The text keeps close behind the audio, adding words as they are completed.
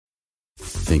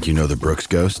Think you know the Brooks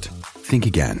Ghost? Think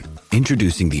again.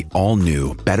 Introducing the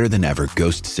all-new, better-than-ever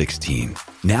Ghost 16.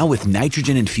 Now with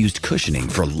nitrogen-infused cushioning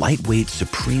for lightweight,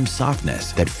 supreme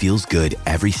softness that feels good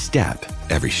every step,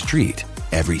 every street,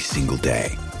 every single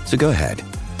day. So go ahead,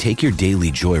 take your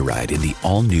daily joyride in the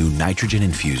all-new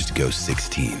nitrogen-infused Ghost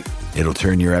 16. It'll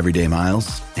turn your everyday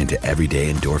miles into everyday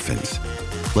endorphins.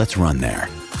 Let's run there.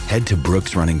 Head to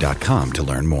brooksrunning.com to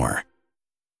learn more.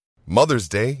 Mother's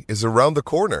Day is around the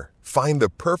corner. Find the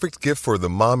perfect gift for the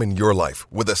mom in your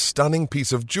life with a stunning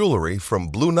piece of jewelry from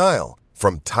Blue Nile.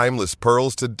 From timeless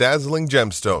pearls to dazzling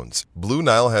gemstones, Blue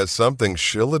Nile has something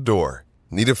she'll adore.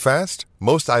 Need it fast?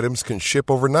 Most items can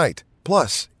ship overnight.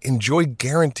 Plus, enjoy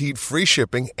guaranteed free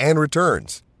shipping and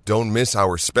returns. Don't miss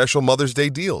our special Mother's Day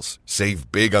deals.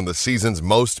 Save big on the season's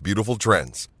most beautiful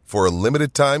trends. For a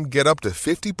limited time, get up to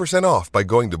 50% off by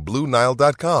going to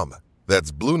BlueNile.com.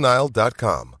 That's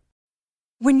BlueNile.com.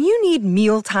 When you need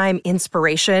mealtime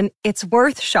inspiration, it's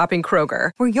worth shopping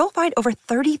Kroger, where you'll find over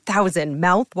 30,000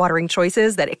 mouth-watering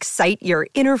choices that excite your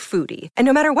inner foodie. And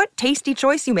no matter what tasty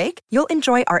choice you make, you'll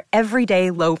enjoy our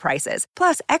everyday low prices,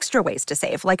 plus extra ways to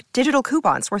save, like digital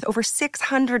coupons worth over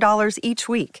 $600 each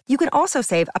week. You can also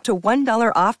save up to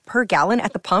 $1 off per gallon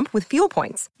at the pump with fuel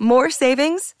points. More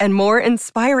savings and more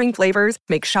inspiring flavors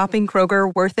make shopping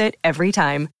Kroger worth it every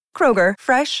time. Kroger,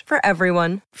 fresh for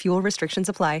everyone. Fuel restrictions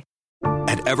apply.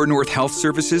 At Evernorth Health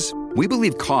Services, we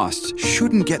believe costs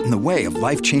shouldn't get in the way of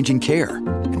life-changing care,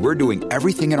 and we're doing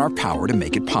everything in our power to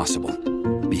make it possible.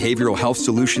 Behavioral health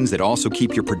solutions that also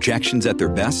keep your projections at their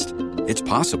best? It's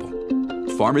possible.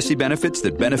 Pharmacy benefits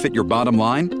that benefit your bottom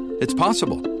line? It's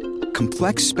possible.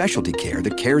 Complex specialty care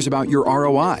that cares about your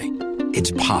ROI?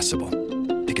 It's possible.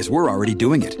 Because we're already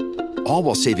doing it. All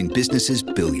while saving businesses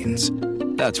billions.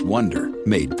 That's Wonder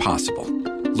made possible.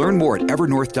 Learn more at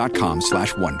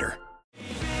evernorth.com/wonder.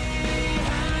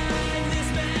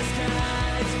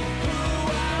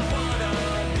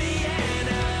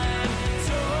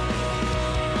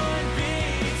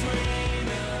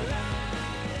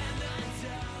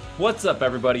 What's up,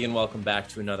 everybody, and welcome back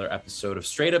to another episode of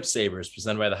Straight Up Sabres,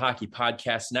 presented by the Hockey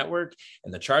Podcast Network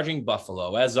and the Charging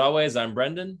Buffalo. As always, I'm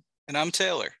Brendan. And I'm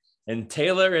Taylor. And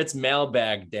Taylor, it's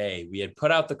mailbag day. We had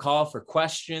put out the call for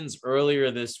questions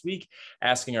earlier this week,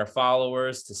 asking our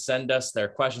followers to send us their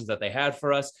questions that they had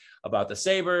for us about the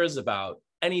Sabres, about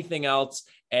anything else,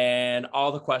 and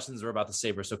all the questions were about the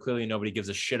Sabres. So clearly nobody gives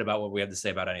a shit about what we have to say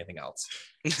about anything else.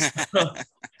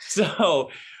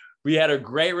 So we had a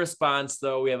great response,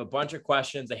 though. We have a bunch of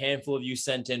questions. A handful of you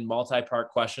sent in multi-part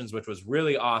questions, which was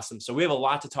really awesome. So we have a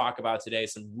lot to talk about today,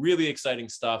 some really exciting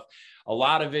stuff, a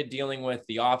lot of it dealing with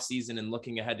the offseason and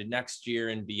looking ahead to next year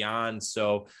and beyond.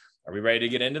 So are we ready to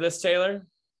get into this, Taylor?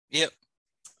 Yep.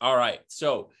 All right.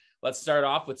 So let's start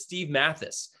off with Steve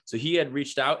Mathis. So he had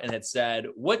reached out and had said,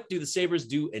 what do the Sabres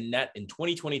do in net in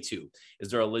 2022? Is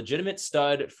there a legitimate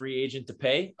stud free agent to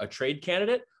pay, a trade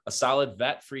candidate, a solid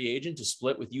vet free agent to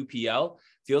split with UPL?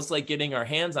 Feels like getting our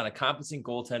hands on a competent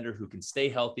goaltender who can stay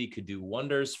healthy could do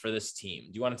wonders for this team.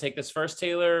 Do you want to take this first,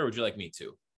 Taylor, or would you like me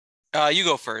to? You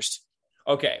go first.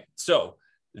 Okay. So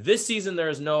this season, there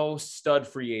is no stud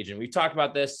free agent. We've talked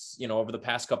about this, over the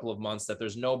past couple of months, that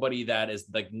there's nobody that is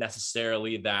like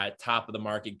necessarily that top of the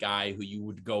market guy who you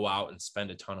would go out and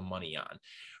spend a ton of money on.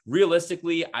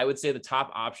 Realistically, I would say the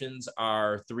top options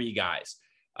are three guys.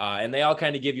 And they all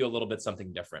kind of give you a little bit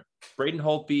something different. Braden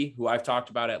Holtby, who I've talked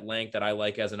about at length that I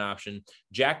like as an option,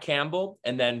 Jack Campbell,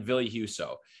 and then Ville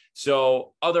Husso.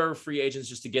 So other free agents,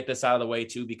 just to get this out of the way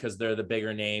too, because they're the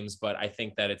bigger names, but I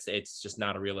think that it's just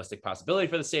not a realistic possibility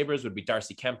for the Sabres, would be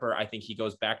Darcy Kemper. I think he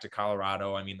goes back to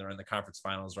Colorado. I mean, they're in the conference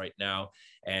finals right now,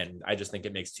 and I just think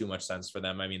it makes too much sense for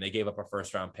them. I mean, they gave up a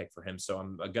first round pick for him, so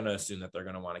I'm going to assume that they're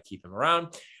going to want to keep him around.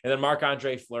 And then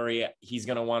Marc-Andre Fleury, he's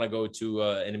going to want to go to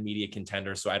an immediate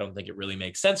contender, so I don't think it really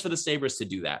makes sense for the Sabres to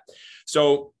do that.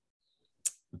 So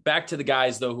back to the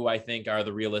guys, though, who I think are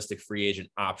the realistic free agent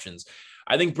options.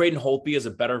 I think Braden Holtby is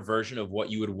a better version of what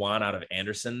you would want out of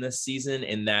Anderson this season,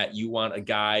 in that you want a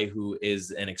guy who is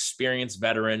an experienced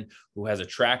veteran, who has a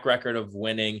track record of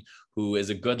winning, who is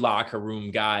a good locker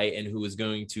room guy, and who is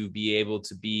going to be able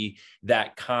to be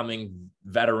that calming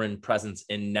veteran presence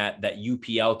in net that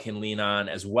UPL can lean on,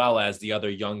 as well as the other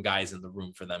young guys in the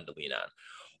room for them to lean on.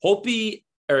 Holtby,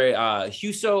 or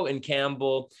Husso and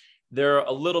Campbell, they're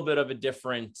a little bit of a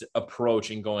different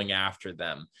approach in going after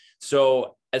them.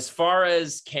 So as far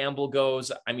as Campbell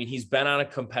goes, I mean, he's been on a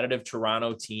competitive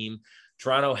Toronto team.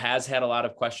 Toronto has had a lot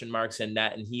of question marks in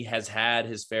net, and he has had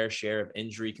his fair share of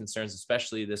injury concerns,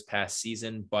 especially this past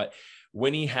season. But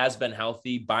when he has been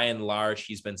healthy, by and large,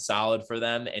 he's been solid for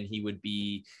them, and he would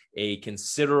be a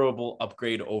considerable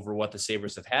upgrade over what the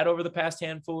Sabres have had over the past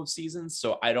handful of seasons.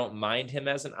 So I don't mind him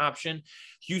as an option.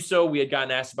 Husso, we had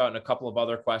gotten asked about in a couple of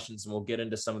other questions, and we'll get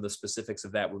into some of the specifics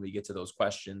of that when we get to those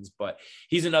questions. But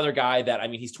he's another guy that, I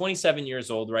mean, he's 27 years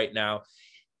old right now.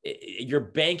 You're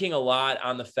banking a lot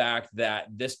on the fact that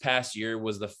this past year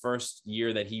was the first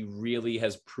year that he really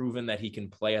has proven that he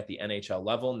can play at the NHL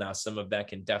level. Now, some of that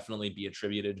can definitely be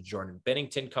attributed to Jordan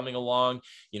Binnington coming along.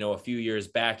 You know, a few years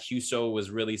back, Husso was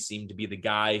really seemed to be the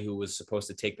guy who was supposed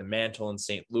to take the mantle in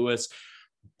St. Louis.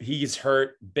 He's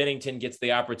hurt. Binnington gets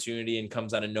the opportunity and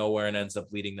comes out of nowhere and ends up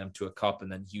leading them to a cup.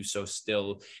 And then Husso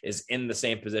still is in the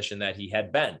same position that he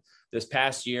had been. This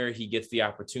past year, he gets the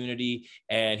opportunity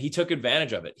and he took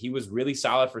advantage of it. He was really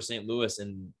solid for St. Louis,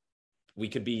 and we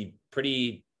could be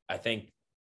pretty, I think,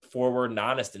 forward and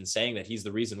honest in saying that he's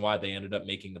the reason why they ended up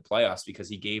making the playoffs, because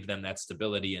he gave them that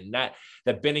stability and that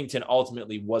Binnington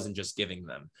ultimately wasn't just giving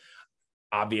them.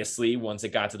 Obviously, once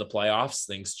it got to the playoffs,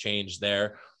 things changed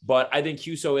there. But I think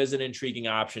Husso is an intriguing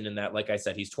option in that, like I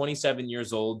said, he's 27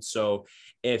 years old. So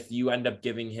if you end up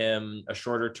giving him a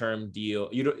shorter-term deal,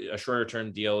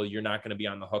 you're not going to be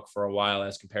on the hook for a while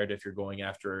as compared to if you're going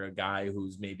after a guy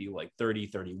who's maybe like 30,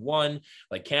 31,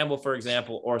 like Campbell, for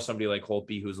example, or somebody like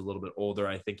Holtby, who's a little bit older.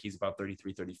 I think he's about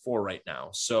 33, 34 right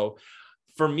now. So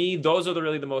for me, those are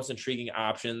really the most intriguing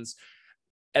options.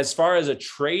 As far as a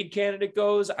trade candidate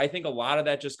goes, I think a lot of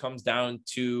that just comes down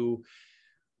to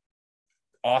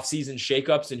offseason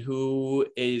shakeups and who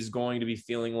is going to be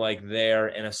feeling like they're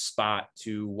in a spot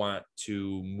to want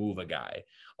to move a guy.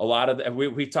 A lot of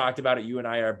we've talked about it. You and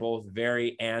I are both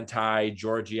very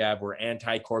anti-Georgiev. We're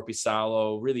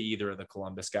anti-Korpisalo, really either of the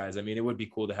Columbus guys. I mean, it would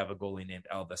be cool to have a goalie named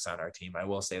Elvis on our team. I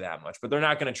will say that much, but they're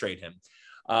not going to trade him.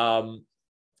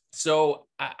 So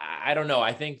I don't know.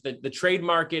 I think that the trade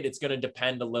market, it's going to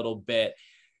depend a little bit.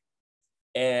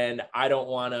 And I don't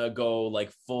want to go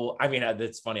like full. I mean,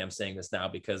 it's funny I'm saying this now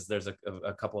because there's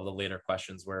a couple of the later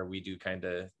questions where we do kind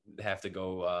of have to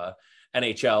go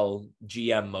NHL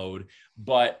GM mode,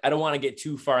 but I don't want to get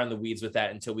too far in the weeds with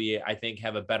that until we, I think,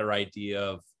 have a better idea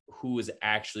of who is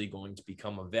actually going to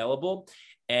become available.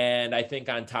 And I think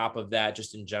on top of that,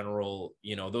 just in general,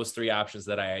 you know, those three options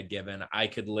that I had given, I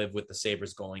could live with the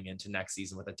Sabres going into next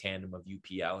season with a tandem of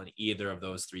UPL and either of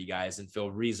those three guys and feel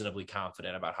reasonably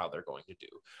confident about how they're going to do.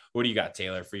 What do you got,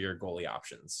 Taylor, for your goalie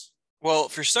options? Well,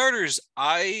 for starters,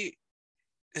 this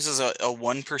is a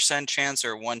 1% chance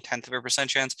or 0.1%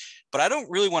 chance, but I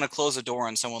don't really want to close the door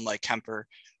on someone like Kemper,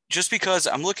 just because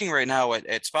I'm looking right now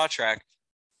at Spot Track.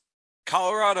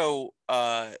 Colorado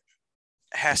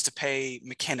has to pay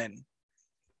McKinnon,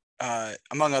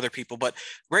 among other people, but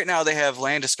right now they have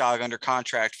Landeskog under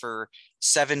contract for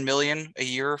 $7 million a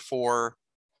year for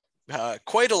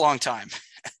quite a long time,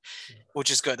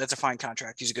 which is good. That's a fine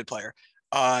contract. He's a good player.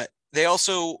 They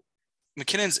also,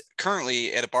 McKinnon's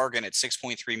currently at a bargain at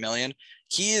 $6.3 million.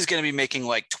 He is going to be making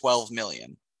like $12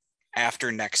 million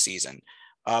after next season.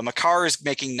 Makar is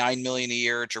making $9 million a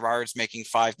year. Gerard's making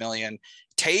 $5 million.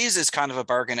 Taze is kind of a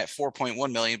bargain at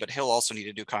 $4.1 million, but he'll also need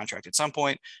a new contract at some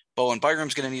point. Bowen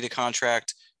Byram's going to need a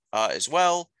contract as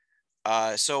well.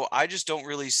 So I just don't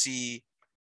really see,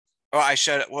 what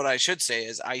I should say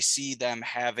is I see them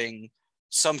having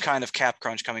some kind of cap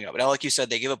crunch coming up. Now, like you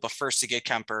said, they give up a first to get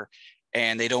Kemper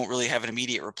and they don't really have an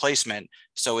immediate replacement.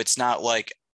 So it's not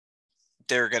like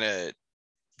they're going to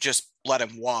just let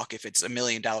him walk. If it's $1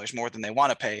 million more than they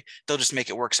want to pay, they'll just make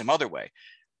it work some other way.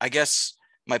 I guess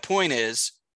my point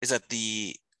is that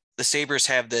the Sabres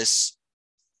have this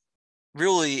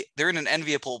really, they're in an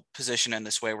enviable position in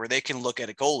this way where they can look at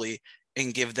a goalie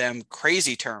and give them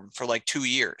crazy term for like 2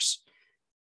 years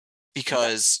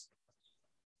because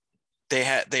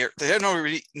they're not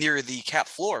near the cap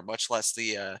floor, much less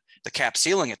the cap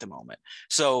ceiling at the moment.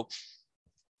 So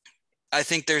I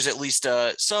think there's at least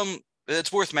some,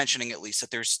 it's worth mentioning at least that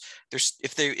there's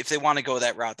if they want to go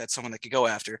that route, that's someone they could go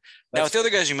after. Now with the other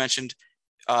guys you mentioned,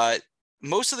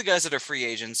 most of the guys that are free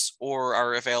agents or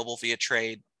are available via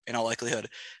trade in all likelihood,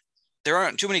 there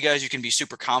aren't too many guys you can be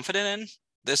super confident in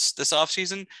this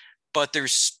offseason, but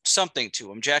there's something to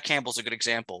them. Jack Campbell's a good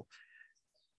example.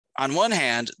 On one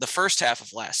hand, the first half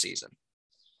of last season.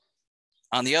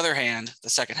 On the other hand, the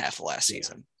second half of last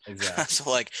season. Exactly. So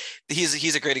like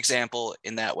he's a great example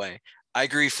in that way. I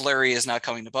agree Fleury is not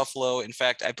coming to Buffalo. In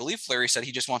fact, I believe Fleury said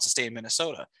he just wants to stay in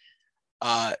Minnesota.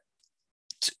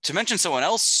 To mention someone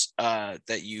else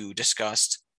that you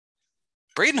discussed,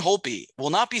 Braden Holtby will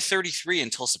not be 33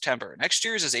 until September. Next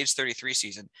year is his age 33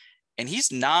 season, and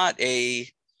he's not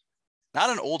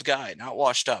an old guy, not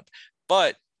washed up.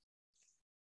 But,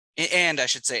 and I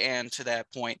should say, and to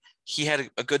that point, he had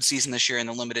a good season this year in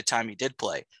the limited time he did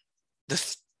play.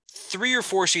 The 3 or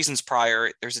 4 seasons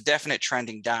prior, there's a definite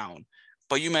trending down.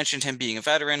 But you mentioned him being a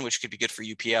veteran, which could be good for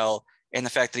UPL, and the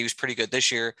fact that he was pretty good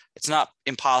this year. It's not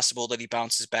impossible that he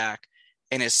bounces back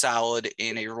and is solid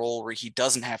in a role where he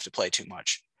doesn't have to play too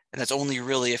much. And that's only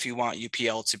really if you want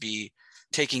UPL to be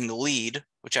taking the lead,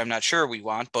 which I'm not sure we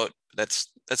want, but that's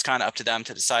kind of up to them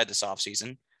to decide this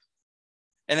offseason.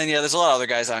 And then, there's a lot of other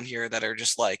guys on here that are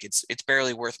just like, it's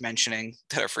barely worth mentioning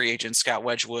that are free agents: Scott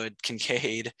Wedgwood,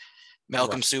 Kincaid,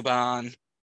 Malcolm Subban.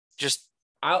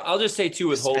 I'll just say too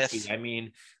with Holtby, I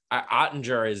mean,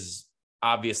 Ottinger is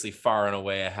obviously far and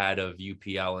away ahead of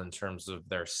UPL in terms of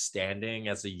their standing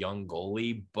as a young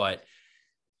goalie, but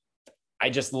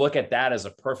I just look at that as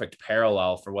a perfect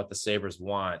parallel for what the Sabres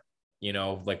want.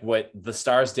 Like what the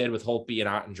Stars did with Holtby and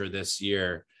Ottinger this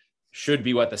year should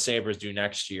be what the Sabres do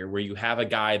next year, where you have a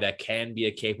guy that can be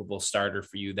a capable starter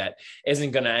for you that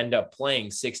isn't going to end up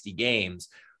playing 60 games,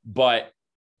 but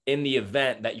in the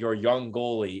event that your young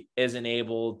goalie isn't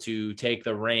able to take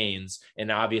the reins,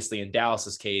 and obviously in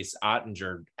Dallas's case,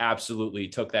 Ottinger absolutely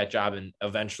took that job and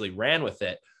eventually ran with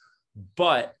it.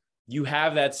 But you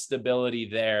have that stability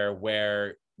there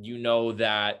where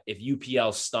that if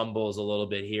UPL stumbles a little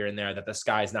bit here and there, that the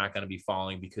sky's not going to be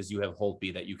falling because you have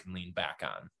Holtby that you can lean back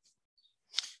on.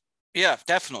 Yeah,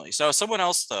 definitely. So someone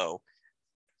else, though,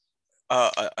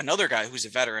 another guy who's a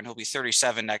veteran, he'll be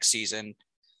 37 next season,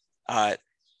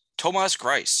 Tomas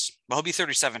Greiss. Well, he'll be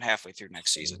 37 halfway through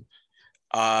next season.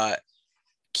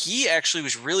 He actually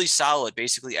was really solid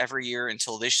basically every year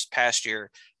until this past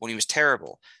year when he was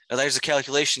terrible. Now, there's a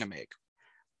calculation to make.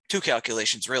 2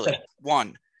 calculations, really.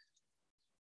 One,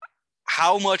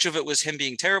 how much of it was him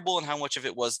being terrible and how much of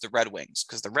it was the Red Wings?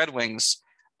 Because the Red Wings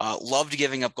loved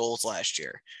giving up goals last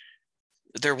year.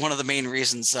 They're one of the main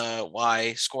reasons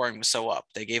why scoring was so up.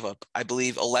 They gave up, I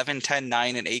believe, 11, 10,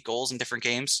 9, and 8 goals in different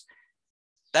games.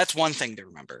 That's one thing to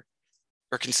remember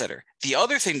or consider. The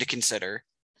other thing to consider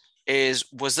is,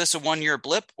 was this a 1-year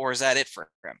blip or is that it for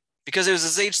him? Because it was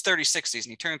his age 36 season.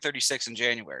 He turned 36 in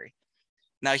January.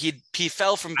 Now he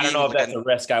fell from being. I don't know if that's a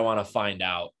risk I want to find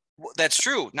out. That's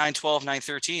true. 9-12,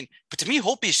 9-13. But to me,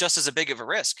 Holtby is just as a big of a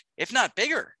risk, if not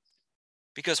bigger,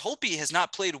 because Holtby has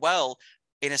not played well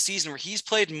in a season where he's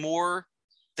played more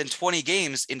than 20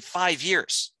 games in 5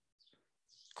 years.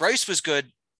 Greiss was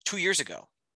good 2 years ago.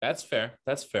 That's fair.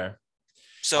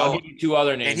 So I'll give you 2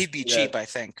 other names. And he'd be cheap, I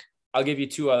think. I'll give you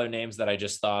 2 other names that I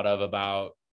just thought of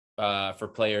about for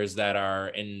players that are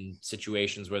in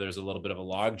situations where there's a little bit of a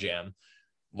logjam.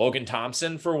 Logan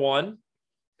Thompson, for one.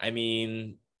 I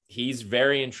mean, he's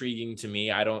very intriguing to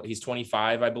me. He's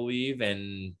 25, I believe,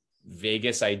 and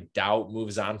Vegas, I doubt,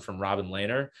 moves on from Robin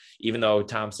Lehner, even though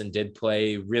Thompson did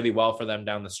play really well for them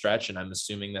down the stretch. And I'm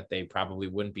assuming that they probably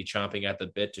wouldn't be chomping at the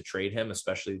bit to trade him,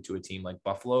 especially to a team like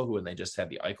Buffalo, when they just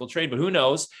had the Eichel trade. But who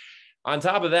knows? On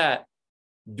top of that,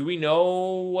 do we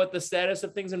know what the status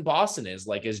of things in Boston is?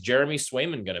 Like, is Jeremy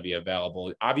Swayman going to be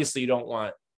available? Obviously, you don't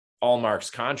want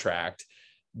Allmark's contract,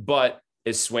 but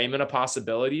is Swayman a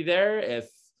possibility there if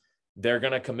they're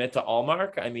going to commit to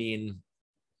Allmark? I mean,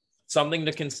 something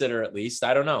to consider at least.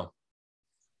 I don't know.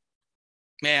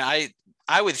 Man,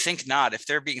 I would think not. If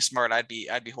they're being smart, I'd be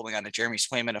holding on to Jeremy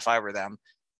Swayman if I were them.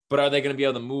 But are they going to be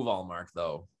able to move Allmark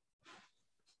though?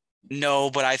 No,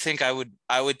 but I think I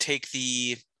would take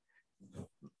the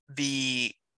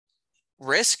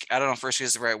risk. I don't know if risk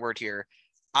is the right word here.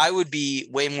 I would be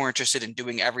way more interested in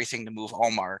doing everything to move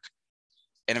Allmark,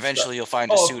 and eventually you'll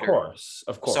find a suitor.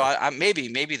 Of course. So I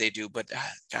maybe they do, but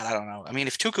God, I don't know. I mean,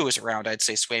 if Tuukka was around, I'd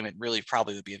say Swayman really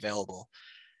probably would be available.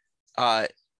 And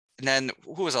then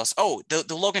who was else? Oh,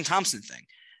 the Logan Thompson thing.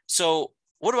 So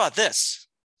what about this?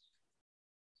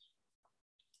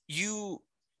 The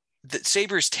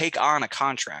Sabres take on a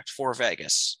contract for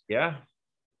Vegas. Yeah.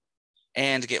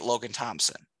 And get Logan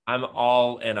Thompson. I'm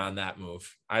all in on that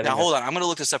move. Now, hold on. I'm going to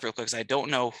look this up real quick because I don't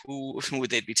know who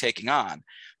they'd be taking on.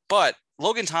 But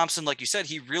Logan Thompson, like you said,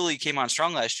 he really came on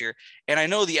strong last year. And I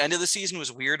know the end of the season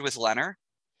was weird with Leonard,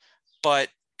 but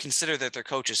consider that their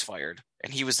coach is fired.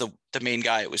 And he was the main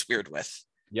guy it was weird with.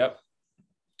 Yep.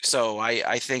 So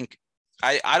I think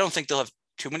I don't think they'll have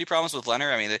too many problems with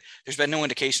Leonard. I mean, there's been no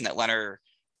indication that Leonard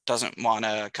doesn't want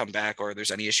to come back or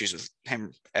there's any issues with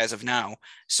him as of now.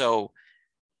 So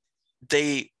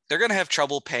they're going to have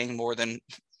trouble paying more than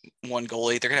one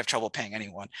goalie. They're gonna have trouble paying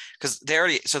anyone because they're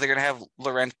gonna have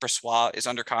Laurent Brossoit is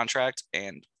under contract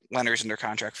and Leonard's under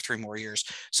contract for 3 more years.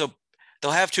 So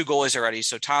they'll have 2 goalies already.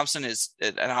 So Thompson is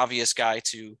an obvious guy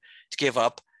to give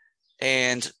up.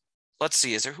 And let's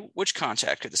see, which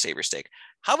contract could the Sabres take?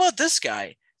 How about this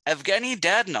guy, Evgeny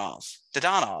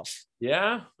Dadonov?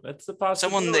 Yeah, that's a possibility.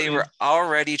 Someone they were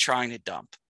already trying to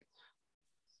dump.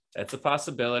 That's a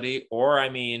possibility. Or, I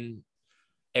mean,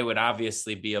 it would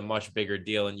obviously be a much bigger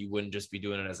deal and you wouldn't just be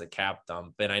doing it as a cap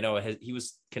dump. And I know he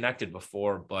was connected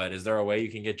before, but is there a way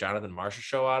you can get Jonathan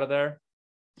Marchessault out of there?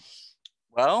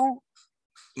 Well,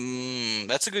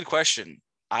 that's a good question.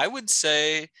 I would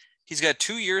say he's got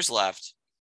 2 years left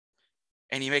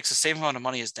and he makes the same amount of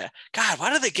money as Dad. God,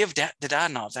 why do they give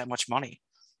Dadonov that much money?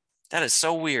 That is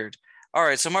so weird. All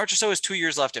right, so Marchessault has 2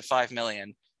 years left at $5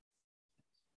 million.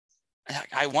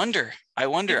 I wonder. I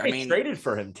mean, traded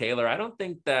for him, Taylor. I don't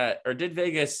think that, or did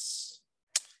Vegas?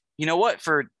 You know what?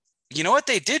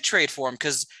 They did trade for him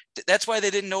because that's why they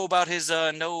didn't know about his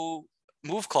no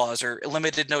move clause or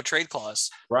limited no trade clause.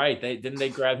 Right. Didn't they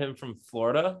grab him from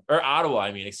Florida or Ottawa?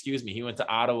 I mean, excuse me. He went to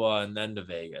Ottawa and then to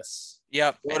Vegas.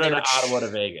 Yep. Ottawa to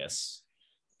Vegas.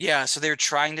 Yeah. So they were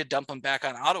trying to dump him back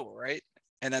on Ottawa, right?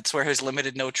 And that's where his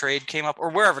limited no trade came up,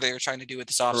 or wherever they were trying to do with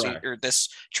this offseason or this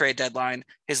trade deadline.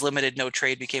 His limited no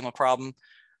trade became a problem.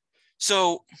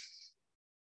 So,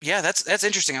 yeah, that's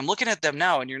interesting. I'm looking at them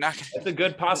now, and you're not going to. That's a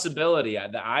good possibility.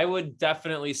 I would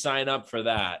definitely sign up for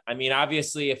that. I mean,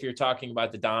 obviously, if you're talking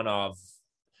about Dadonov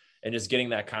and just getting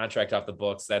that contract off the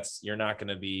books, you're not going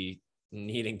to be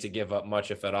needing to give up much,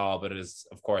 if at all. But it is,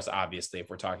 of course, obviously, if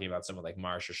we're talking about someone like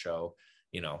Marchessault,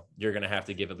 you're going to have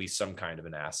to give at least some kind of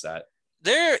an asset.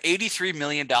 They're $83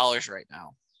 million right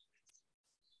now.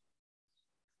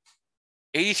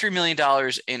 $83 million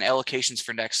in allocations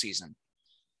for next season.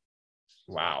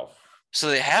 Wow. So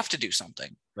they have to do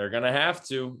something. They're going to have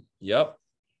to. Yep.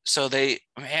 So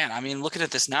looking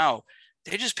at this now,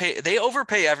 they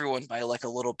overpay everyone by like a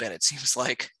little bit, it seems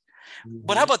like. Mm-hmm.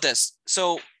 But how about this?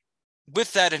 So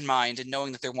with that in mind and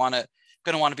knowing that they're going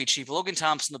to want to be cheap, Logan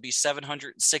Thompson will be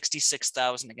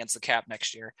 $766,000 against the cap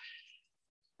next year.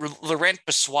 Laurent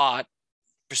Brossoit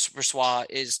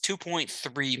is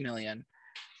 $2.3 million.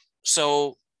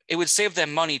 So it would save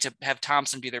them money to have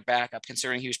Thompson be their backup,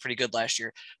 considering he was pretty good last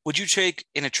year. Would you take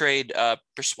in a trade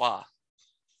Brossoit?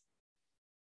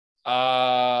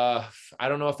 I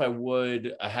don't know if I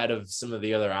would ahead of some of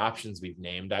the other options we've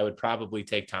named. I would probably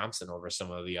take Thompson over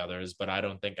some of the others, but I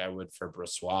don't think I would for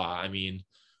Brossoit. I mean,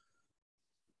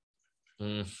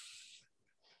 and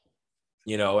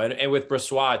with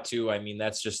Brossoit too, I mean,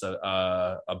 that's just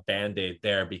a Band-Aid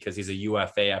there because he's a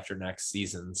UFA after next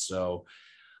season. So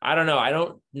I don't know. I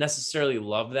don't necessarily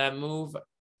love that move.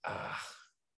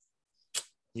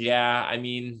 Yeah, I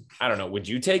mean, I don't know. Would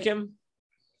you take him?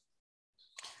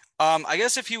 I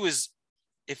guess if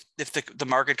the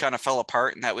market kind of fell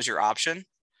apart and that was your option.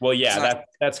 Well, yeah,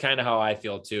 that's kind of how I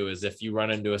feel too, is if you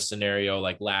run into a scenario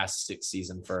like last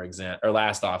season, for example, or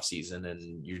last off season,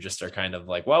 and you just are kind of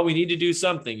like, well, we need to do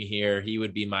something here. He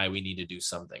would be my, we need to do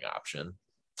something option.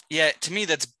 Yeah. To me,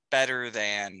 that's better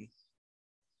than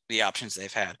the options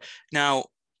they've had. Now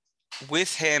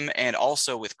with him and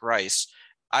also with Greiss,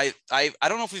 I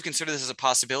don't know if we've considered this as a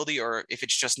possibility or if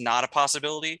it's just not a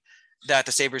possibility that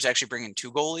the Sabres actually bring in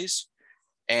 2 goalies.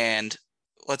 And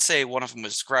let's say one of them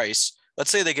was Greiss. Let's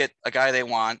say they get a guy they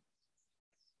want.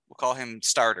 We'll call him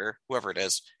starter, whoever it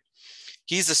is.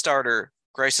 He's the starter.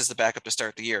 Greiss is the backup to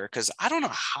start the year. Because I don't know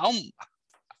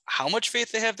how much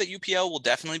faith they have that UPL will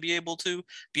definitely be able to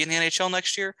be in the NHL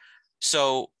next year.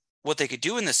 So what they could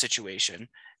do in this situation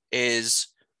is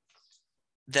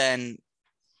then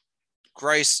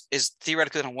Greiss is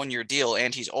theoretically on a 1-year deal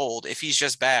and he's old. If he's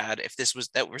just bad, if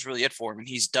that was really it for him and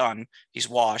he's done, he's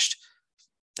washed,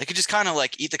 they could just kind of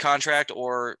like eat the contract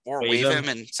or waive him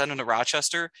and send him to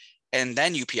Rochester, and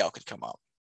then UPL could come up.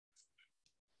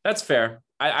 That's fair.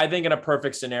 I think in a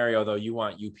perfect scenario, though, you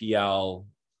want UPL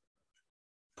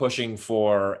pushing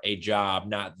for a job,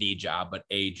 not the job, but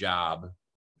a job.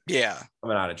 Yeah.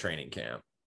 Coming out of training camp.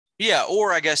 Yeah.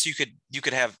 Or I guess you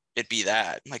could have it be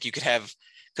that. Like you could have,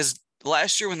 because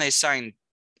last year when they signed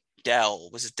Dell,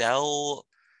 was it Dell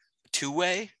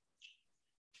two-way?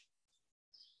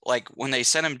 Like when they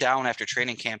sent him down after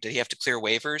training camp, did he have to clear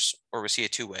waivers or was he a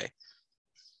 2-way?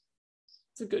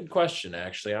 It's a good question,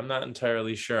 actually. I'm not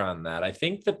entirely sure on that. I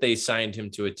think that they signed him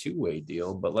to a 2-way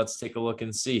deal, but let's take a look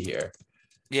and see here.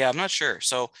 Yeah, I'm not sure.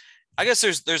 So I guess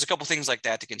there's a couple things like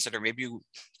that to consider. Maybe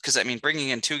because I mean, bringing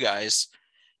in 2 guys,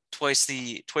 twice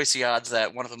the odds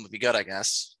that one of them would be good, I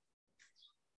guess.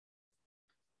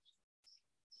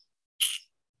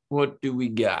 What do we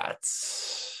got?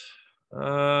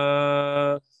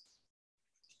 Where's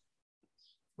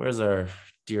our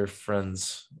dear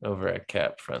friends over at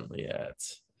Cap Friendly at?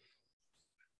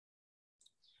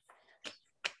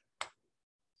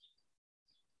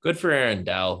 Good for Aaron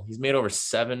Dell. He's made over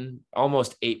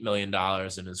almost $8 million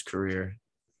in his career.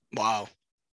 Wow.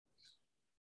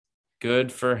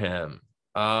 Good for him.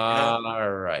 Yeah. All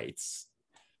right.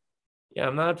 Yeah,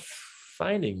 I'm not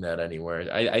finding that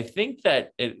anywhere. I think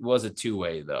that it was a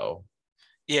two-way though.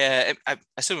 Yeah, I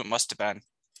assume it must have been.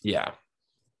 Yeah.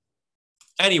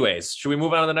 Anyways, should we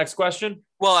move on to the next question?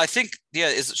 Well, I think,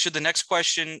 should the next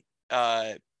question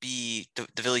be the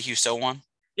Ville Husso one?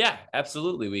 Yeah,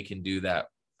 absolutely. We can do that.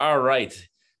 All right.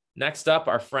 Next up,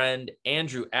 our friend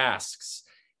Andrew asks,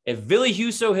 if Ville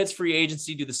Husso hits free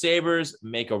agency, do the Sabres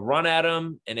make a run at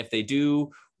him? And if they do,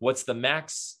 what's the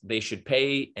max they should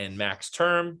pay and max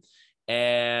term?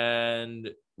 And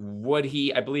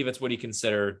I believe it's would he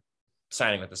consider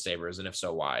signing with the Sabres? And if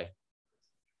so, why?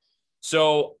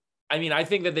 So, I mean, I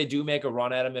think that they do make a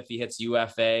run at him if he hits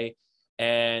UFA,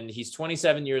 and he's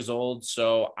 27 years old.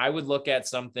 So I would look at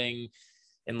something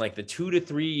in like the 2 to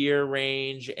 3 year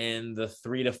range and the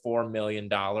 $3 to $4 million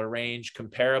range.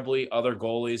 Comparably, other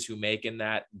goalies who make in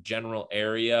that general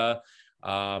area,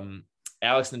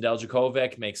 Alex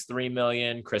Nedeljkovic makes $3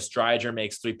 million. Chris Dreiger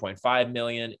makes $3.5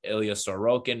 million. Ilya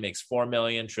Sorokin makes $4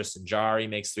 million. Tristan Jarry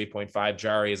makes $3.5.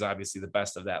 Jarry is obviously the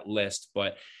best of that list,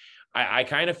 but I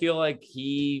kind of feel like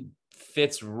he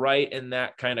fits right in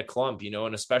that kind of clump,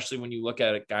 and especially when you look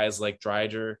at guys like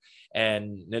Dreiger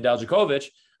and Nedeljkovic,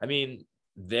 I mean,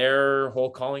 their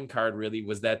whole calling card really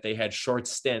was that they had short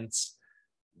stints,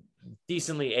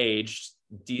 decently aged,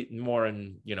 more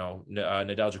in,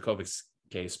 Nedeljkovic's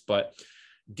case, but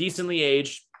decently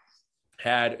aged,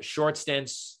 had short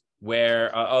stints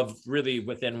where of really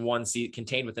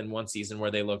contained within one season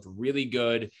where they looked really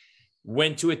good,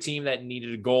 went to a team that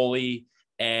needed a goalie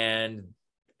and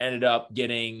ended up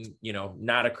getting,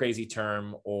 not a crazy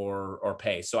term or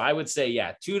pay. So I would say,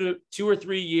 yeah, 2 or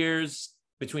 3 years,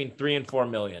 between 3 and 4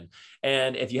 million.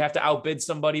 And if you have to outbid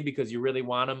somebody because you really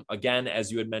want him, again,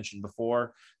 as you had mentioned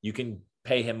before, you can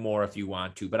pay him more if you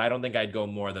want to, but I don't think I'd go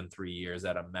more than 3 years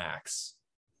at a max.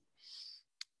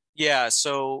 Yeah.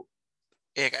 So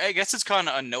I guess it's kind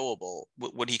of unknowable.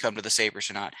 Would he come to the Sabres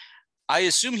or not? I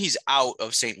assume he's out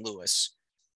of St. Louis.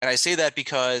 And I say that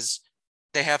because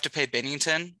they have to pay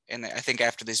Binnington. And I think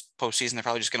after this postseason, they're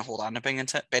probably just going to hold on to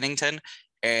Binnington.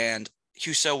 And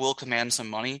Husso will command some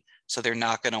money. So they're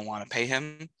not going to want to pay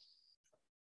him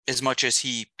as much as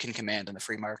he can command in the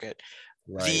free market.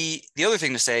 Right. The other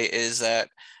thing to say is that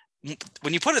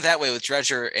when you put it that way with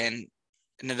Dredger and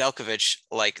Nedeljkovic,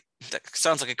 like that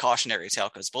sounds like a cautionary tale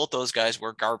because both those guys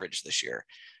were garbage this year.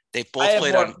 They both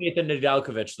played on. I have more faith in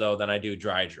Nedeljkovic though than I do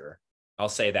Dreiger. I'll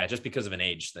say that just because of an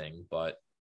age thing, but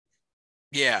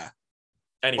yeah.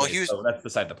 Anyway, so that's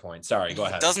beside the point. Sorry, go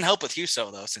ahead. It doesn't help with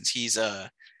Husso though, since he's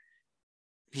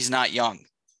not young.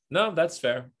 No, that's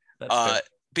fair. But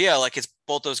yeah, like it's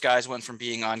both those guys went from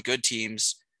being on good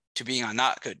teams to being on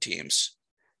not good teams.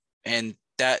 And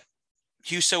that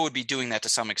Husso would be doing that to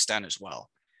some extent as well.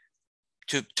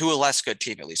 To a less good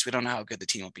team, at least. We don't know how good the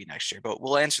team will be next year, but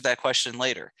we'll answer that question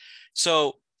later.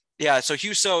 So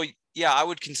Husso, yeah, I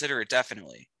would consider it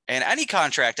definitely. And any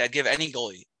contract I'd give any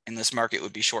goalie in this market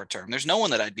would be short term. There's no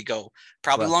one that I'd go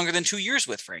probably longer than 2 years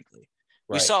with, frankly.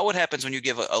 Right. We saw what happens when you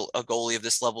give a goalie of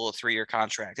this level a 3-year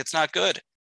contract. It's not good.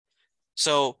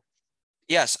 So,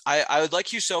 yes, I would like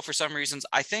Husso for some reasons.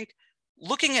 I think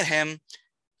looking at him,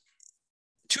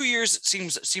 2 years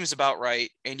seems about right.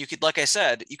 And you could, like I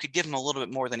said, you could give him a little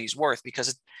bit more than he's worth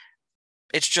because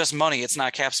it's just money. It's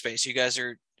not cap space. You guys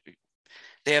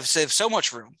they have saved so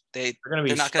much room. They're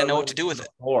not going to know what to do with it.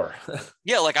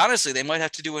 Yeah, like honestly, they might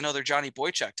have to do another Johnny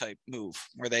Boychuk type move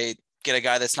where they get a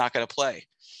guy that's not going to play.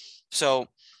 So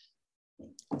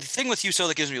the thing with Husso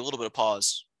that gives me a little bit of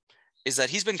pause is that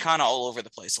he's been kind of all over the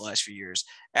place the last few years.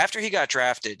 After he got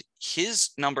drafted, his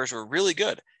numbers were really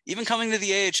good. Even coming to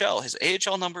the AHL, his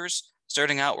AHL numbers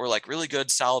starting out were like really good,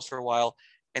 solid for a while.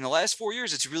 In the last 4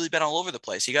 years, it's really been all over the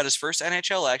place. He got his first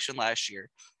NHL action last year,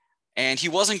 and he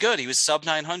wasn't good. He was sub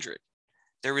 900.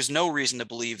 There was no reason to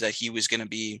believe that he was going to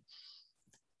be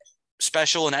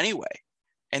special in any way.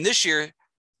 And this year,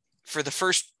 for the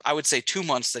first, I would say 2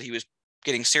 months that he was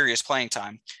getting serious playing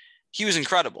time, he was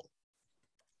incredible.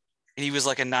 And he was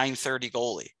like a 930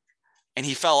 goalie. And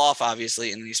he fell off,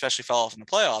 obviously, and he especially fell off in the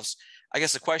playoffs. I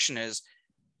guess the question is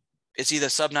he the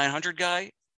sub 900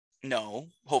 guy? No,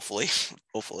 hopefully.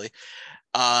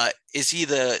 Is he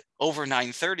the over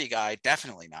 930 guy?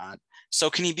 Definitely not. So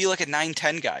can he be like a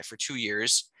 910 guy for 2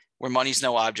 years where money's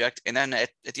no object. And then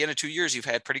at the end of 2 years, you've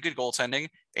had pretty good goaltending,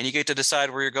 and you get to decide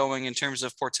where you're going in terms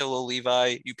of Portillo,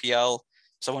 Levi, UPL,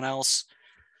 someone else.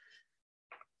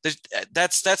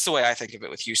 That's the way I think of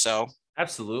it with Husso.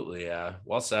 Absolutely. Yeah.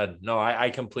 Well said. No, I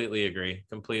completely agree.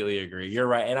 Completely agree. You're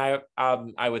right. And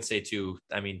I would say too,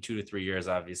 I mean, 2 to 3 years,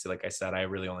 obviously, like I said, I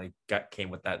really only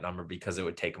came with that number because it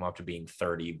would take him up to being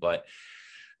 30, but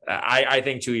I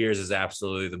think 2 years is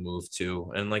absolutely the move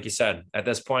too. And like you said, at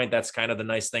this point, that's kind of the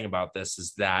nice thing about this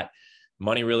is that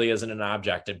money really isn't an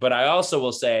object. But I also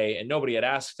will say, and nobody had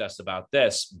asked us about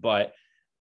this, but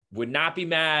would not be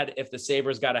mad if the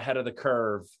Sabres got ahead of the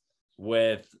curve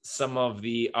with some of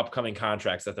the upcoming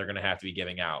contracts that they're going to have to be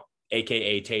giving out,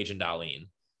 AKA Tage and Dahlin.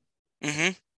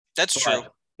 Mm-hmm. That's true.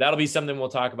 That'll be something we'll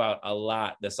talk about a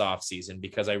lot this offseason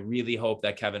because I really hope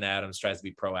that Kevin Adams tries to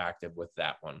be proactive with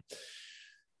that one.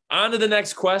 On to the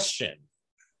next question.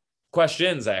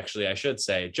 Questions, actually, I should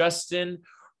say. Justin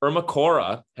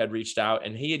Ermacora had reached out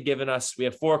and he had given us, we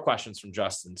have 4 questions from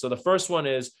Justin. So the first one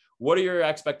is, what are your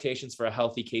expectations for a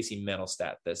healthy Casey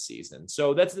Mittelstadt this season?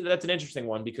 So that's an interesting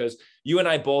one because you and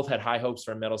I both had high hopes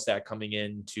for Mittelstadt coming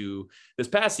into this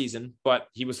past season, but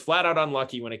he was flat out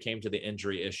unlucky when it came to the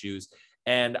injury issues.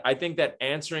 And I think that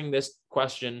answering this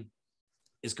question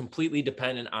is completely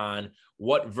dependent on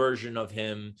what version of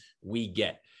him we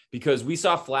get. Because we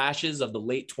saw flashes of the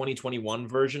late 2021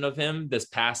 version of him this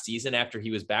past season after he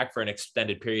was back for an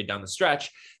extended period down the stretch.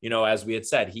 You know, as we had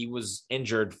said, he was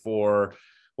injured for,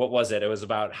 what was it? It was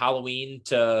about Halloween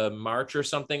to March or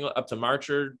something, up to March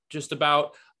or just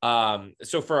about.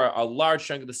 So for a large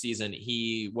chunk of the season,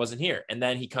 he wasn't here. And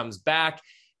then he comes back.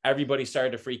 Everybody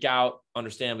started to freak out,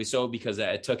 understandably so, because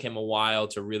it took him a while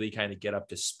to really kind of get up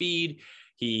to speed.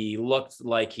 He looked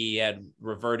like he had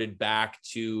reverted back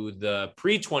to the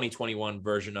pre-2021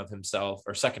 version of himself,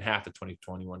 or second half of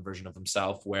 2021 version of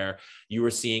himself, where you were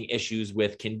seeing issues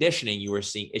with conditioning, you were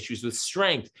seeing issues with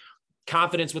strength,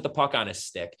 confidence with the puck on his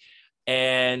stick.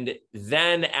 And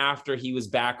then after he was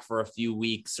back for a few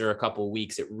weeks or a couple of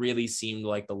weeks, it really seemed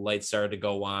like the lights started to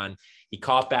go on. He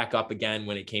caught back up again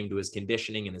when it came to his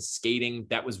conditioning and his skating.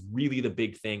 That was really the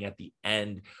big thing at the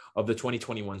end of the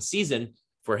 2021 season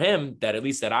for him, that at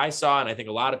least that I saw, and I think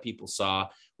a lot of people saw,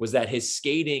 was that his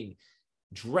skating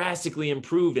drastically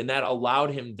improved, and that allowed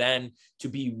him then to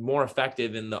be more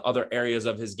effective in the other areas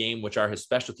of his game, which are his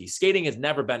specialty. Skating has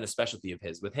never been a specialty of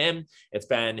his. With him, it's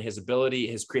been his ability,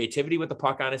 his creativity with the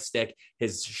puck on his stick,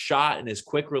 his shot and his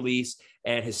quick release,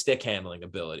 and his stick handling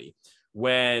ability.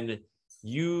 When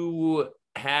you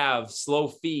have slow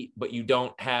feet, but you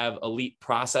don't have elite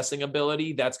processing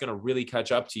ability, that's going to really catch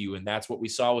up to you. And that's what we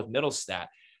saw with Mittelstadt.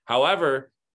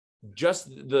 However, just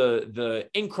the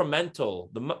incremental,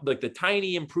 the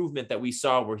tiny improvement that we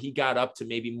saw where he got up to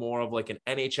maybe more of like an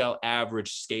NHL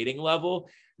average skating level,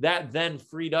 that then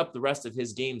freed up the rest of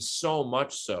his game so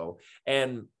much so.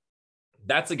 And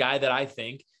that's a guy that I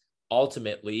think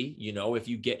ultimately, you know, if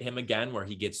you get him again, where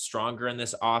he gets stronger in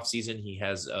this offseason, he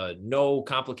has no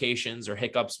complications or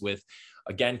hiccups with,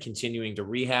 again, continuing to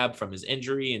rehab from his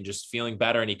injury and just feeling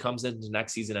better. And he comes into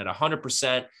next season at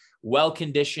 100%,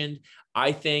 well-conditioned.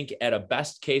 I think at a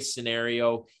best case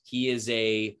scenario, he is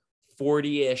a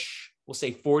 40-ish, we'll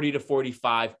say 40 to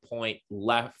 45 point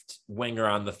left winger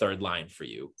on the third line for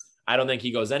you. I don't think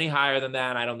he goes any higher than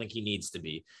that. I don't think he needs to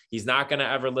be. He's not going to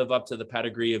ever live up to the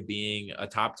pedigree of being a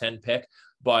top 10 pick.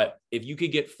 But if you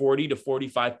could get 40 to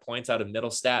 45 points out of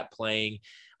Mittelstadt playing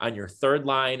on your third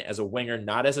line as a winger,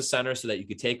 not as a center, so that you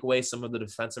could take away some of the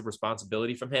defensive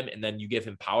responsibility from him, and then you give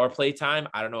him power play time.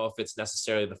 I don't know if it's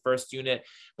necessarily the first unit,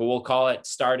 but we'll call it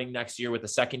starting next year with the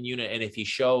second unit. And if he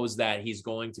shows that he's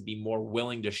going to be more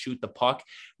willing to shoot the puck,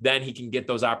 then he can get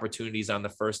those opportunities on the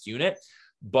first unit.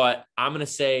 But I'm going to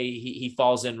say he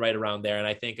falls in right around there. And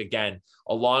I think, again,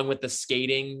 along with the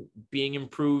skating being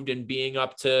improved and being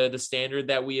up to the standard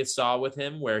that we saw with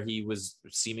him, where he was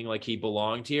seeming like he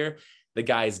belonged here, the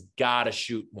guy's got to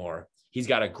shoot more. He's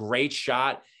got a great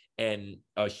shot, and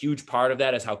a huge part of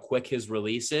that is how quick his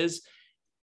release is.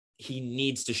 He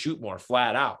needs to shoot more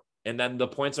flat out, and then the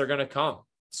points are going to come.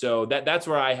 So that's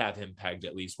where I have him pegged,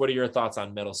 at least. What are your thoughts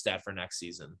on Mittelstadt for next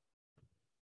season?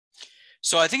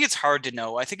 So I think it's hard to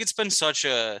know. I think it's been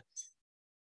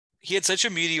he had such a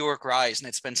meteoric rise, and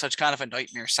it's been such kind of a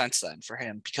nightmare since then for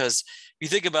him, because you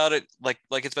think about it, like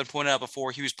it's been pointed out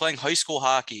before, he was playing high school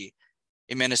hockey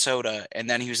in Minnesota, and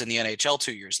then he was in the NHL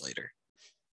 2 years later.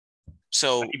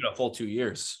 So not even a full 2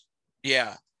 years.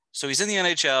 Yeah. So he's in the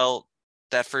NHL.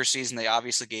 That first season, they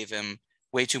obviously gave him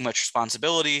way too much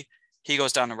responsibility. He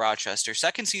goes down to Rochester.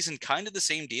 Second season, kind of the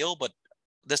same deal, but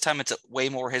this time it's way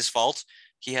more his fault.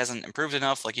 He hasn't improved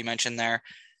enough, like you mentioned there.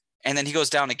 and then he goes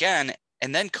down again,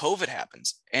 and then COVID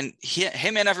happens, and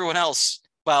him and everyone else,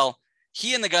 well,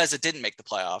 he and the guys that didn't make the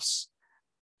playoffs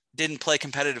didn't play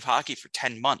competitive hockey for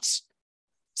 10 months.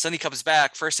 So then he comes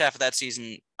back. First half of that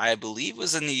season, I believe,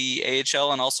 was in the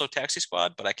AHL and also taxi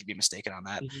squad, but I could be mistaken on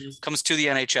that. Mm-hmm. Comes to the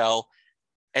NHL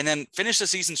and then finished the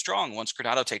season strong once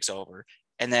Granato takes over.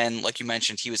 And then, like you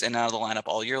mentioned, he was in and out of the lineup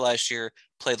all year last year,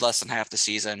 played less than half the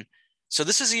season. So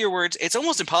this is a year where it's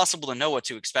almost impossible to know what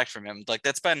to expect from him. Like,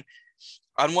 that's been,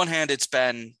 on one hand, it's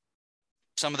been,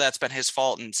 some of that's been his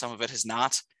fault and some of it has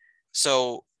not.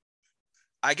 So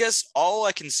I guess all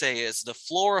I can say is the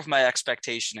floor of my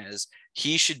expectation is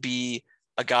he should be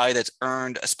a guy that's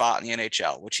earned a spot in the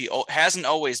NHL, which he hasn't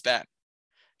always been.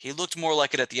 He looked more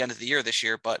like it at the end of the year this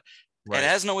year, but it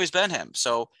hasn't always been him.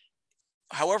 So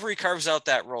however he carves out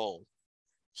that role,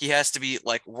 he has to be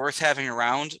like worth having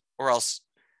around, or else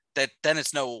then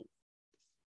it's no,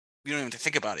 you don't even have to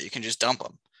think about it. You can just dump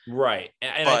him. Right.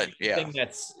 And but, I think the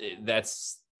thing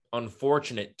that's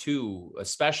unfortunate too,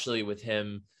 especially with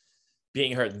him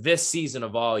being hurt this season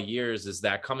of all years, is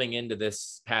that coming into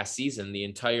this past season, the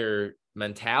entire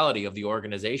mentality of the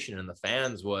organization and the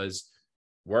fans was,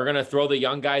 we're going to throw the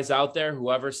young guys out there.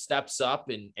 Whoever steps up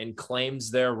and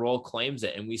claims their role, claims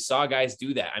it. And we saw guys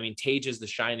do that. I mean, Tage is the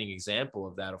shining example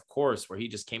of that, of course, where he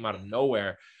just came out of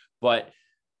nowhere. But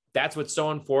that's what's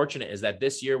so unfortunate, is that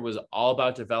this year was all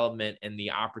about development and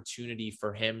the opportunity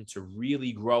for him to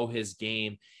really grow his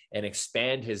game and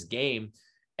expand his game.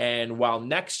 And while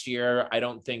next year, I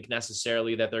don't think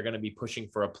necessarily that they're going to be pushing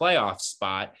for a playoff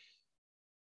spot,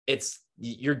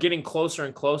 you're getting closer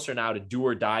and closer now to do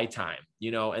or die time,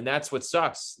 and that's what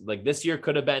sucks. Like, this year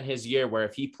could have been his year where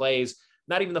if he plays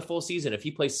not even the full season, if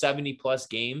he plays 70 plus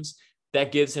games,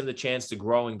 that gives him the chance to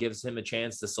grow and gives him a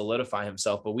chance to solidify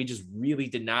himself. But we just really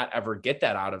did not ever get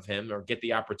that out of him, or get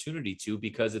the opportunity to,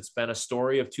 because it's been a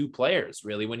story of two players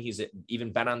really when he's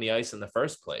even been on the ice in the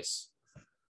first place.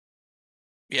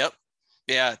 Yep.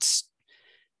 Yeah,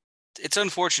 it's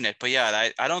unfortunate, but yeah,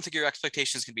 I don't think your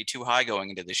expectations can be too high going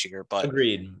into this year. But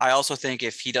agreed. I also think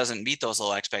if he doesn't meet those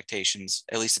low expectations,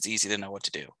 at least it's easy to know what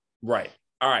to do. Right.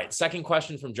 All right. Second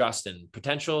question from Justin.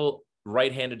 Potential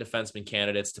right-handed defenseman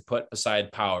candidates to put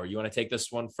beside Power. You want to take this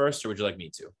one first, or would you like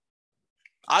me to?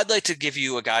 I'd like to give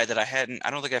you a guy that I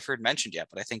don't think I've heard mentioned yet,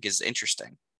 but I think is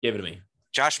interesting. Give it to me.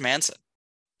 Josh Manson.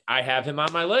 I have him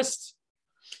on my list.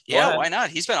 Yeah, why not?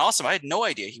 He's been awesome. I had no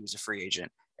idea he was a free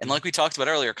agent. And like we talked about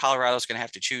earlier, Colorado's going to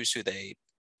have to choose who they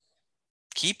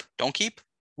don't keep.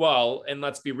 Well, and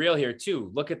let's be real here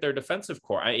too. Look at their defensive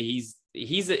core.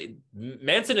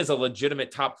 Manson is a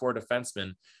legitimate top four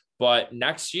defenseman, but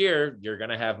next year you're going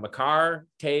to have Makar,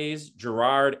 Taze,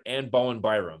 Girard, and Bowen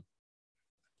Byram.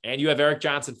 And you have Eric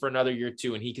Johnson for another year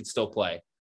too, and he could still play.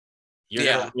 You're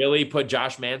going to really put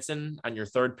Josh Manson on your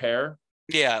third pair?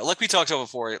 Yeah, like we talked about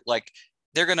before, like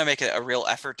they're going to make a real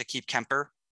effort to keep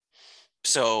Kemper.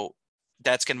 So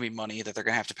that's going to be money that they're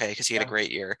going to have to pay because he had a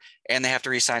great year, and they have to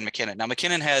re-sign McKinnon. Now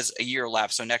McKinnon has a year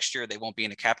left. So next year they won't be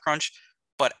in a cap crunch,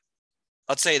 but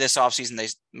let's say this offseason,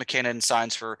 McKinnon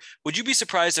signs for, would you be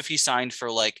surprised if he signed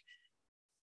for like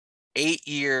 8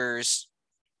 years,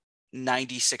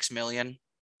 $96 million?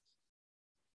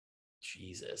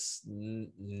 Jesus.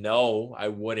 No, I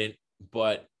wouldn't.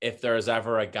 But if there's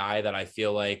ever a guy that I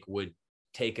feel like would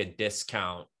take a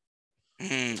discount.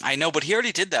 I know, but he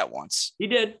already did that once. He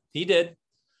did.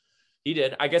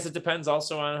 I guess it depends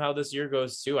also on how this year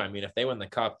goes too. I mean, if they win the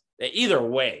cup, either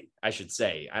way, I should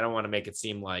say, I don't want to make it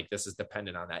seem like this is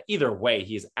dependent on that. Either way,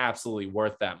 he's absolutely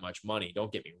worth that much money.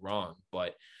 Don't get me wrong,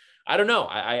 but I don't know.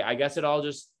 I guess it all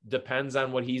just depends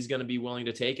on what he's going to be willing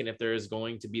to take. And if there is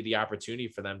going to be the opportunity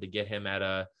for them to get him at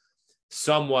a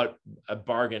somewhat a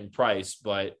bargain price,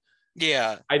 but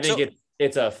yeah, I think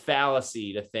it's a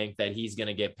fallacy to think that he's going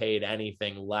to get paid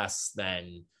anything less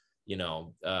than,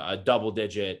 a double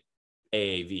digit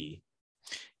AAV.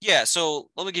 Yeah. So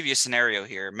let me give you a scenario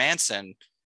here. Manson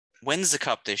wins the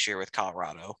cup this year with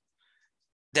Colorado.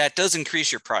 That does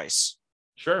increase your price.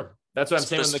 Sure. That's what I'm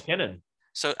saying with McKinnon.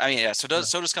 So, I mean, yeah. So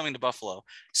does coming to Buffalo.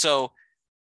 So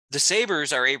the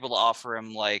Sabres are able to offer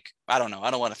him like, I don't know. I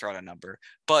don't want to throw out a number,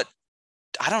 but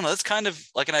I don't know. That's kind of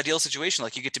like an ideal situation.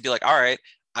 Like you get to be like, all right,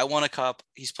 I won a cup.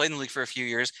 He's played in the league for a few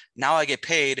years. Now I get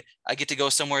paid. I get to go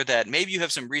somewhere that maybe you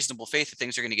have some reasonable faith that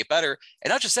things are going to get better.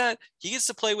 And not just that, he gets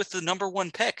to play with the number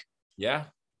one pick. Yeah.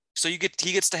 So he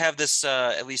gets to have this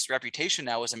at least reputation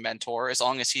now as a mentor, as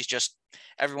long as he's just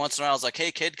every once in a while is like,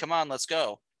 hey kid, come on, let's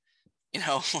go.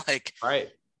 Like, right.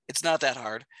 It's not that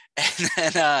hard. And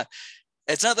then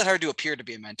it's not that hard to appear to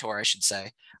be a mentor, I should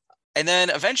say. And then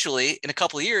eventually in a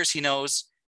couple of years, he knows,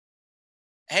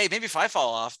 hey, maybe if I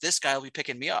fall off, this guy will be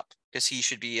picking me up because he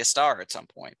should be a star at some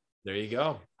point. There you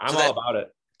go. I'm So all about it.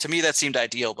 To me, that seemed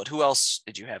ideal, but who else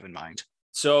did you have in mind?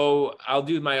 So I'll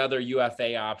do my other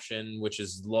UFA option, which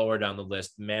is lower down the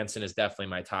list. Manson is definitely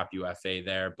my top UFA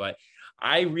there, but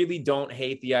I really don't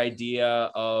hate the idea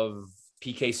of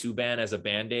PK Subban as a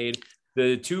Band-Aid.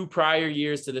 The 2 prior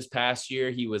years to this past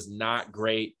year, he was not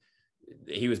great.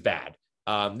 He was bad.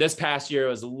 This past year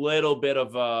was a little bit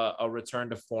of a return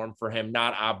to form for him.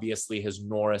 Not obviously his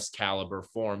Norris caliber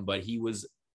form, but he was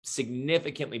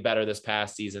significantly better this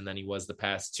past season than he was the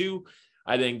past 2.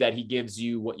 I think that he gives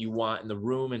you what you want in the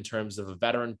room in terms of a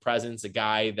veteran presence, a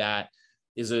guy that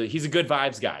he's a good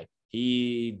vibes guy.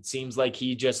 He seems like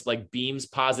he just like beams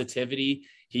positivity.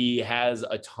 He has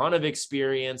a ton of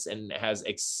experience and has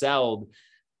excelled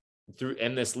through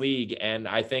in this league. And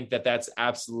I think that that's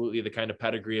absolutely the kind of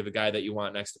pedigree of a guy that you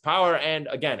want next to Power. And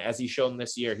again, as he's shown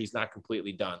this year, he's not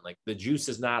completely done. Like the juice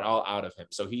is not all out of him.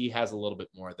 So he has a little bit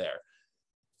more there.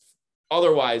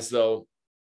 Otherwise though,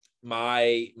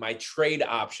 my trade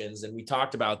options, and we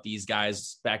talked about these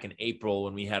guys back in April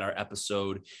when we had our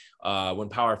episode when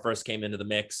Power first came into the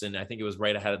mix, and I think it was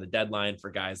right ahead of the deadline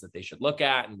for guys that they should look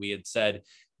at, and we had said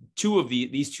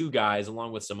these 2 guys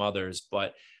along with some others,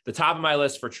 but the top of my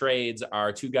list for trades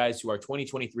are 2 guys who are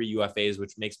 2023 UFAs,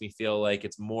 which makes me feel like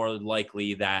it's more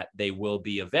likely that they will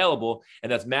be available,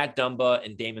 and that's Matt Dumba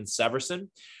and Damon Severson.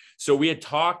 So we had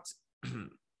talked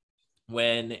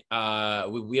when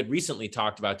we had recently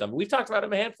talked about Dumba. We've talked about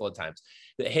him a handful of times.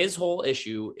 His whole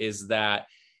issue is that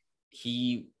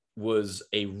he was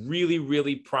a really,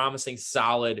 really promising,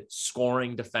 solid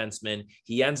scoring defenseman.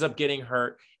 He ends up getting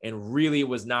hurt and really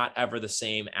was not ever the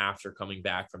same after coming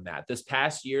back from that. This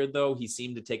past year, though, he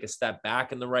seemed to take a step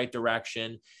back in the right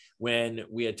direction. When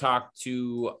we had talked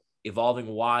to Evolving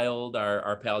Wild,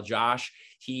 our pal Josh,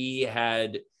 he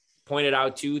had pointed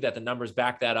out too that the numbers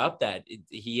back that up, that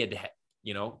he had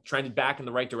trended back in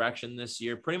the right direction this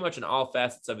year, pretty much in all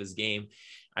facets of his game.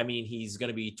 I mean, he's going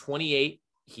to be 28.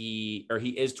 He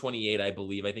is 28, I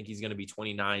believe. I think he's going to be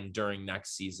 29 during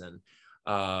next season.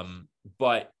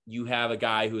 But you have a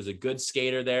guy who is a good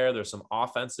skater there. There's some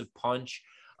offensive punch.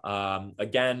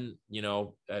 Again,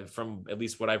 from at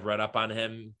least what I've read up on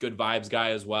him, good vibes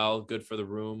guy as well, good for the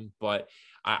room. But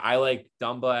I like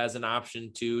Dumba as an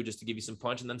option too, just to give you some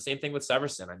punch. And then same thing with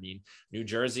Severson. I mean, New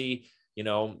Jersey,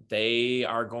 they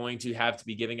are going to have to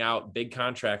be giving out big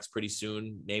contracts pretty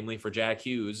soon, namely for Jack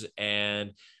Hughes.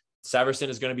 And Severson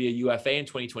is going to be a UFA in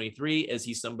 2023. Is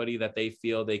he somebody that they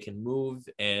feel they can move,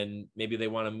 and maybe they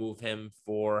want to move him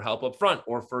for help up front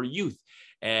or for youth?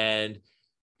 And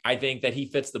I think that he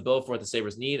fits the bill for what the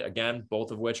Sabres need. Again,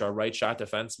 both of which are right shot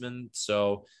defensemen.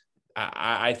 So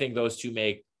I think those 2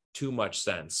 make too much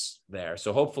sense there.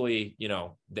 So hopefully,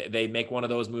 they make one of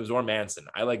those moves, or Manson.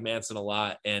 I like Manson a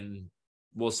lot, and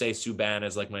we'll say Subban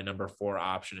is like my number 4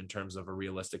 option in terms of a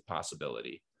realistic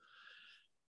possibility.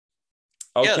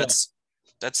 Okay.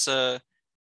 Yeah,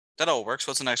 that all works.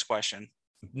 What's the next question?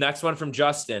 Next one from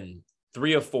Justin,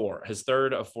 3 of 4, his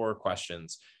 3rd of 4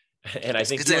 questions. And I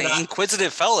think he's an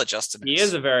inquisitive fella, Justin. He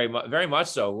is a very much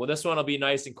so. Well, this one will be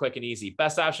nice and quick and easy.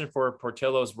 Best option for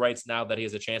Portillo's rights now that he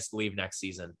has a chance to leave next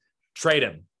season. Trade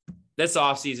him. This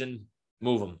offseason,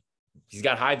 move him. He's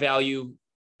got high value.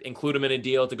 Include him in a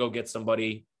deal to go get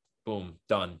somebody. Boom,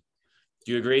 done.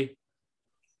 Do you agree?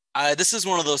 This is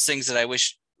one of those things that I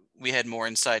wish we had more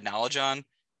inside knowledge on.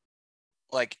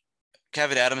 Like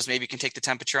Kevin Adams maybe can take the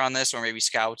temperature on this, or maybe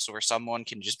scouts or someone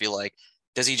can just be like,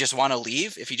 does he just want to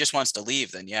leave? If he just wants to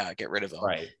leave, then yeah, get rid of him.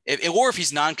 Right. Or if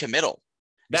he's non-committal.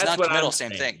 That's non-committal,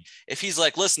 same thing. If he's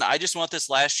like, listen, I just want this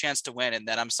last chance to win and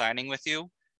then I'm signing with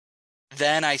you,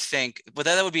 then I think, but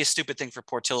that would be a stupid thing for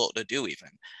Portillo to do even.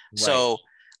 Right. So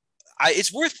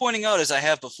it's worth pointing out, as I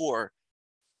have before,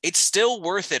 it's still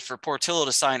worth it for Portillo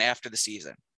to sign after the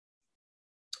season.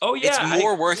 Oh yeah. It's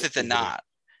more worth it than not.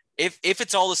 If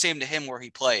it's all the same to him where he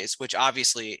plays, which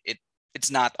obviously it's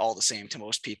not all the same to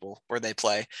most people where they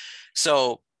play.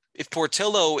 So if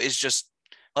Portillo is just,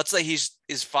 let's say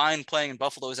is fine playing in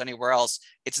Buffalo as anywhere else,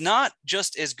 it's not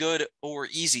just as good or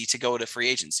easy to go to free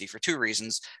agency for 2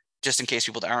 reasons, just in case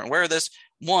people aren't aware of this.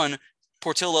 One,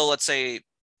 Portillo, let's say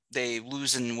they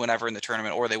lose in whenever in the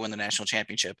tournament or they win the national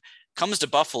championship, comes to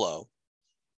Buffalo,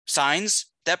 signs,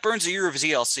 that burns a year of his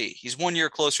ELC. He's 1 year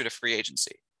closer to free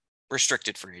agency,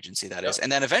 restricted free agency, that is,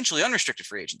 and then eventually unrestricted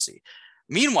free agency.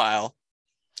 Meanwhile,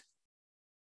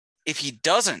 if he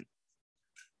doesn't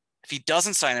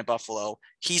sign in Buffalo,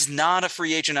 he's not a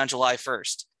free agent on July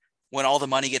 1st when all the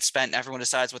money gets spent and everyone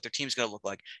decides what their team's going to look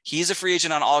like. He's a free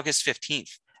agent on August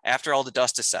 15th after all the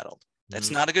dust is settled. That's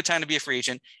not a good time to be a free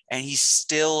agent. And he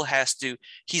still has to,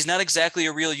 he's not exactly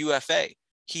a real UFA.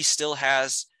 He still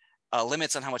has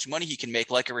limits on how much money he can make,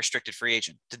 like a restricted free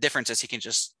agent. The difference is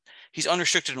he's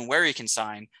unrestricted in where he can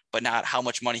sign, but not how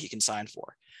much money he can sign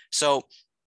for. So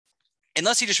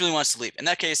unless he just really wants to leave, in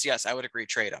that case, yes, I would agree,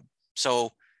 trade him.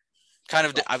 So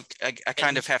I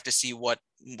kind of have to see what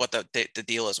the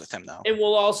deal is with him, though. And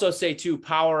we'll also say too,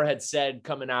 Power had said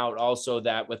coming out also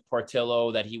that with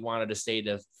Portillo that he wanted to stay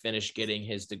to finish getting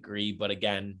his degree. But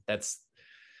again,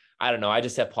 I don't know. I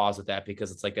just have pause with that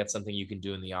because it's like, that's something you can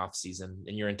do in the off season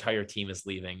and your entire team is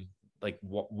leaving. Like,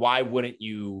 why wouldn't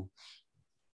you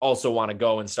also want to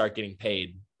go and start getting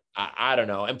paid? I don't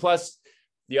know. And plus,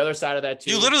 the other side of that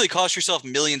too, you literally cost yourself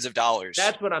millions of dollars.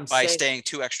 That's what I'm saying. By saying. staying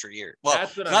 2 extra years. Well,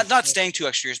 not staying 2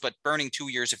 extra years, but burning 2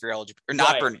 years if you're eligible, or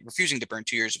not refusing to burn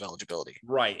 2 years of eligibility.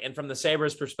 Right. And from the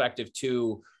Sabres perspective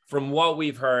too, from what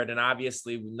we've heard, and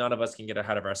obviously none of us can get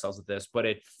ahead of ourselves with this, but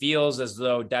it feels as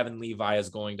though Devin Levi is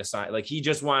going to sign. Like, he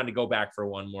just wanted to go back for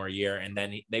 1 more year, and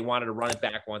then they wanted to run it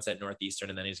back once at Northeastern,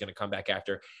 and then he's going to come back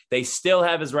after. They still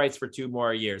have his rights for 2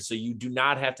 more years. So you do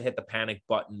not have to hit the panic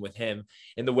button with him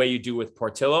in the way you do with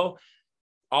Portillo.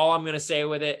 All I'm going to say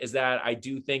with it is that I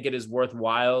do think it is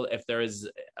worthwhile if there is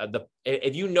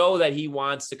if you know that he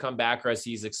wants to come back or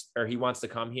he wants to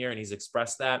come here and he's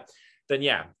expressed that, then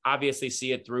yeah, obviously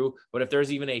see it through. But if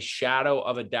there's even a shadow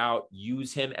of a doubt,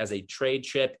 use him as a trade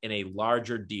chip in a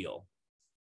larger deal.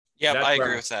 Yeah, I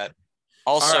agree with that.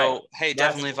 Also, right. Hey,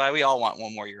 Devin Levi, we all want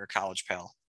 1 more year of college,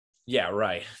 pal. Yeah,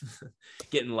 right.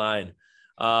 Get in line.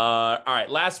 All right,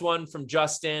 last one from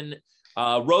Justin.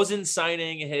 Rosen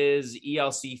signing his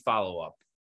ELC follow-up.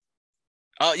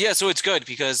 Yeah, so it's good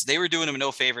because they were doing him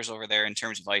no favors over there in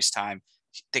terms of ice time.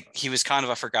 He was kind of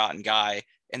a forgotten guy,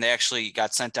 and they actually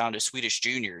got sent down to Swedish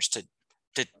juniors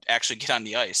to actually get on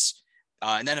the ice,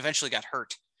 and then eventually got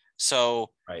hurt. So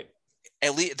right,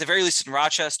 at the very least in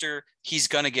Rochester, he's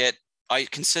going to get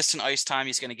consistent ice time.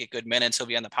 He's going to get good minutes. He'll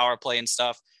be on the power play and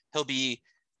stuff. He'll be,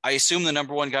 I assume, the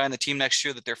number 1 guy on the team next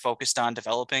year that they're focused on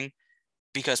developing,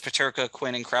 because Peterka,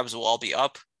 Quinn, and Krebs will all be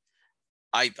up,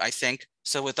 I think.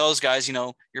 So with those guys,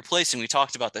 you're placing, we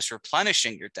talked about this,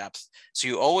 replenishing your depth. So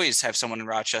you always have someone in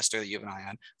Rochester that you have an eye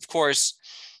on. Of course,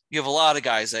 you have a lot of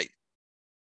guys that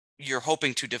you're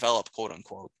hoping to develop, quote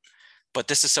unquote, but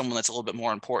this is someone that's a little bit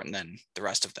more important than the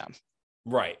rest of them.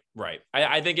 Right.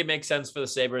 I think it makes sense for the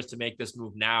Sabres to make this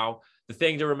move now. The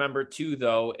thing to remember too,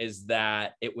 though, is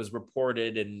that it was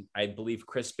reported, and I believe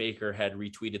Chris Baker had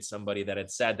retweeted somebody that had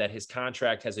said that his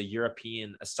contract has a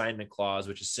European assignment clause,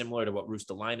 which is similar to what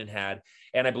Rustalainen had.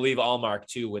 And I believe Allmark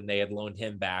too, when they had loaned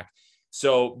him back.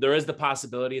 So there is the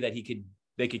possibility that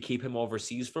they could keep him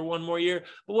overseas for 1 more year.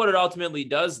 But what it ultimately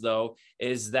does, though,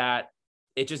 is that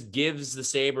it just gives the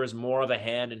Sabres more of a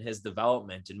hand in his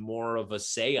development and more of a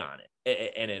say on it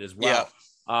in it as well.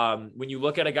 Yeah. When you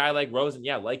look at a guy like Rosen,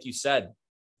 yeah, like you said,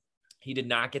 he did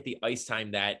not get the ice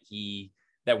time that we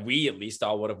at least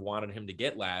all would have wanted him to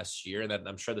get last year, and that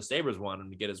I'm sure the Sabres wanted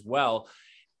him to get as well.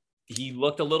 He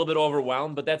looked a little bit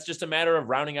overwhelmed, but that's just a matter of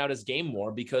rounding out his game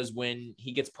more, because when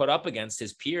he gets put up against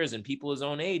his peers and people his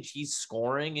own age, he's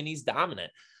scoring and he's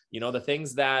dominant. The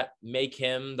things that make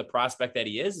him the prospect that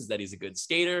he is that he's a good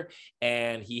skater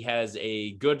and he has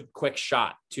a good quick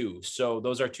shot too. So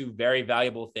those are 2 very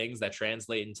valuable things that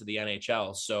translate into the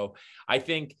NHL. So I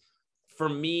think for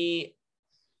me,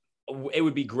 it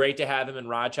would be great to have him in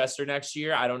Rochester next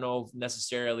year. I don't know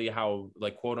necessarily how,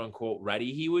 like, quote unquote,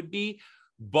 ready he would be,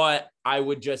 but I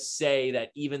would just say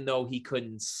that even though he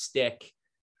couldn't stick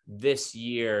this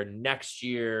year, next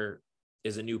year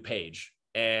is a new page.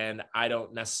 And I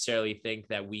don't necessarily think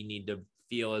that we need to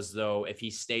feel as though if he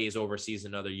stays overseas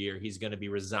another year, he's going to be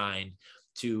resigned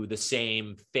to the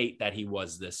same fate that he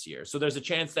was this year. So there's a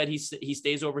chance that he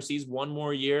stays overseas 1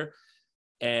 more year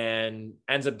and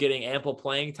ends up getting ample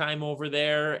playing time over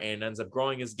there and ends up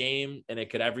growing his game, and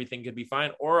everything could be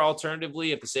fine. Or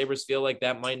alternatively, if the Sabres feel like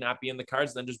that might not be in the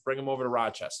cards, then just bring him over to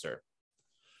Rochester.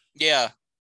 Yeah.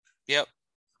 Yep.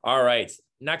 All right.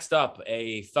 Next up,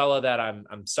 a fella that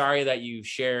I'm sorry that you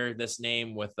share this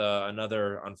name with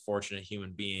another unfortunate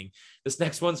human being. This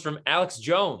next one's from Alex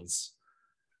Jones.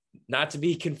 Not to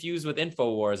be confused with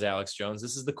InfoWars Alex Jones.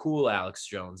 This is the cool Alex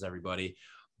Jones, everybody.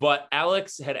 But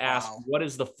Alex had asked, What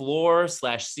is the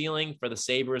floor/ceiling for the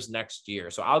Sabres next year?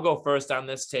 So I'll go first on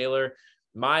this, Taylor.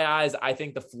 My eyes, I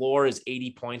think the floor is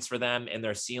 80 points for them and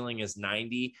their ceiling is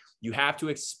 90. You have to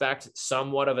expect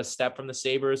somewhat of a step from the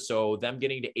Sabres. So them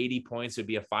getting to 80 points would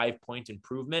be a 5-point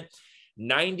improvement.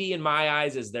 90 in my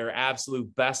eyes is their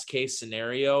absolute best case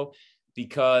scenario.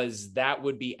 because that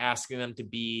would be asking them to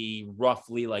be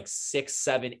roughly like 6,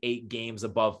 7, 8 games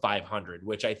above 500,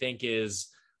 which I think is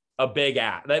a big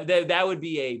ask. That would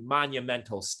be a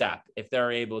monumental step if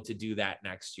they're able to do that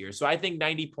next year. So I think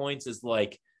 90 points is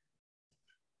like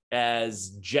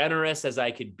as generous as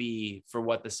I could be for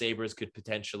what the Sabres could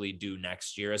potentially do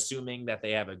next year, assuming that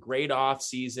they have a great off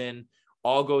season,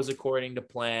 all goes according to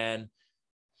plan.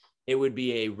 It would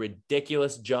be a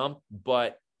ridiculous jump,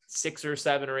 but 6 or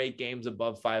 7 or 8 games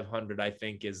above 500, I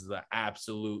think is the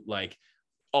absolute, like,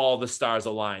 all the stars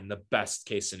align, the best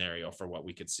case scenario for what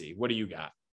we could see. What do you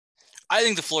got? I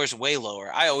think the floor is way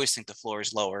lower. I always think the floor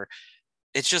is lower.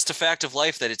 It's just a fact of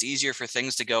life that it's easier for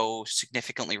things to go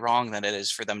significantly wrong than it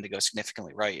is for them to go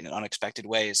significantly right in unexpected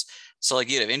ways. So like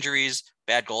you have injuries,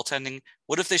 bad goaltending.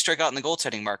 What if they strike out in the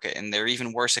goaltending market and they're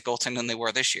even worse at goaltending than they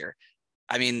were this year?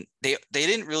 I mean, they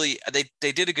didn't really,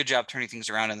 they did a good job turning things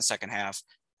around in the second half,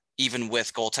 even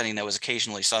with goaltending that was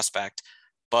occasionally suspect.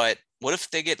 But what if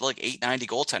they get like 890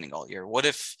 goaltending all year? What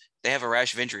if they have a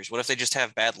rash of injuries? What if they just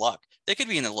have bad luck? They could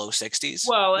be in the low 60s.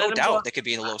 Well, no doubt they could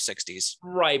be in the low 60s.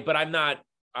 Right. But I'm not,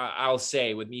 I'll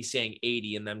say with me saying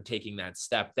 80 and them taking that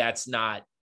step, that's not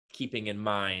keeping in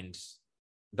mind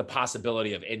the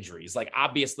possibility of injuries. Like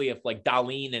obviously if like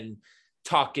Dahlin and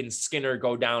Tuck and Skinner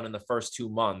go down in the first 2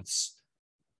 months,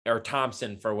 or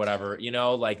Thompson for whatever, you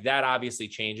know, like that obviously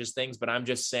changes things. But I'm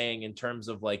just saying in terms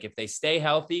of like, if they stay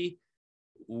healthy,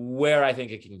 where I think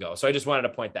it can go. So I just wanted to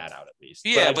point that out at least.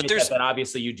 Yeah, but there's that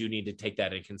obviously you do need to take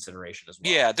that in consideration as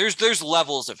well. Yeah, there's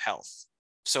levels of health.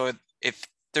 So if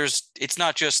there's, it's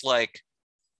not just like,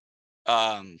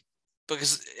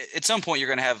 because at some point you're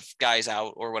going to have guys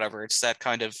out or whatever. It's that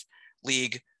kind of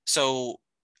league. So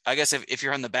I guess if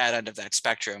you're on the bad end of that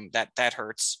spectrum, that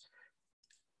hurts.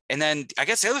 And then I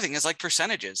guess the other thing is like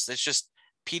percentages. It's just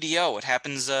PDO. It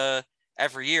happens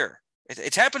every year.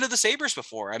 It's happened to the Sabres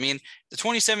before. I mean, the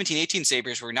 2017-18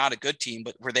 Sabres were not a good team,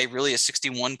 but were they really a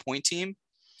 61-point team?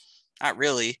 Not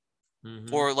really.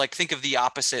 Mm-hmm. Or like think of the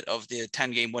opposite of the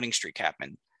 10-game winning streak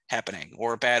happening,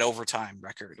 or a bad overtime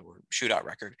record or shootout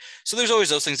record. So there's always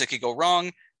those things that could go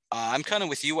wrong. I'm kind of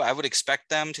with you. I would expect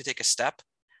them to take a step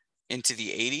into the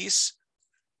 80s.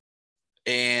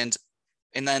 And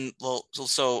then, well,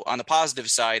 so on the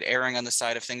positive side, erring on the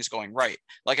side of things going right.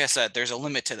 Like I said, there's a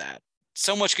limit to that.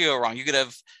 So much could go wrong. You could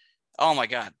have, oh my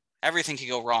God, everything could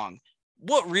go wrong.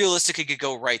 What realistically could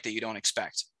go right that you don't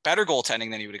expect? Better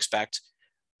goaltending than you would expect,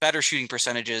 better shooting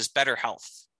percentages, better health,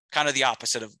 kind of the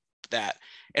opposite of that.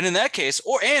 And in that case,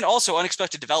 and also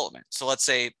unexpected development. So let's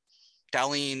say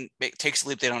Dahlin takes a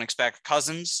leap they don't expect.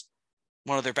 Cousins,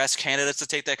 one of their best candidates to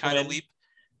take that kind of leap.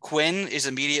 Quinn is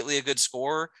immediately a good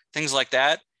scorer, things like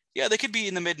that. Yeah, they could be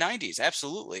in the mid 90s.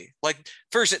 Absolutely. Like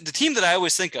first, the team that I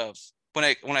always think of when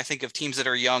I think of teams that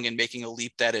are young and making a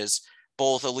leap that is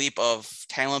both a leap of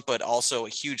talent, but also a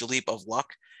huge leap of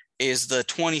luck is the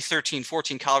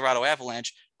 2013-14 Colorado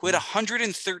Avalanche, who had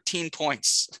 113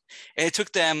 points. And it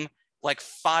took them like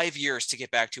 5 years to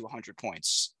get back to 100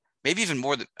 points, maybe even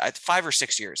more than 5 or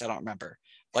 6 years. I don't remember.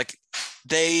 Like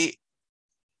they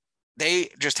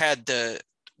just had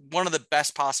one of the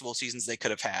best possible seasons they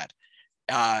could have had.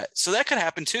 So that could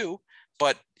happen too,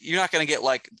 but you're not going to get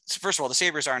like, first of all, the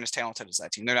Sabres aren't as talented as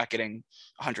that team. They're not getting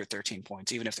 113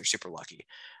 points, even if they're super lucky.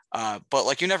 But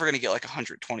like, you're never going to get like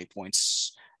 120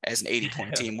 points as an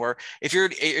 80-point team, where if you're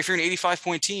an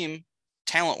 85-point team,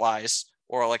 talent wise,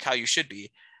 or like how you should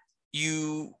be,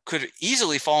 you could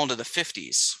easily fall into the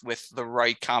 50s with the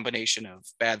right combination of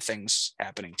bad things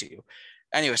happening to you.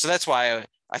 Anyway, so that's why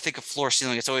I think a floor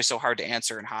ceiling, it's always so hard to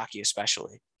answer in hockey,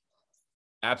 especially.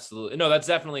 Absolutely. No, that's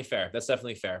definitely fair. That's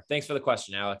definitely fair. Thanks for the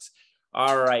question, Alex.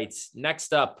 All right.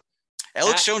 Next up.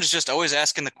 Alex Jones is just always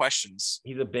asking the questions.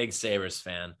 He's a big Sabres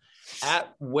fan.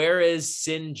 At Where is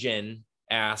Sinjin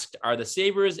asked, are the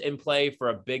Sabres in play for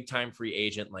a big time free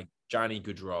agent like Johnny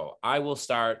Gaudreau? I will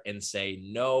start and say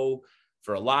no,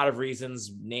 for a lot of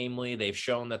reasons. Namely, they've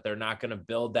shown that they're not going to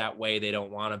build that way. They don't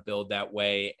want to build that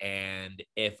way. And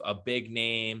if a big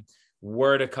name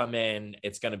were to come in,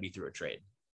 it's going to be through a trade.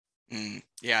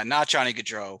 Yeah, not Johnny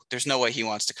Gaudreau. There's no way he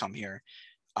wants to come here.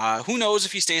 Who knows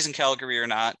if he stays in Calgary or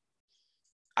not?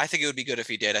 I think it would be good if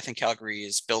he did. I think Calgary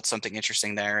has built something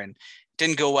interesting there, and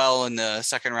didn't go well in the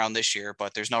second round this year,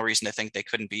 but there's no reason to think they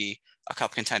couldn't be a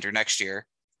cup contender next year.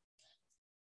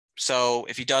 So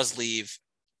if he does leave,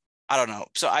 I don't know.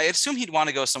 So I assume he'd want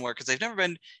to go somewhere because he's never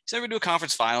been to a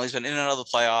conference final. He's been in and out of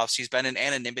the playoffs. He's been in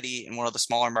anonymity in one of the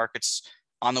smaller markets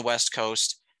on the West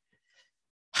Coast.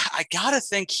 I gotta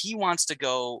think he wants to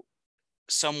go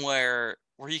somewhere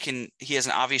where he has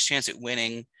an obvious chance at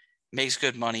winning, makes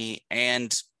good money,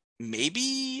 and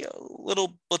maybe a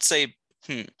little, let's say,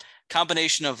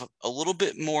 Combination of a little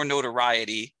bit more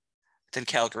notoriety than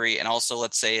Calgary, and also,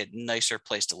 let's say, a nicer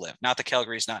place to live. Not that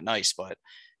Calgary is not nice, but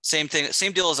same thing,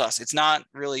 same deal as us. It's not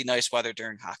really nice weather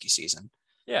during hockey season.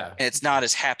 Yeah. And it's not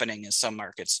as happening as some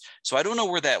markets. So I don't know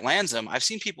where that lands him. I've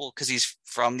seen people, because he's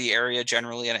from the area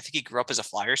generally, and I think he grew up as a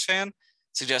Flyers fan,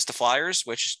 suggest the Flyers,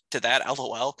 which to that,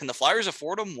 LOL. Can the Flyers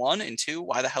afford him? 1, and 2,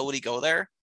 why the hell would he go there?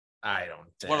 I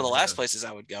don't. One of the last places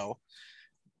I would go.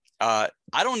 I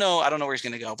don't know. I don't know where he's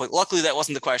going to go, but luckily that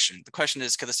wasn't the question. The question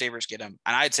is, could the Sabres get him?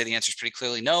 And I'd say the answer is pretty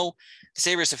clearly no. The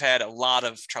Sabres have had a lot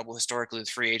of trouble historically with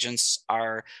free agents.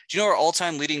 Do you know our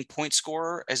all-time leading point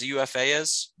scorer as a UFA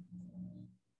is?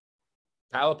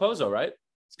 Kyle Oposo, right?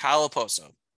 It's Kyle Oposo.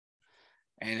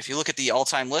 And if you look at the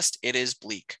all-time list, it is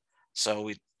bleak. So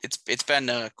it's been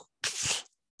a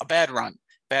bad run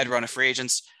of free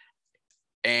agents.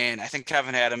 And I think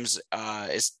Kevin Adams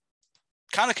is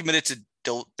kind of committed to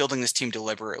building this team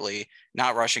deliberately,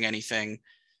 not rushing anything.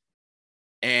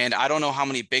 And I don't know how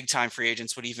many big time free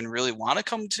agents would even really want to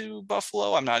come to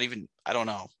Buffalo. I don't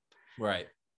know. Right.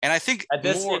 And I think at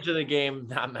this stage of the game,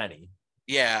 not many.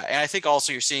 Yeah. And I think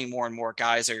also you're seeing more and more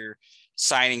guys are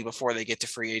signing before they get to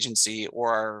free agency,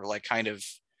 or are like kind of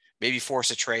maybe force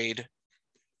a trade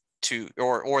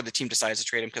or the team decides to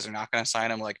trade him because they're not going to sign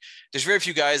him. Like, there's very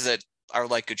few guys that are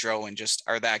like Gaudreau and just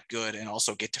are that good and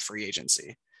also get to free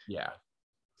agency. Yeah,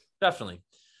 definitely.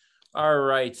 All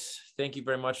right. Thank you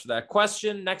very much for that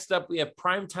question. Next up, we have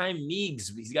Primetime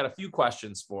Meegs. He's got a few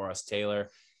questions for us, Taylor.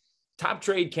 Top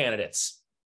trade candidates.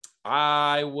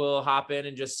 I will hop in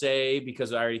and just say,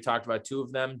 because I already talked about 2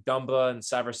 of them, Dumba and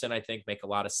Severson, I think make a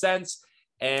lot of sense.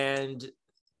 And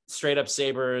straight up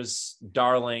Sabres,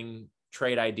 darling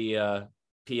trade idea,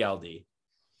 PLD.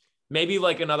 Maybe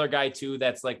like another guy too,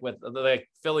 that's like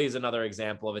Philly is another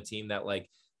example of a team that like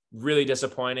really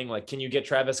disappointing. Like, can you get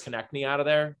Travis Konechny out of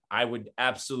there? I would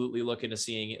absolutely look into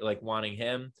seeing it, like wanting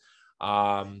him.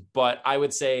 But I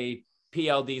would say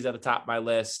PLD's at the top of my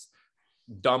list.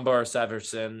 Dunbar,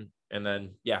 Severson, and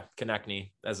then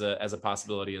Konechny as a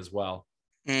possibility as well.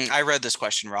 I read this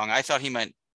question wrong. I thought he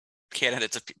meant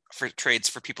candidates for trades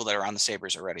for people that are on the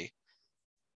Sabres already.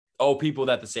 Oh, people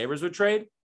that the Sabres would trade?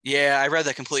 Yeah, I read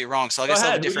that completely wrong. So I guess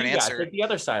I'll have a different answer. Take the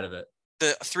other side of it.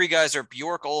 The 3 guys are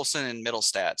Bjork, Olsen, and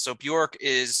Middlestat. So Bjork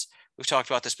is, we've talked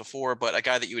about this before, but a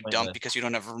guy that you would dump because you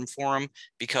don't have room for him,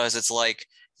 because it's like,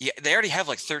 they already have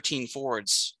like 13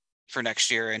 forwards for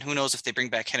next year. And who knows if they bring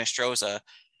back Hinostroza,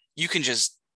 you can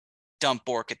just dump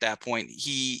Bork at that point.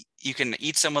 You can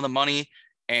eat some of the money,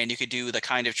 and you could do the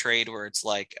kind of trade where it's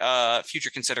like future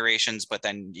considerations, but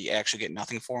then you actually get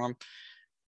nothing for him.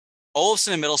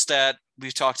 Olsen and Middlestat,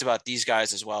 we've talked about these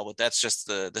guys as well, but that's just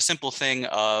the simple thing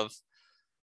of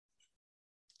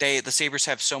the Sabres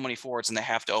have so many forwards and they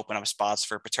have to open up spots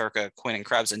for Peterka, Quinn, and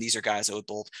Krebs, and these are guys that would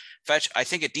both fetch, I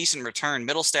think, a decent return.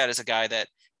 Middlestat is a guy that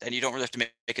you don't really have to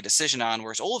make a decision on,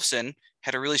 whereas Olofsson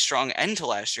had a really strong end to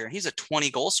last year, and he's a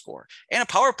 20-goal scorer and a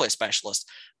power play specialist.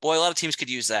 Boy, a lot of teams could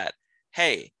use that.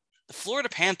 Hey, the Florida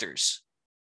Panthers,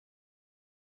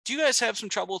 do you guys have some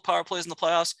trouble with power plays in the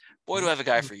playoffs? Boy, do I have a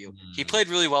guy for you. He played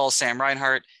really well as Sam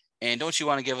Reinhart, and don't you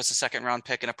want to give us a second-round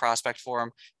pick and a prospect for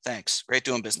him? Thanks. Great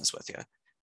doing business with you.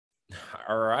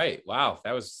 All right. Wow.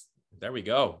 There we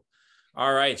go.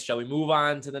 All right. Shall we move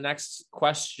on to the next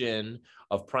question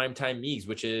of Primetime Meegs,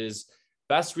 which is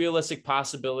best realistic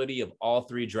possibility of all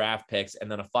 3 draft picks? And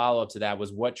then a follow-up to that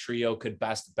was what trio could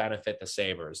best benefit the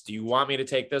Sabres? Do you want me to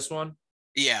take this one?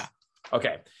 Yeah.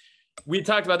 Okay. We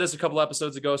talked about this a couple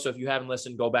episodes ago. So if you haven't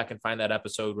listened, go back and find that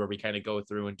episode where we kind of go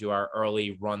through and do our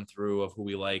early run through of who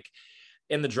we like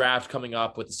in the draft coming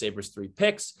up with the Sabres 3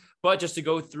 picks. But just to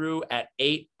go through at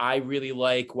 8, I really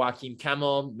like Joaquin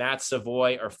Kemmel, Matt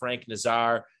Savoy, or Frank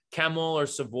Nazar. Kemmel or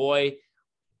Savoy,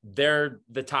 they're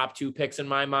the top 2 picks in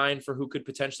my mind for who could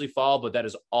potentially fall, but that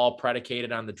is all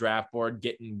predicated on the draft board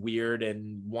getting weird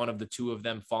and one of the 2 of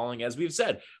them falling, as we've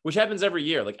said, which happens every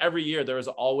year. Like every year, there is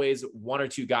always 1 or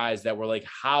 2 guys that were like,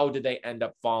 how did they end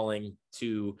up falling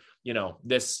to,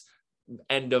 this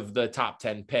end of the top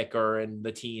 10 pick or in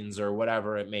the teens or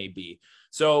whatever it may be.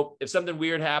 So if something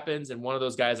weird happens and one of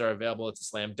those guys are available, it's a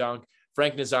slam dunk.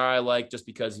 Frank Nazar, I like just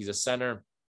because he's a center,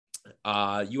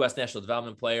 U.S. national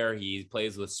development player. He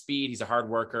plays with speed. He's a hard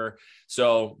worker.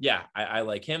 So yeah, I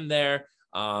like him there.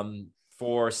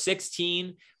 For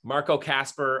 16, Marco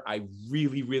Kasper, I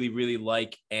really, really, really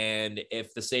like. And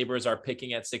if the Sabres are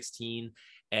picking at 16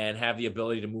 and have the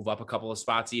ability to move up a couple of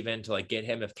spots even to like get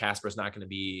him, if Kasper's not going to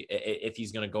be, if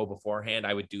he's going to go beforehand,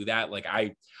 I would do that. Like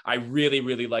I really,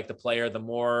 really like the player. The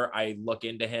more I look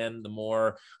into him, the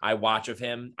more I watch of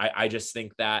him. I just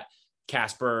think that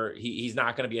Casper, he's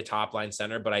not going to be a top line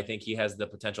center, but I think he has the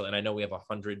potential. And I know we have not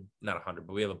 100,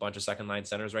 but we have a bunch of second line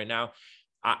centers right now.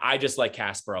 I just like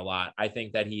Casper a lot. I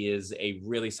think that he is a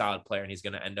really solid player, and he's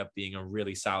going to end up being a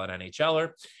really solid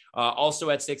NHLer. Also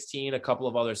at 16, a couple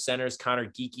of other centers, Connor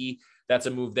Geeky. That's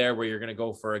a move there where you're going to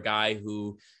go for a guy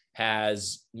who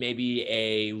has maybe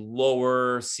a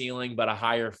lower ceiling, but a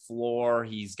higher floor.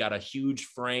 He's got a huge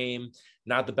frame,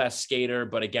 not the best skater,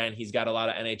 but again, he's got a lot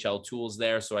of NHL tools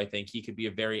there. So I think he could be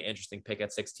a very interesting pick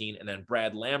at 16. And then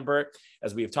Brad Lambert,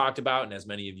 as we've talked about, and as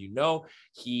many of you know,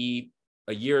 he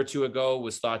a year or two ago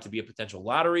was thought to be a potential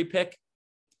lottery pick.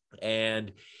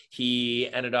 And he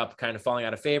ended up kind of falling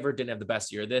out of favor, didn't have the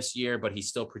best year this year, but he's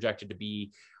still projected to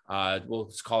be, we'll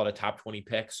just call it a top 20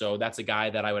 pick. So that's a guy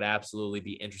that I would absolutely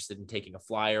be interested in taking a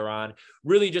flyer on,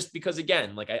 really just because,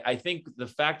 again, like I think the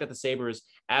fact that the Sabres,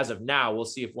 as of now, we'll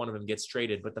see if one of them gets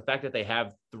traded, but the fact that they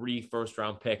have 3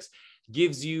 first-round picks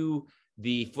gives you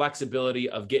the flexibility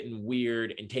of getting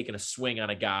weird and taking a swing on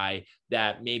a guy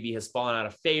that maybe has fallen out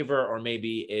of favor or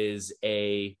maybe is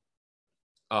a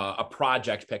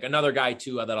project pick. Another guy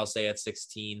too that I'll say at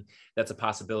 16 that's a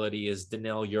possibility is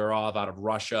Danil Yurov out of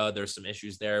Russia. There's some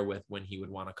issues there with when he would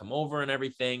want to come over and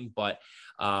everything, but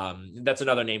that's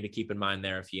another name to keep in mind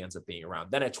there if he ends up being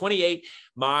around. Then at 28,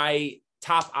 my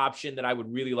top option that I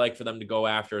would really like for them to go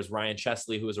after is Ryan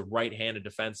Chesley, who is a right-handed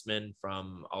defenseman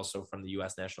from the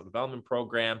U.S. National Development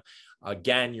Program.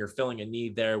 Again, you're filling a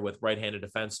need there with right-handed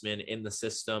defensemen in the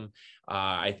system.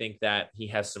 I think that he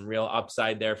has some real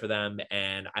upside there for them,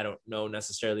 and I don't know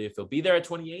necessarily if he'll be there at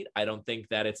 28. I don't think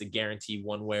that it's a guarantee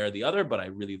one way or the other, but I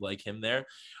really like him there.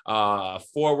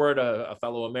 Forward, a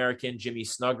fellow American, Jimmy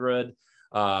Snuggerud,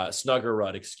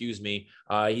 excuse me.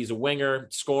 He's a winger,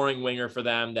 scoring winger for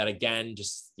them that, again,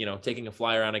 just, taking a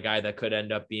flyer on a guy that could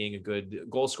end up being a good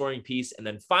goal scoring piece. And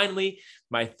then finally,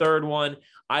 my third one,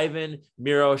 Ivan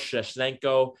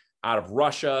Miroshnichenko out of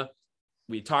Russia.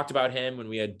 We talked about him when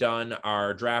we had done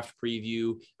our draft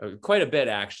preview quite a bit,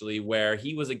 actually, where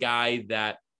he was a guy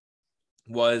that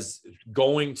was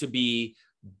going to be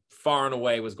far and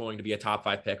away was going to be a top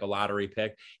 5 pick, a lottery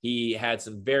pick. He had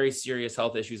some very serious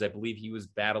health issues. I believe he was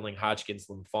battling Hodgkin's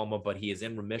lymphoma, but he is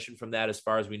in remission from that as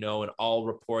far as we know. And all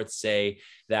reports say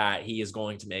that he is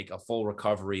going to make a full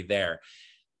recovery there.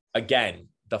 Again,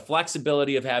 the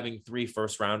flexibility of having 3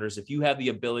 first rounders, if you have the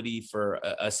ability for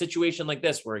a situation like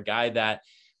this, where a guy that,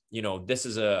 this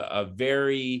is a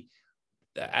very,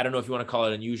 I don't know if you want to call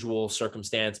it unusual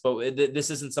circumstance, but this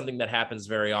isn't something that happens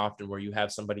very often where you have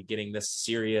somebody getting this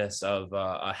serious of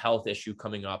a health issue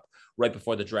coming up right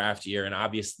before the draft year. And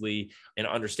obviously, and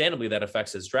understandably, that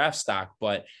affects his draft stock.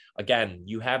 But again,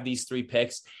 you have these 3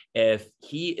 picks. If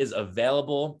he is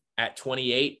available at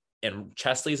 28 and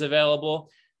Chesley's available,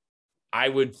 I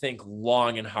would think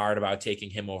long and hard about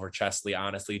taking him over Chesley,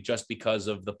 honestly, just because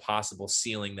of the possible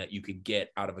ceiling that you could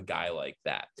get out of a guy like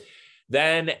that.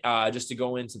 Then just to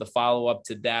go into the follow-up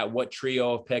to that, what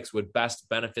trio of picks would best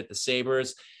benefit the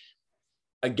Sabres?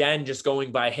 Again, just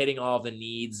going by hitting all the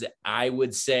needs, I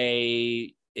would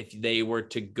say if they were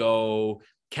to go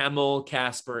Kemmel,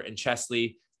 Casper, and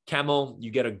Chesley, Kemmel,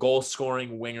 you get a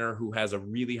goal-scoring winger who has a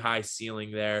really high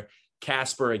ceiling there.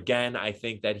 Casper, again, I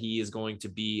think that he is going to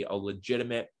be a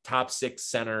legitimate top 6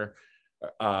 center,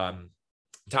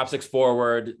 top 6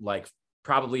 forward, like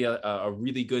probably a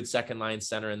really good second line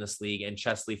center in this league, and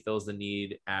Chesley fills the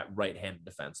need at right-handed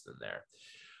defenseman there.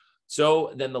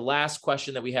 So then the last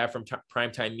question that we have from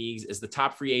Primetime Meeks is the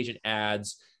top free agent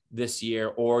ads this year,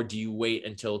 or do you wait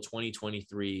until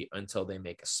 2023 until they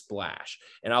make a splash?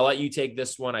 And I'll let you take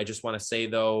this one. I just want to say,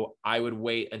 though, I would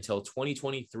wait until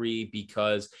 2023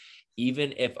 because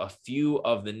even if a few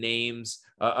of the names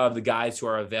of the guys who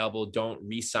are available don't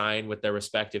re-sign with their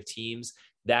respective teams,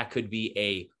 that could be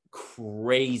a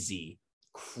crazy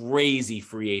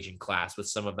free agent class with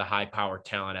some of the high power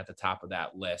talent at the top of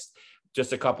that list.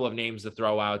 Just a couple of names to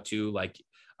throw out too. Like,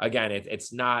 again,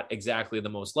 it's not exactly the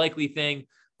most likely thing,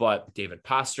 but David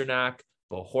Pastrnak,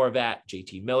 Bo Horvat,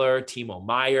 JT Miller, Timo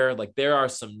Meier, like there are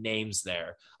some names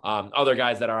there. Other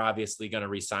guys that are obviously going to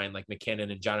resign, like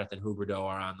McKinnon and Jonathan Huberdeau,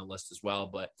 are on the list as well.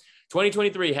 But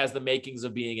 2023 has the makings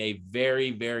of being a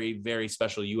very, very, very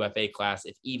special UFA class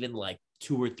if even like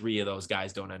 2 or 3 of those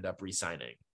guys don't end up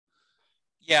re-signing.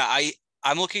 Yeah,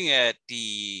 I'm looking at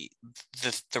the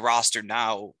roster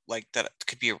now, like that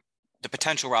could be the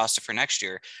potential roster for next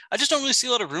year. I just don't really see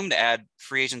a lot of room to add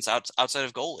free agents outside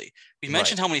of goalie. We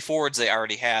mentioned how many forwards they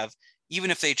already have. Even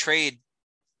if they trade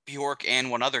Bjork and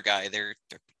one other guy, they're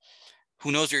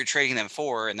who knows what you're trading them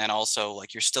for. And then also,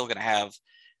 like, you're still going to have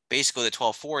basically the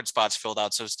 12 forward spots filled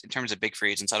out. So in terms of big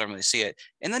free agents, I don't really see it.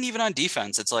 And then even on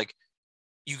defense, it's like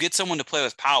you get someone to play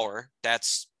with power.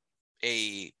 That's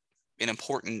an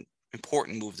important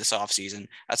move this offseason.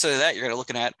 Outside of that, you're going to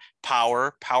looking at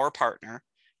power partner,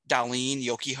 Darlene,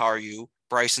 Yoki Haru,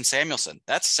 Bryson Samuelson.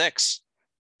 That's 6.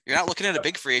 You're not looking at a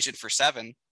big free agent for 7.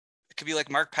 It could be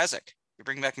like Mark Pezic. You're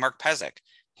bringing back Mark Pezic.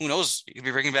 Who knows? You could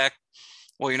be bringing back,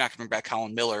 well, you're not going to bring back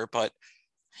Colin Miller, but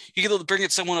you could bring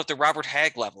it someone at the Robert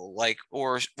Hagg level, like,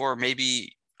 or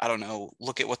maybe, I don't know,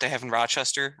 look at what they have in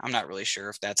Rochester. I'm not really sure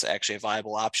if that's actually a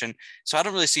viable option. So I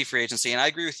don't really see free agency. And I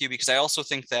agree with you because I also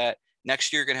think that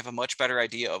next year you're going to have a much better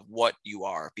idea of what you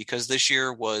are, because this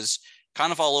year was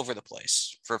kind of all over the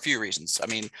place for a few reasons. I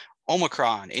mean,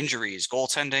 Omicron, injuries,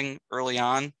 goaltending early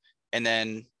on, and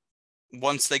then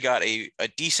once they got a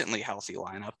decently healthy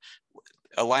lineup,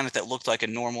 a lineup that looked like a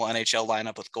normal NHL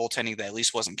lineup with goaltending that at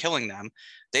least wasn't killing them,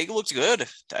 they looked good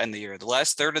to end the year. The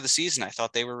last third of the season, I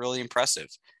thought they were really impressive.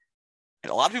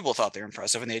 And a lot of people thought they were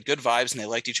impressive, and they had good vibes and they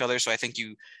liked each other. So I think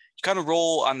you kind of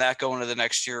roll on that going into the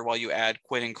next year while you add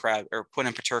Quinn and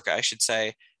Peterka, I should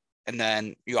say. And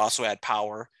then you also add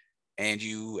power, and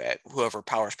you add whoever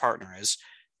Power's partner is,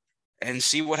 and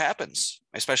see what happens,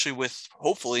 especially with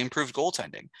hopefully improved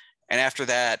goaltending. And after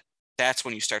that, that's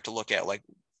when you start to look at, like,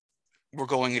 we're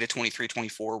going into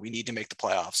 23-24. We need to make the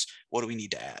playoffs. What do we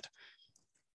need to add?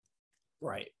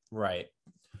 Right.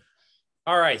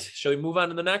 All right. Shall we move on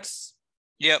to the next?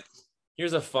 Yep.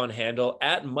 Here's a fun handle.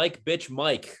 At Mike Bitch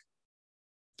Mike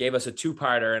gave us a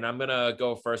 2-parter, and I'm going to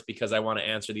go first because I want to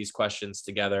answer these questions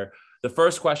together. The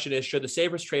first question is, should the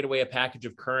Sabres trade away a package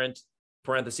of current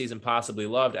parentheses and possibly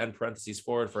loved end parentheses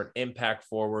forward for an impact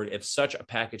forward if such a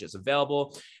package is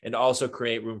available, and also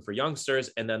create room for youngsters?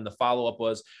 And then the follow-up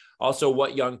was also,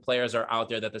 what young players are out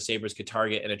there that the Sabres could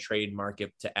target in a trade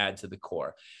market to add to the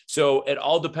core? So it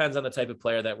all depends on the type of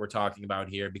player that we're talking about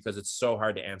here, because it's so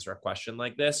hard to answer a question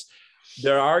like this.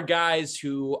 There are guys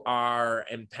who are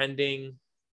impending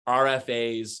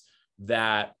RFAs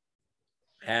that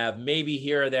have maybe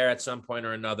here or there at some point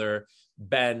or another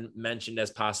been mentioned as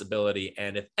possibility.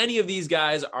 And if any of these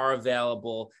guys are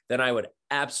available, then I would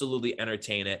absolutely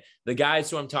entertain it. The guys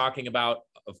who I'm talking about,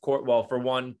 of course, well, for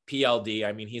one, PLD,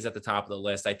 I mean, he's at the top of the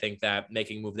list. I think that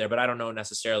making a move there, but I don't know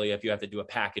necessarily if you have to do a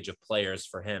package of players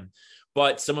for him.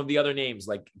 But some of the other names,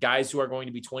 like guys who are going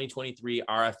to be 2023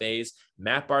 RFAs,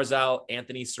 Matt Barzal,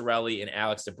 Anthony Cirelli, and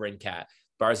Alex DeBrincat.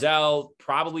 Barzal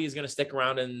probably is going to stick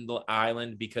around in the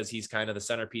island because he's kind of the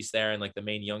centerpiece there and like the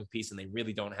main young piece, and they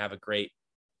really don't have a great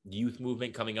youth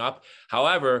movement coming up.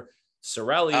 However,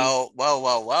 Cirelli. Oh,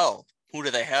 well. Who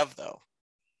do they have though?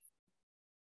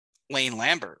 Lane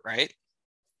Lambert, right?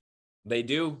 They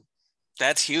do.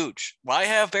 That's huge. Why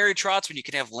have Barry Trotz when you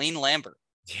can have Lane Lambert?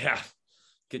 Yeah,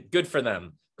 good for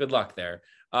them. Good luck there.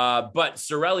 But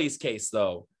Cirelli's case,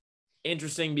 though,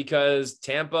 interesting because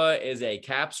Tampa is a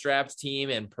cap-strapped team,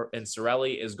 and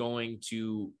Cirelli is going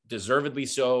to deservedly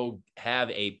so have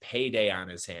a payday on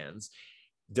his hands.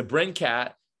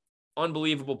 DeBrincat,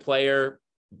 unbelievable player,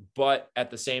 but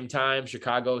at the same time,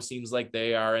 Chicago seems like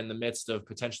they are in the midst of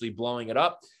potentially blowing it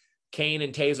up. Kane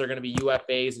and Taves are going to be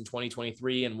UFAs in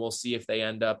 2023, and we'll see if they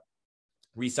end up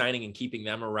re-signing and keeping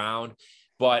them around.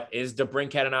 But is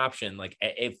DeBrincat an option? Like,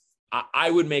 if I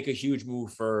would make a huge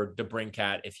move for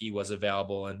DeBrincat if he was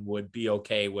available, and would be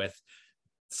okay with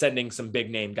sending some big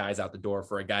name guys out the door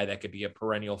for a guy that could be a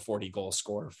perennial 40 goal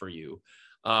scorer for you.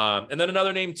 And then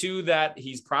another name too, that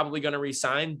he's probably going to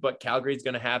re-sign, but Calgary's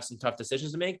going to have some tough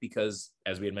decisions to make because,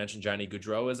 as we had mentioned, Johnny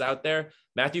Gaudreau is out there.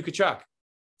 Matthew Tkachuk.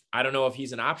 I don't know if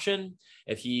he's an option,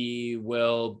 if he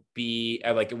will be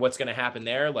like, what's going to happen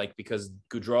there? Like, because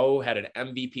Gaudreau had an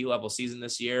MVP level season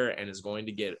this year and is going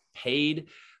to get paid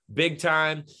big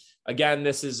time. Again,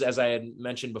 this is, as I had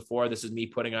mentioned before, this is me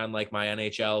putting on like my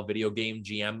NHL video game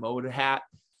GM mode hat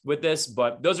with this,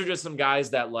 but those are just some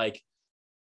guys that like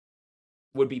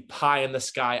would be pie in the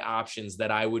sky options that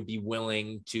I would be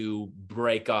willing to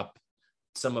break up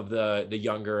some of the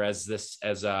younger, as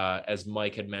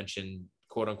Mike had mentioned,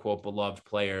 quote unquote beloved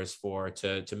players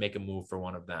to make a move for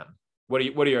one of them. What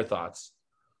are your thoughts?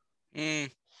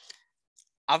 Like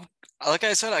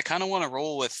I said, I kind of want to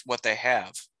roll with what they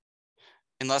have.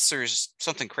 Unless there's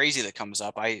something crazy that comes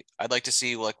up, I'd like to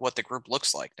see like what the group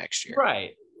looks like next year.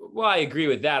 Right. Well, I agree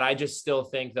with that. I just still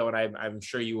think though, and I'm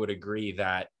sure you would agree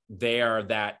that they are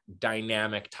that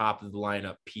dynamic top of the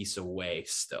lineup piece away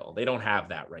still. They don't have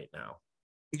that right now.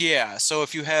 Yeah. So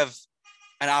if you have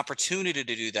an opportunity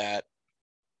to do that,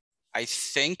 I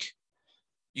think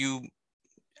you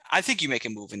make a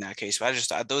move in that case.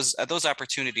 But those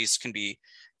opportunities can be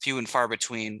few and far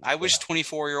between. I wish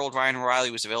 24-year-old Ryan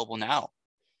O'Reilly was available now.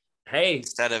 Hey,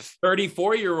 instead of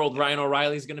 34-year-old Ryan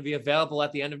O'Reilly is going to be available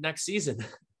at the end of next season.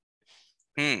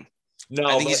 No,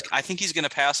 I think he's going to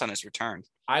pass on his return.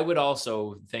 I would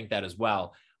also think that as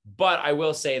well. But I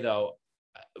will say, though,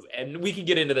 and we can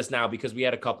get into this now because we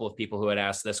had a couple of people who had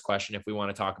asked this question if we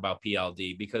want to talk about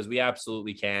PLD, because we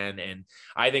absolutely can. And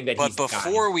I think that But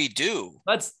before we do,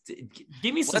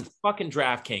 give me some fucking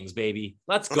DraftKings, baby.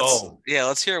 Let's go.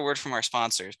 Let's hear a word from our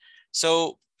sponsors.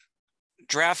 So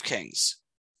DraftKings,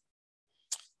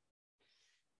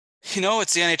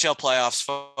 it's the NHL playoffs,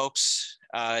 folks.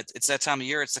 It's that time of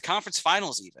year. It's the conference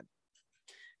finals even.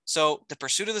 So the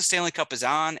pursuit of the Stanley Cup is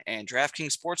on, and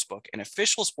DraftKings Sportsbook, an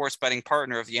official sports betting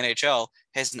partner of the NHL,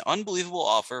 has an unbelievable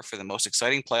offer for the most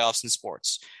exciting playoffs in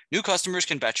sports. New customers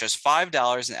can bet just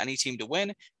 $5 in any team to win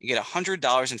and get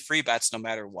 $100 in free bets no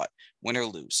matter what, win or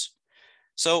lose.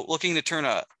 So looking to turn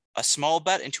a small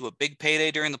bet into a big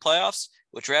payday during the playoffs?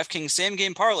 With DraftKings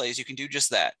same-game parlays, you can do just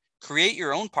that. Create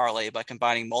your own parlay by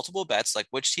combining multiple bets like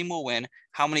which team will win,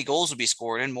 how many goals will be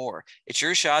scored, and more. It's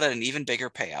your shot at an even bigger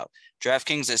payout.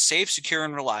 DraftKings is safe, secure,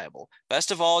 and reliable.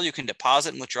 Best of all, you can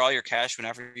deposit and withdraw your cash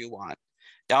whenever you want.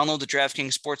 Download the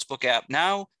DraftKings Sportsbook app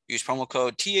now. Use promo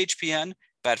code THPN.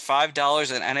 Bet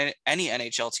 $5 on any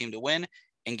NHL team to win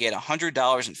and get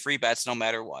 $100 in free bets no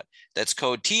matter what. That's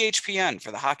code THPN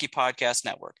for the Hockey Podcast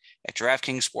Network at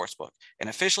DraftKings Sportsbook, an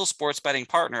official sports betting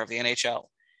partner of the NHL.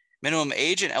 Minimum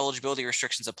age and eligibility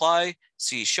restrictions apply.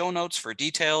 See show notes for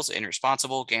details and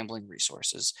responsible gambling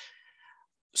resources.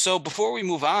 So before we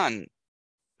move on,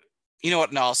 you know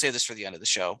what? No, I'll save this for the end of the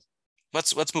show.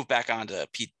 Let's move back on to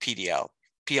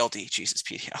PLD. Jesus,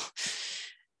 PDL.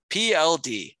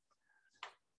 PLD.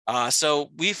 So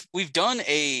we've done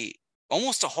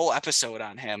almost a whole episode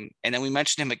on him, and then we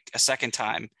mentioned him a second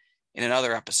time in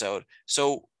another episode.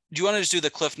 So do you want to just do the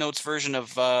Cliff Notes version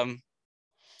of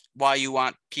why you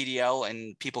want PDL,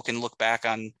 and people can look back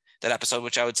on that episode,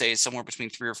 which I would say is somewhere between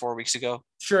 3 or 4 weeks ago?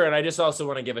 Sure. And I just also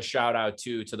want to give a shout out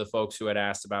to the folks who had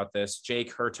asked about this.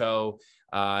 Jake Hurto,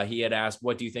 he had asked,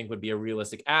 what do you think would be a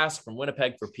realistic ask from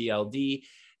Winnipeg for PLD?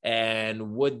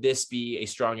 And would this be a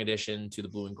strong addition to the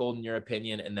blue and gold in your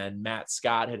opinion? And then Matt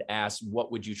Scott had asked,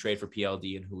 what would you trade for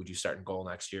PLD and who would you start in goal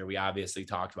next year? We obviously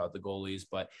talked about the goalies,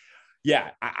 but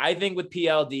yeah, I think with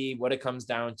PLD, what it comes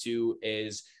down to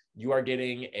is you are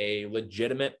getting a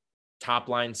legitimate top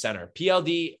line center.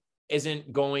 PLD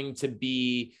isn't going to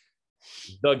be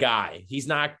the guy. He's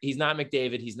not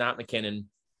McDavid. He's not McKinnon,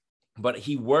 but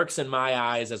he works in my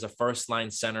eyes as a first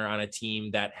line center on a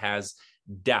team that has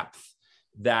depth,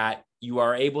 that you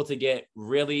are able to get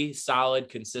really solid,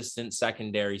 consistent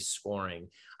secondary scoring.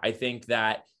 I think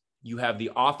that you have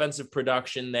the offensive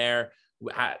production there.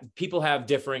 People have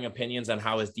differing opinions on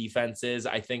how his defense is.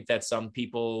 I think that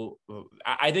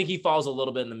I think he falls a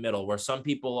little bit in the middle, where some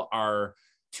people are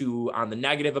too on the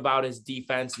negative about his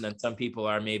defense, and then some people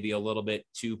are maybe a little bit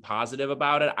too positive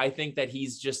about it. I think that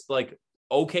he's just like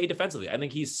okay defensively. I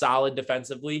think he's solid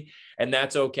defensively, and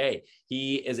that's okay.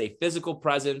 He is a physical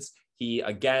presence. He,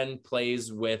 again,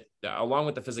 plays with, along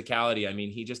with the physicality, I mean,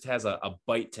 he just has a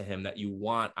bite to him that you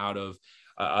want out of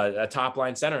a top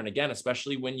line center. And again,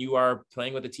 especially when you are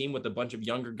playing with a team with a bunch of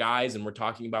younger guys, and we're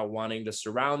talking about wanting to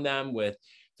surround them with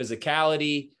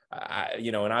physicality,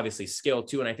 and obviously skill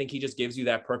too. And I think he just gives you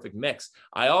that perfect mix.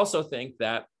 I also think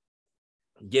that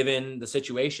given the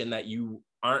situation that you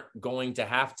aren't going to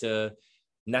have to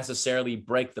necessarily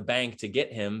break the bank to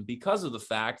get him, because of the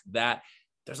fact that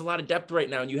there's a lot of depth right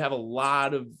now, and you have a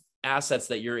lot of assets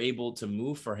that you're able to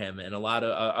move for him, and a lot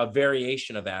of a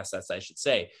variation of assets, I should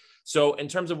say. So in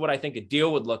terms of what I think a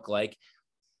deal would look like,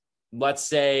 let's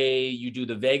say you do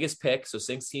the Vegas pick, so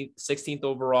 16th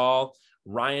overall,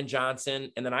 Ryan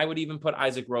Johnson, and then I would even put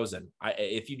Isaac Rosen.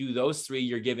 If you do those three,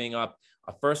 you're giving up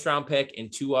a first-round pick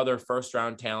and 2 other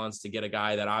first-round talents to get a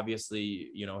guy that obviously,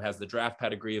 has the draft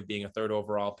pedigree of being a 3rd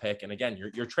overall pick. And again,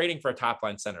 you're trading for a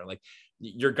top-line center. Like,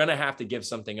 you're going to have to give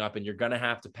something up, and you're going to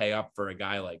have to pay up for a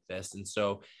guy like this. And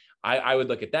so I would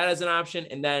look at that as an option.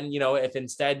 And then, if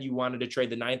instead you wanted to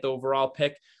trade the 9th overall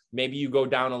pick, maybe you go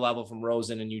down a level from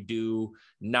Rosen and you do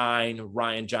 9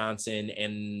 Ryan Johnson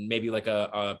and maybe like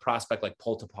a prospect like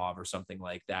Poltapov or something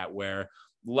like that, where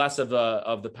less of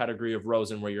the pedigree of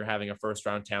Rosen, where you're having a first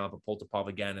round talent, but Poltapov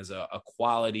again is a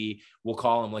quality, we'll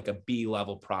call him like a B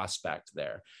level prospect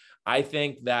there. I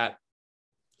think that,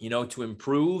 to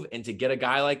improve and to get a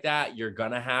guy like that, you're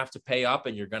going to have to pay up,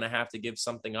 and you're going to have to give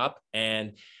something up.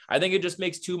 And I think it just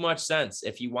makes too much sense.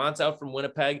 If he wants out from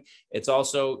Winnipeg, it's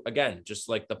also, again, just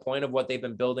like the point of what they've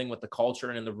been building with the culture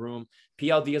and in the room.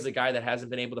 PLD is a guy that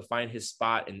hasn't been able to find his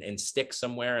spot and stick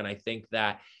somewhere. And I think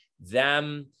that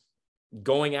them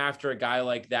going after a guy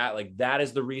like that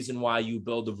is the reason why you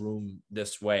build a room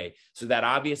this way. So that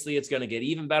obviously it's going to get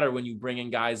even better when you bring in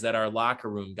guys that are locker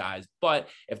room guys. But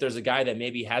if there's a guy that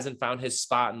maybe hasn't found his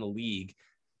spot in the league,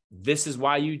 this is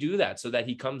why you do that, so that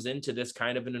he comes into this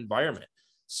kind of an environment.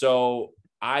 So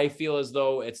I feel as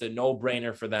though it's a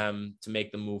no-brainer for them to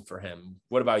make the move for him.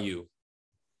 What about you?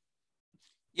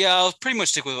 Yeah, I'll pretty much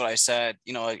stick with what I said.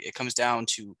 It comes down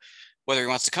to whether he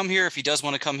wants to come here. If he does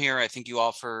want to come here, I think you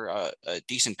offer a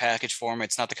decent package for him.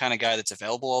 It's not the kind of guy that's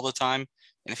available all the time.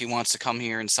 And if he wants to come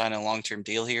here and sign a long-term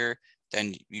deal here,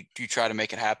 then you try to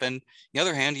make it happen. On the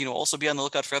other hand, also be on the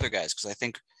lookout for other guys, because I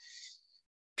think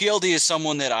PLD is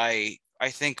someone that I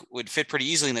think would fit pretty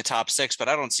easily in the top 6, but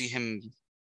I don't see him,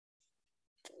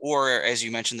 or as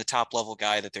you mentioned, the top level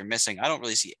guy that they're missing. I don't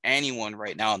really see anyone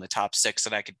right now in the top 6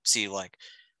 that I could see like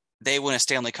they win a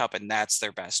Stanley Cup and that's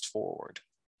their best forward.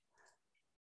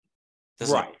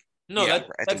 Right. No,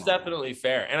 that's definitely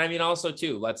fair. And I mean, also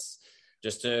too, let's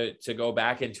just to go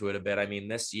back into it a bit. I mean,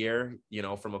 this year,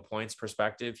 from a points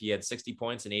perspective, he had 60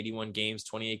 points in 81 games,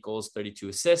 28 goals, 32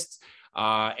 assists.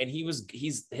 And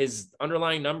his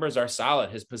underlying numbers are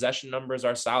solid. His possession numbers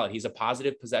are solid. He's a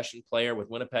positive possession player with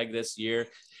Winnipeg this year.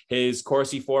 His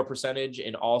Corsi for percentage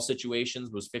in all situations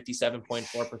was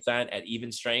 57.4%. At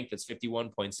even strength, it's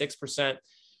 51.6%.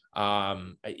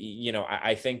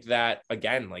 I think that,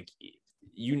 again, like,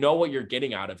 what you're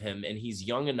getting out of him, and he's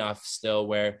young enough still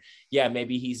where, yeah,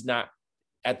 maybe he's not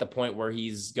at the point where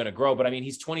he's going to grow, but I mean,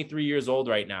 he's 23 years old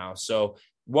right now. So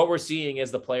what we're seeing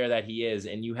is the player that he is,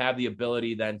 and you have the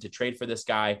ability then to trade for this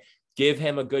guy, give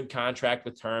him a good contract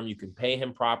with term. You can pay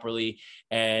him properly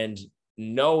and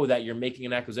know that you're making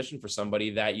an acquisition for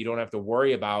somebody that you don't have to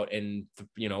worry about in,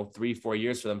 3-4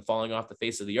 years for them falling off the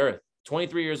face of the earth.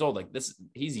 23 years old. Like this,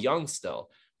 he's young still.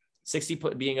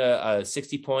 Being a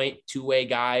 60-point two-way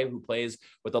guy who plays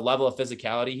with the level of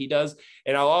physicality he does.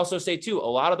 And I'll also say too, a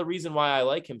lot of the reason why I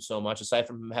like him so much, aside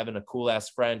from him having a cool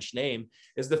ass French name,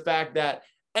 is the fact that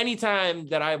anytime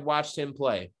that I've watched him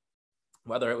play,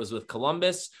 whether it was with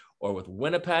Columbus or with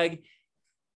Winnipeg,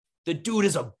 the dude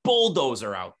is a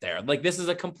bulldozer out there. Like, this is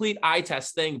a complete eye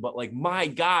test thing, but like, my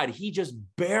God, he just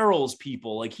barrels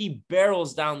people. Like, he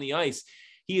barrels down the ice.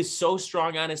 He is so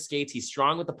strong on his skates. He's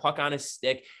strong with the puck on his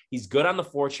stick. He's good on the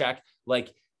forecheck.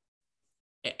 Like,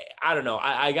 I don't know.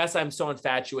 I guess I'm so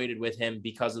infatuated with him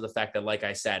because of the fact that, like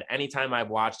I said, anytime I've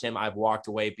watched him, I've walked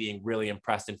away being really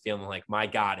impressed and feeling like, my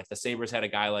God, if the Sabres had a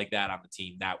guy like that on the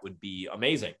team, that would be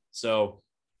amazing. So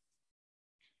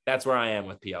that's where I am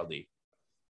with PLD.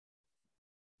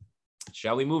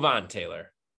 Shall we move on,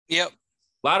 Taylor? Yep.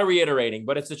 A lot of reiterating,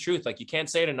 but it's the truth. Like, you can't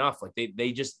say it enough. Like,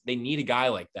 they need a guy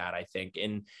like that, I think,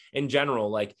 in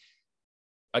general. Like,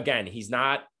 again, he's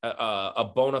not a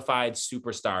bona fide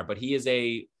superstar, but he is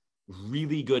a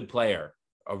really good player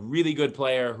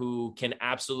who can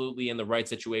absolutely, in the right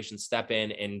situation, step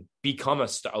in and become a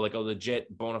star, like a legit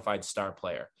bona fide star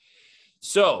player.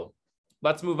 So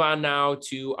let's move on now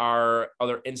to our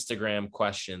other Instagram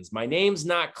questions. My name's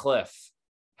not Cliff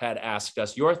had asked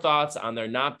us your thoughts on there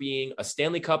not being a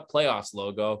Stanley Cup playoffs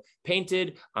logo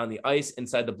painted on the ice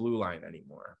inside the blue line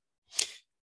anymore.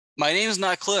 My name's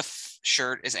not Cliff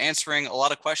shirt is answering a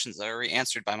lot of questions that are already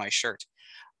answered by my shirt.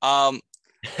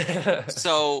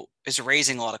 So it's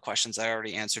raising a lot of questions that are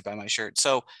already answered by my shirt.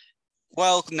 So,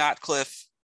 well, not Cliff,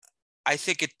 I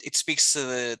think it speaks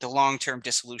to the long-term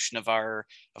dissolution of our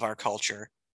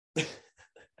culture.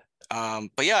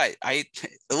 But yeah, it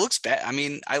looks bad. I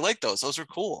mean, I like those. Those are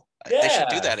cool. Yeah. They should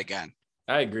do that again.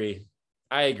 I agree.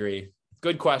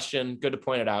 Good question. Good to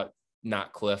point it out.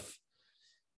 Not Cliff.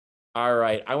 All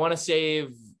right. I want to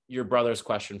save your brother's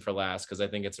question for last because I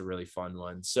think it's a really fun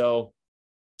one. So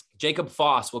Jacob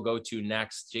Foss will go to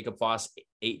next. Jacob Foss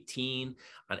 18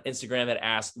 on Instagram that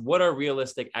asked, what are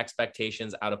realistic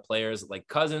expectations out of players like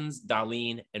Cousins,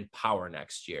 Dahlin, and Power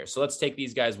next year? So let's take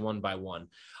these guys one by one.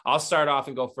 I'll start off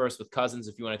and go first with Cousins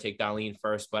if you want to take Dahlin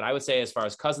first. But I would say as far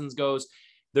as Cousins goes,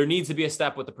 there needs to be a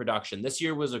step with the production. This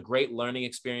year was a great learning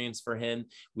experience for him.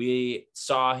 We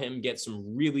saw him get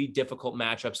some really difficult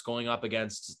matchups going up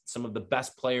against some of the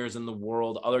best players in the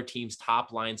world, other teams'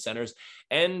 top line centers.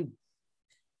 And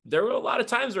there were a lot of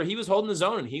times where he was holding his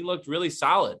own and he looked really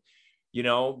solid,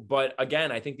 but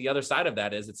again, I think the other side of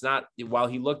that is it's not, while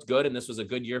he looked good and this was a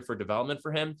good year for development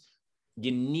for him,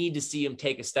 you need to see him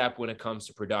take a step when it comes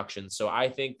to production. So I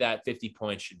think that 50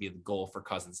 points should be the goal for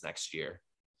Cousins next year.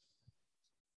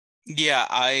 Yeah,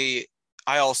 I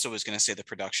also was going to say the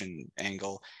production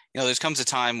angle. There comes a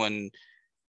time when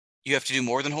you have to do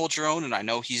more than hold your own. And I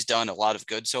know he's done a lot of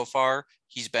good so far.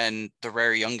 He's been the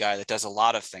rare young guy that does a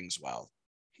lot of things well.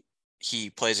 He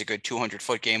plays a good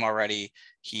 200-foot game already.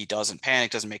 He doesn't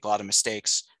panic, doesn't make a lot of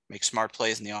mistakes, makes smart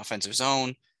plays in the offensive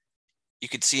zone. You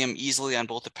could see him easily on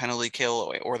both the penalty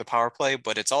kill or the power play,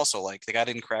 but it's also like the guy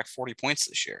didn't crack 40 points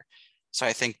this year. So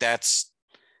I think that's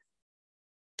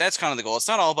kind of the goal. It's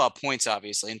not all about points,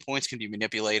 obviously, and points can be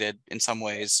manipulated in some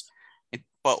ways,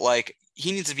 but like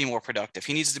he needs to be more productive.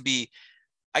 He needs to be,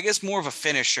 I guess, more of a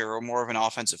finisher or more of an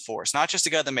offensive force, not just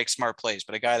a guy that makes smart plays,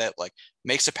 but a guy that like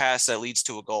makes a pass that leads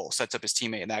to a goal, sets up his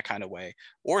teammate in that kind of way,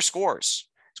 or scores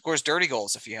dirty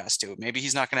goals if he has to. Maybe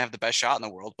he's not going to have the best shot in the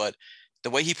world, but the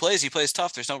way he plays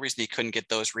tough. There's no reason he couldn't get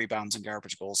those rebounds and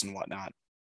garbage goals and whatnot.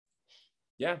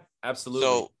 Yeah, absolutely.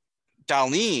 So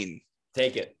Dahlin,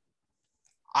 take it.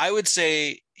 I would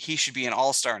say he should be an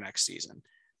all-star next season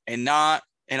and not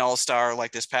an all-star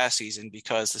like this past season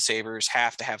because the Sabres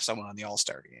have to have someone on the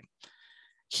all-star game.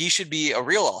 He should be a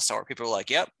real all-star. People are like,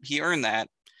 yep, he earned that.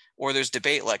 Or there's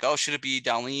debate like, oh, should it be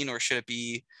Dahlin or should it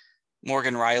be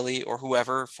Morgan Riley or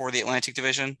whoever for the Atlantic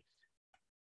Division?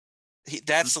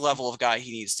 That's the level of guy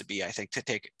he needs to be, I think, to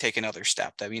take another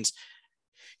step. That means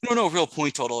no real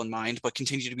point total in mind, but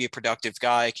continue to be a productive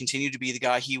guy, continue to be the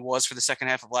guy he was for the second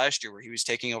half of last year, where he was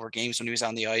taking over games when he was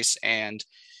on the ice, and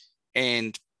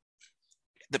when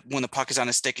the puck is on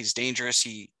his stick, he's dangerous.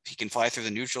 He can fly through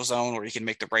the neutral zone, or he can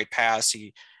make the right pass.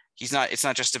 It's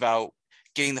not just about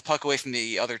getting the puck away from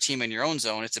the other team in your own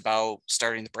zone. It's about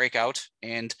starting the breakout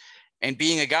and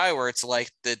being a guy where it's like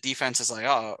the defense is like,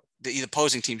 oh, the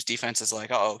opposing team's defense is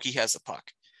like, oh, he has the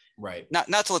puck. Right. Not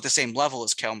to at the same level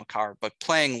as Cale Makar, but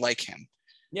playing like him.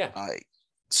 Yeah.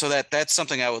 So that's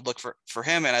something I would look for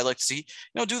him. And I'd like to see,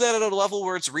 do that at a level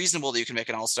where it's reasonable that you can make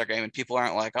an all-star game and people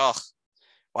aren't like, oh,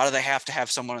 why do they have to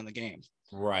have someone in the game?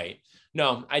 Right.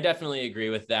 No, I definitely agree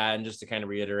with that. And just to kind of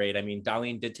reiterate, I mean,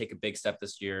 Dahlin did take a big step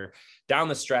this year down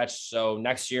the stretch. So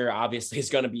next year, obviously, is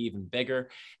going to be even bigger.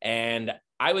 And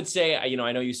I would say, I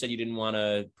know you said you didn't want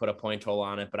to put a point total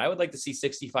on it, but I would like to see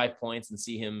 65 points and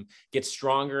see him get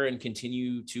stronger and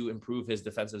continue to improve his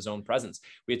defensive zone presence.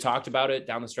 We had talked about it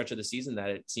down the stretch of the season that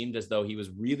it seemed as though he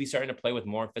was really starting to play with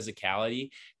more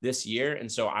physicality this year.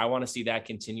 And so I want to see that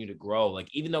continue to grow. Like,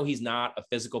 even though he's not a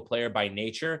physical player by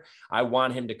nature, I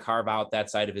want him to carve out that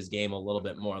side of his game a little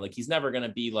bit more. Like, he's never going to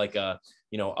be like a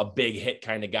big hit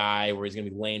kind of guy where he's going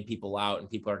to be laying people out and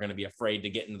people are going to be afraid to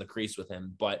get into the crease with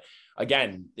him. But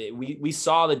again, we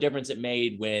saw the difference it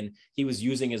made when he was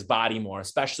using his body more,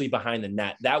 especially behind the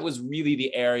net. That was really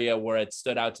the area where it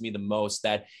stood out to me the most,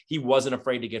 that he wasn't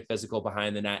afraid to get physical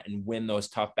behind the net and win those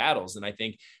tough battles. And I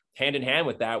think hand in hand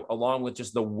with that, along with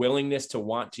just the willingness to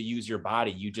want to use your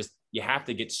body, you have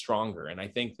to get stronger. And I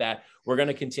think that we're going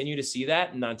to continue to see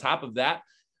that. And on top of that,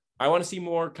 I want to see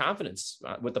more confidence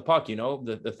with the puck. You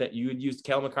used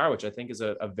Cale Makar, which I think is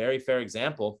a very fair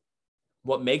example.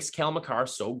 What makes Cale Makar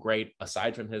so great,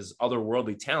 aside from his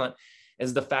otherworldly talent,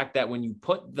 is the fact that when you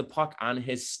put the puck on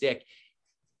his stick,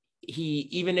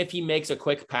 even if he makes a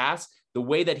quick pass, the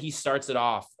way that he starts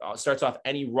off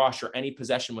any rush or any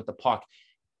possession with the puck,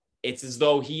 it's as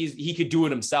though he could do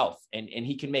it himself and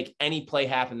he can make any play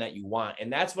happen that you want.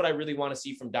 And that's what I really want to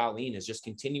see from Dahlin, is just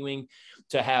continuing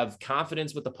to have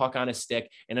confidence with the puck on his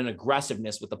stick and an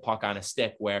aggressiveness with the puck on his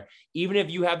stick, where even if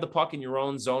you have the puck in your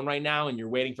own zone right now and you're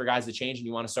waiting for guys to change and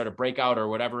you want to start a breakout or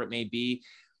whatever it may be,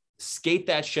 skate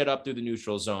that shit up through the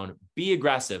neutral zone, be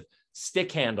aggressive,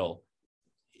 stick handle.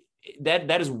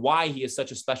 That is why he is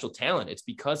such a special talent. It's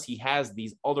because he has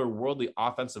these otherworldly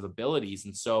offensive abilities.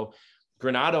 And so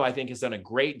Granato, I think, has done a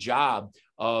great job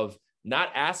of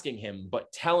not asking him,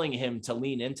 but telling him to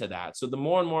lean into that. So the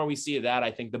more and more we see of that,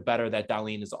 I think the better that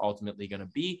Dahlin is ultimately going to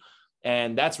be.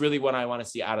 And that's really what I want to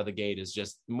see out of the gate, is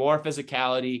just more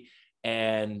physicality,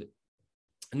 and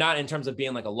not in terms of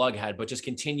being like a lughead, but just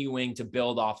continuing to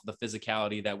build off of the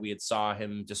physicality that we had saw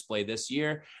him display this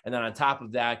year. And then on top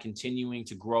of that, continuing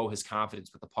to grow his confidence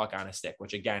with the puck on his stick,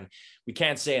 which again, we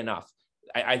can't say enough.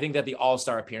 I think that the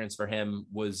all-star appearance for him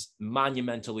was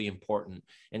monumentally important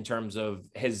in terms of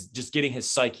his just getting his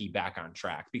psyche back on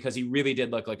track, because he really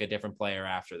did look like a different player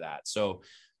after that. So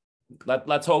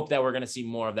let's hope that we're going to see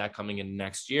more of that coming in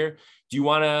next year. Do you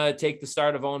want to take the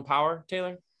start of Owen Power,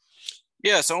 Taylor?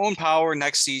 Yeah, so Owen Power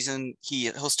next season,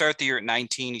 he'll start the year at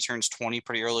 19. He turns 20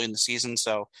 pretty early in the season,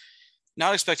 so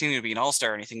not expecting him to be an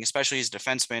all-star or anything, especially as a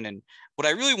defenseman. And what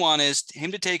I really want is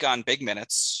him to take on big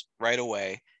minutes right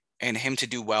away, and him to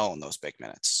do well in those big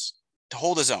minutes, to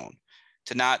hold his own,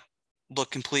 to not look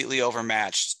completely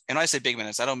overmatched. And when I say big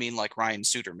minutes, I don't mean like Ryan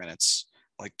Suter minutes,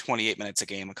 like 28 minutes a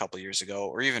game a couple of years ago,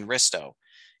 or even Risto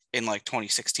in like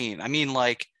 2016. I mean,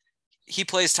 like, he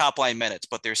plays top line minutes,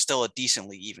 but there's still a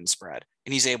decently even spread,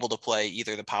 and he's able to play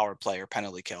either the power play or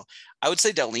penalty kill. I would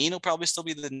say Deline will probably still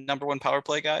be the number one power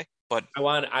play guy, but I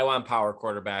want power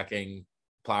quarterbacking,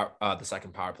 the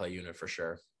second power play unit for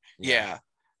sure. Yeah.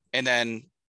 And then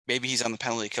maybe he's on the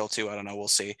penalty kill too. I don't know. We'll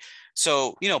see.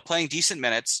 So, playing decent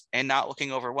minutes and not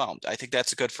looking overwhelmed. I think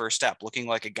that's a good first step, looking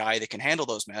like a guy that can handle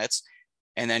those minutes.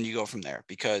 And then you go from there,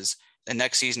 because the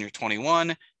next season you're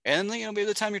 21, and maybe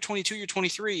the time you're 22, you're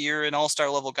 23, you're an all-star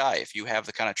level guy if you have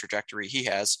the kind of trajectory he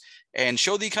has, and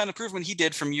show the kind of improvement he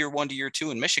did from year 1 to year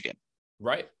 2 in Michigan.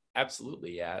 Right.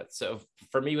 Absolutely. Yeah. So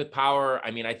for me with Power,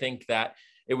 I mean, I think that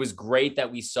it was great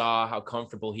that we saw how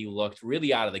comfortable he looked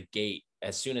really out of the gate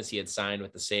as soon as he had signed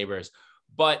with the Sabres.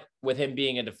 But with him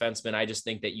being a defenseman, I just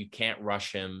think that you can't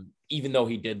rush him, even though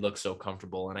he did look so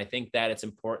comfortable. And I think that it's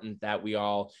important that we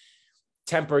all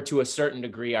temper to a certain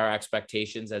degree our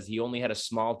expectations, as he only had a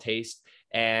small taste.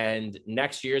 And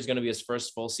next year is going to be his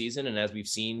first full season. And as we've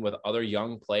seen with other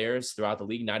young players throughout the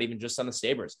league, not even just on the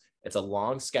Sabres, it's a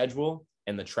long schedule,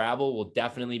 and the travel will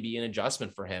definitely be an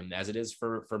adjustment for him, as it is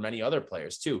for many other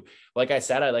players too. Like I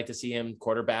said, I'd like to see him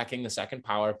quarterbacking the second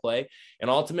power play, and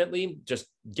ultimately just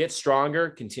get stronger,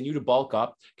 continue to bulk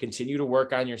up, continue to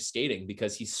work on your skating,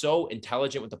 because he's so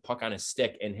intelligent with the puck on his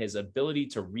stick, and his ability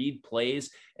to read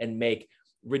plays and make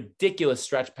ridiculous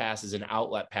stretch passes and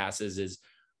outlet passes is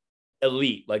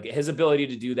elite. Like, his ability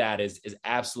to do that is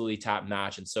absolutely top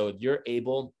notch. And so if you're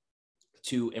able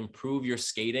to improve your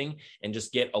skating and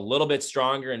just get a little bit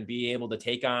stronger and be able to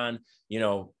take on,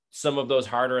 some of those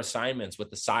harder assignments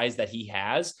with the size that he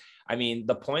has, I mean,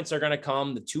 the points are going to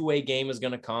come, the two-way game is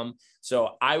going to come.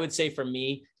 So I would say for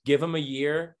me, give him a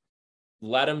year,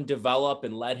 let him develop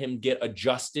and let him get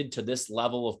adjusted to this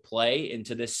level of play and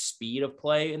to this speed of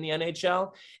play in the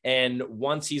NHL. And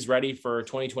once he's ready for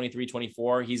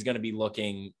 2023-24, he's going to be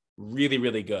looking really,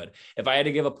 really good. If I had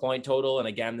to give a point total, and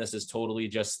again, this is totally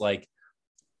just like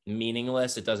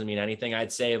meaningless, it doesn't mean anything,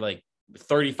 I'd say like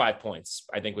 35 points,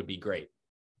 I think would be great.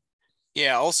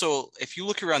 Yeah. Also, if you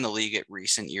look around the league at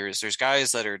recent years, there's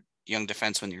guys that are young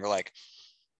defensemen, you're like,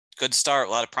 good start,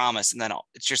 a lot of promise. And then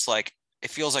it's just like, it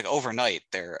feels like overnight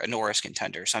they're a Norris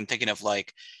contender. So I'm thinking of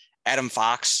like Adam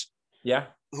Fox,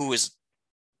 who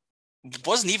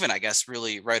wasn't even, I guess,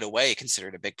 really right away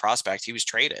considered a big prospect. He was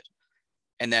traded,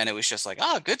 and then it was just like,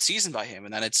 good season by him.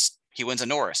 And then he wins a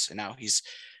Norris, and now he's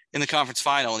in the conference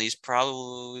final, and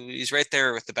he's right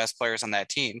there with the best players on that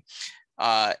team.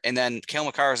 And then Cale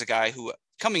Makar is a guy who,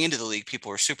 coming into the league,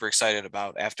 people were super excited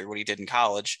about after what he did in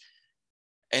college.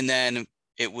 And then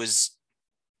it was,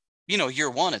 year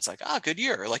one, it's like, good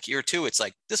year. Like year two, it's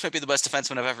like, this might be the best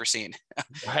defenseman I've ever seen.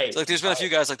 Right. So like, there's been a few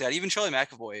guys like that. Even Charlie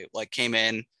McAvoy came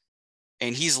in,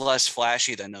 and he's less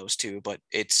flashy than those two, but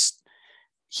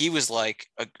he was like,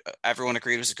 everyone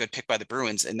agreed it was a good pick by the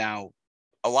Bruins. And now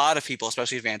a lot of people,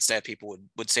 especially advanced stat people,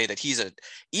 would say that he's a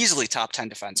easily top 10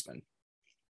 defenseman.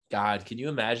 God, can you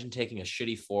imagine taking a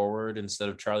shitty forward instead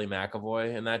of Charlie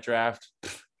McAvoy in that draft?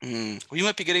 Well, you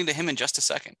might be getting to him in just a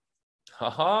second.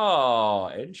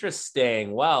 Oh,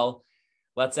 interesting. Well,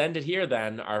 let's end it here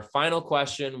then. Our final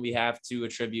question we have to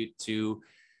attribute to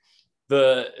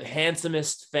the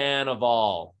handsomest fan of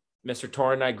all, Mr.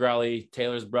 Torrin Nigrelli,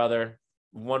 Taylor's brother,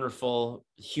 wonderful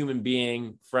human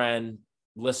being, friend,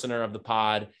 listener of the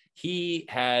pod. He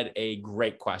had a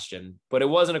great question, but it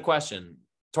wasn't a question.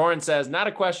 Torrin says, not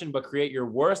a question, but create your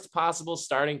worst possible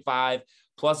starting five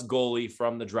plus goalie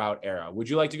from the drought era. Would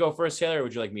you like to go first, Taylor, or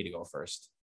would you like me to go first?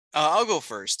 I'll go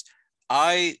first.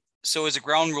 So as a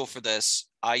ground rule for this,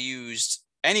 I used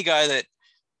any guy that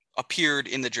appeared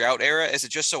in the drought era, as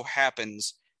it just so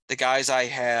happens the guys I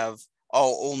have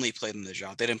all only played in the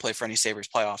drought. They didn't play for any Sabres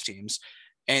playoff teams.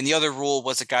 And the other rule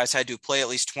was that guys had to play at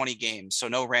least 20 games. So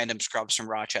no random scrubs from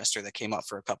Rochester that came up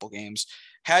for a couple games.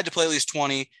 Had to play at least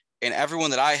 20. And everyone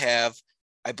that I have,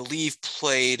 I believe,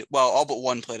 played, well, all but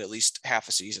one played at least half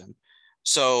a season.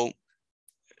 So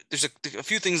there's a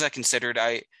few things I considered.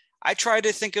 I tried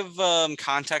to think of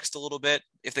context a little bit.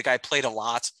 If the guy played a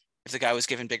lot, if the guy was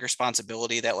given big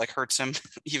responsibility, that hurts him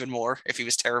even more if he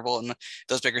was terrible in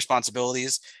those big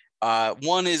responsibilities.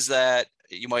 One is that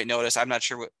you might notice, I'm not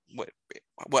sure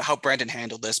how Brandon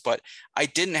handled this, but I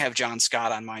didn't have John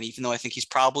Scott on mine, even though I think he's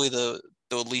probably the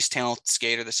least talented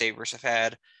skater the Sabres have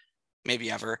had,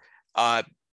 maybe ever.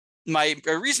 My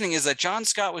reasoning is that John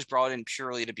Scott was brought in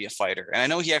purely to be a fighter. And I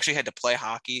know he actually had to play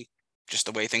hockey, just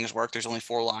the way things work. There's only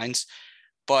 4 lines,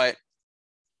 but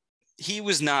he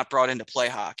was not brought in to play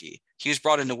hockey. He was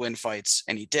brought in to win fights,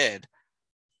 and he did.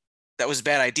 That was a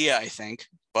bad idea, I think,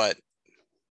 but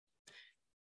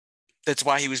that's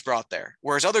why he was brought there.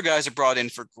 Whereas other guys are brought in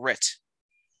for grit.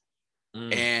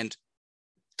 And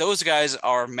those guys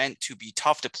are meant to be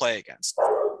tough to play against.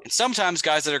 And sometimes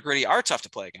guys that are gritty are tough to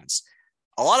play against.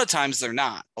 A lot of times they're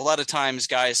not. A lot of times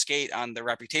guys skate on the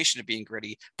reputation of being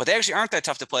gritty, but they actually aren't that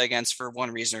tough to play against for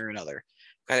one reason or another.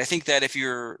 But I think that if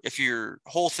your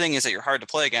whole thing is that you're hard to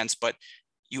play against, but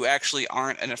you actually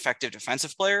aren't an effective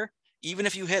defensive player, even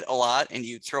if you hit a lot and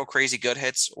you throw crazy good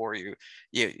hits or you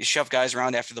shove guys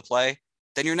around after the play,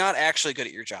 then you're not actually good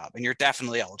at your job, and you're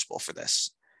definitely eligible for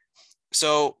this.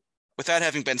 So with that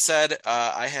having been said,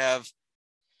 I have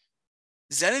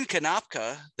Zenon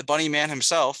Konopka, the bunny man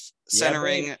himself,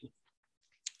 centering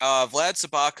Vlad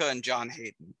Sabaka and John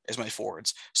Hayden as my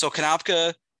forwards. So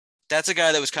Konopka, that's a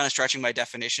guy that was kind of stretching my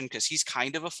definition because he's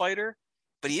kind of a fighter,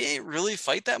 but he didn't really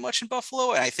fight that much in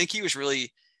Buffalo. And I think he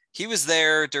was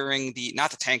there during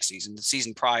not the tank season, the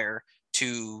season prior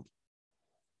to,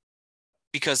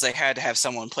 because they had to have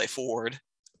someone play forward.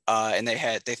 And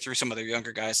they threw some of their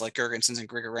younger guys like Gergensons and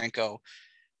Grigorenko.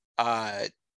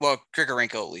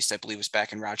 Grigorenko, at least I believe, was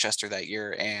back in Rochester that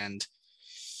year. And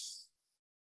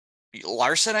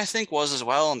Larson, I think, was as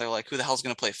well. And they're like, who the hell's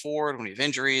going to play forward when we have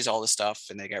injuries, all this stuff.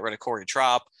 And they got rid of Corey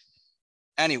Trop.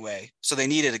 Anyway, so they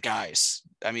needed guys.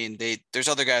 I mean, there's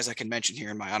other guys I can mention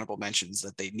here in my honorable mentions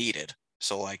that they needed.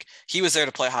 So like he was there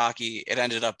to play hockey. It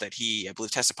ended up that he, I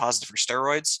believe, tested positive for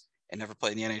steroids and never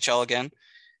played in the NHL again.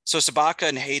 So Sabaka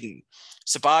and Hayden.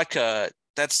 Sabaka,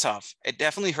 that's tough. It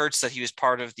definitely hurts that he was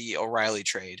part of the O'Reilly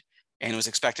trade and was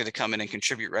expected to come in and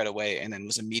contribute right away, and then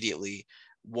was immediately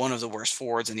one of the worst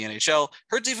forwards in the NHL.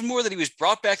 Hurts even more that he was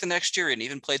brought back the next year and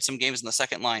even played some games in the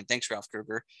second line. Thanks, Ralph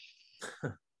Kruger.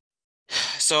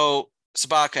 So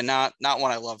Sabaka, not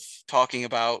one I love talking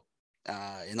about,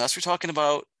 unless we're talking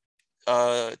about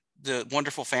the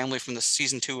wonderful family from the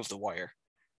season 2 of The Wire.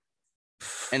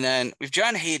 And then we've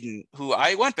John Hayden, who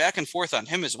I went back and forth on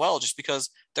him as well, just because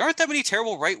there aren't that many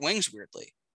terrible right wings,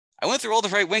 weirdly. I went through all the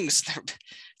right wings.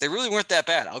 They really weren't that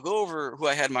bad. I'll go over who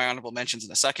I had my honorable mentions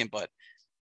in a second, but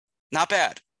not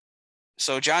bad.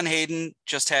 So John Hayden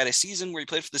just had a season where he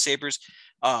played for the Sabres.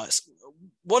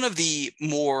 One of the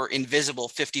more invisible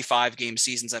 55-game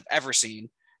seasons I've ever seen.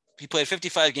 He played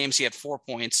 55 games. He had 4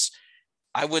 points.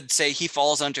 I would say he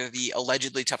falls under the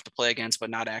allegedly tough to play against, but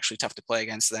not actually tough to play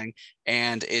against thing,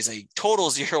 and is a total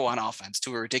 0 on offense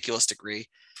to a ridiculous degree.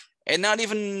 And not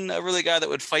even a really guy that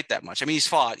would fight that much. I mean, he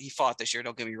fought this year,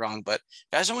 don't get me wrong, but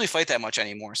guys don't really fight that much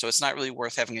anymore. So it's not really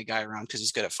worth having a guy around because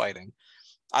he's good at fighting.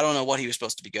 I don't know what he was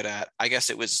supposed to be good at. I guess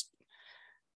it was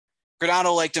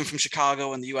Granato liked him from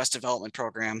Chicago in the U.S. development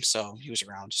program, so he was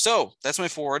around. So that's my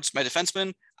forwards. My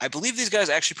defensemen, I believe these guys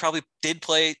actually probably did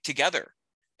play together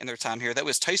in their time here. That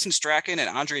was Tyson Strachan and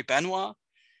Andre Benoit.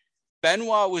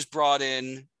 Benoit was brought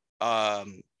in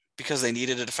because they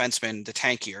needed a defenseman to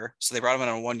tank here. So they brought him in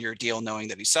on a 1-year deal knowing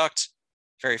that he sucked.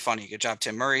 Very funny. Good job,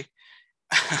 Tim Murray.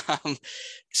 Tyson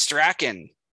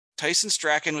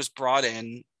Strachan was brought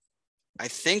in, I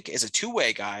think, as a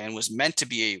 2-way guy and was meant to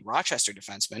be a Rochester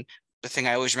defenseman. The thing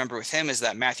I always remember with him is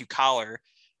that Matthew Collar,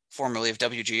 formerly of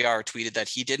WGR, tweeted that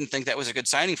he didn't think that was a good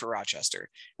signing for Rochester.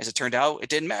 As it turned out, it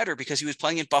didn't matter because he was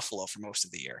playing in Buffalo for most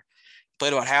of the year.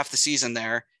 Played about half the season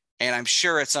there, and I'm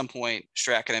sure at some point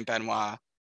Strachan and Benoit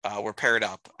were paired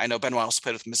up. I know Benoit also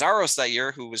played with Mazzaros that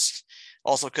year, who was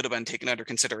also could have been taken under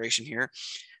consideration here.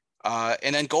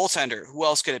 And then goaltender, who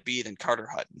else could it be than Carter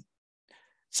Hutton?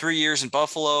 3 years in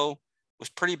Buffalo, was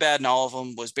pretty bad in all of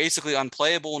them, was basically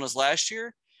unplayable in his last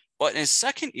year, but in his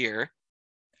second year,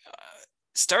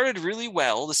 started really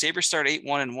well. The Sabres started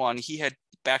 8-1-1. He had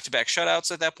back-to-back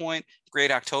shutouts at that point,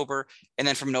 great October. And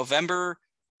then from November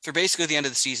through basically the end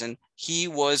of the season, he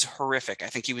was horrific. I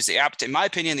think he was, in my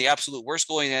opinion, the absolute worst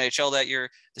goalie in the NHL that year.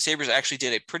 The Sabres actually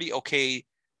did a pretty okay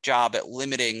job at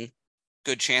limiting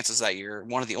good chances that year.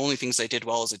 One of the only things they did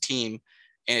well as a team,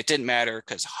 and it didn't matter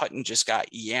because Hutton just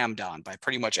got yammed on by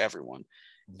pretty much everyone.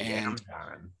 And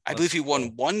I believe he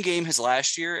won one game his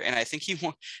last year, and I think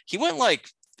he went like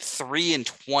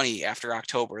 3-20 after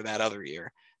October that other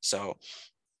year. So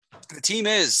the team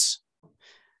is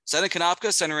Zenon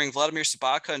Konopka centering Vladimir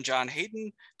Sabaka and John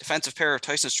Hayden, defensive pair of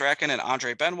Tyson Strachan and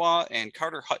Andre Benoit, and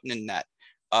Carter Hutton in net.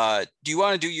 Do you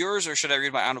want to do yours, or should I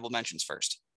read my honorable mentions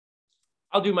first?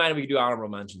 I'll do mine, and we can do honorable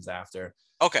mentions after.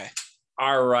 Okay.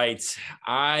 All right.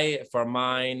 For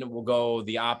mine, will go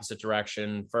the opposite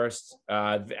direction. First,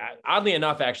 oddly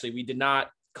enough, actually, we did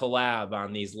not collab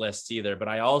on these lists either, but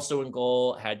I also in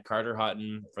goal had Carter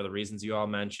Hutton for the reasons you all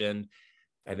mentioned.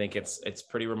 I think it's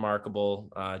pretty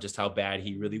remarkable just how bad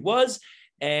he really was.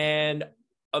 And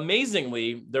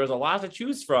amazingly, there was a lot to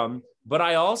choose from, but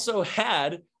I also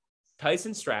had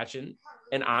Tyson Strachan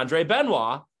and Andre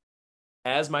Benoit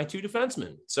as my 2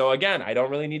 defensemen. So again, I don't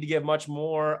really need to give much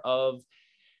more of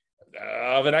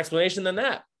of an explanation than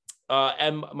that.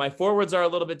 And my forwards are a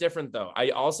little bit different, though. I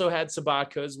also had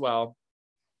Sabatka as well,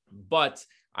 but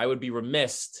I would be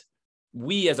remiss.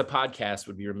 We as a podcast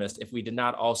would be remiss if we did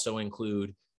not also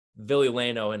include Ville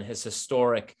Leno and his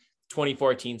historic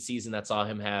 2014 season that saw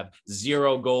him have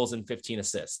 0 goals and 15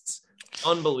 assists.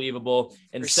 Unbelievable.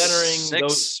 And centering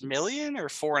those $6 million or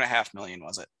 $4.5 million,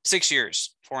 was it? 6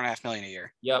 years, $4.5 million a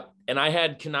year. Yep. And I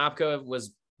had Konopka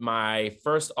was my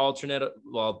first alternate.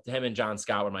 Well, him and John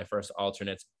Scott were my first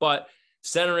alternates, but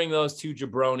centering those two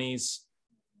jabronis,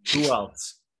 who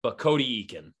else but Cody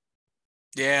Eakin?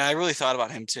 Yeah, I really thought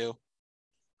about him too.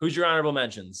 Who's your honorable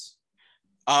mentions?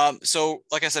 So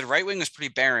like I said, right wing was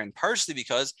pretty barren, partially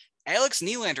because Alex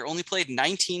Nylander only played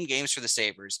 19 games for the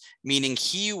Sabres, meaning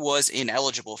he was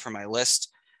ineligible for my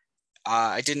list.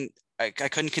 I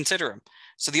couldn't consider him.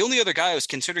 So the only other guy I was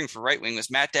considering for right wing was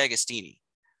Matt D'Agostini.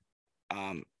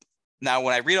 Now,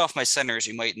 when I read off my centers,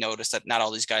 you might notice that not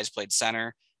all these guys played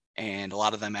center, and a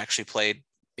lot of them actually played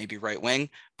maybe right wing.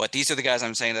 But these are the guys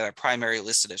I'm saying that are primarily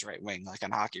listed as right wing, like on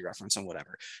Hockey Reference and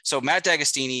whatever. So Matt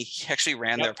D'Agostini, he actually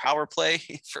ran their power play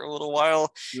for a little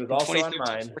while. He was also on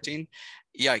mine. 14.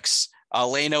 Yikes.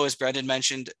 Leno, as Brendan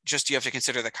mentioned, just you have to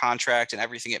consider the contract and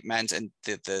everything it meant and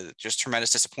the just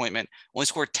tremendous disappointment. Only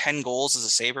scored 10 goals as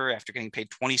a Sabre after getting paid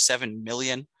 $27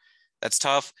 million. That's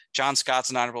tough. John Scott's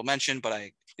an honorable mention, but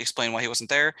I explained why he wasn't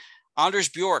there. Anders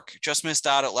Bjork just missed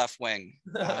out at left wing.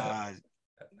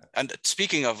 And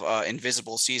speaking of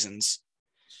invisible seasons,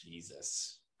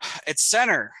 Jesus, it's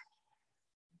center.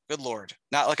 Good Lord.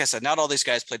 Not like I said, not all these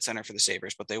guys played center for the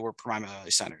Sabres, but they were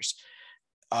primarily centers.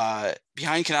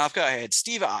 Behind Konopka, I had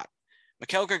Steve Ott,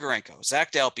 Mikhail Grigorenko,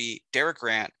 Zach Dalpe, Derek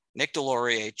Grant, Nick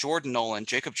Delorier, Jordan Nolan,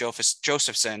 Jacob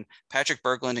Josephson, Patrick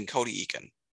Berglund, and Cody Eakin.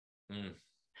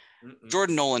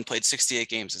 Jordan Nolan played 68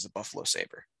 games as a Buffalo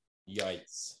Sabre.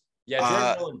 Yikes. Yeah,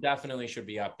 Jordan Nolan definitely should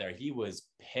be up there. He was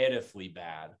pitifully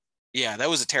bad. Yeah, that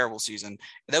was a terrible season.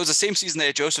 That was the same season they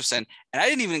had Josephson. And I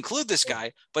didn't even include this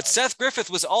guy, but Seth Griffith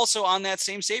was also on that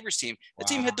same Sabres team. That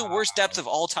team had the worst depth of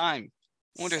all time.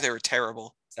 I wonder if they were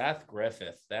terrible. Seth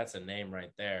Griffith. That's a name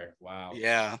right there. Wow.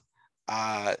 Yeah.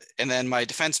 And then my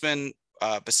defensemen,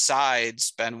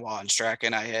 besides Benoit and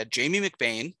Strachan, I had Jamie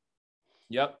McBain.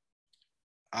 Yep.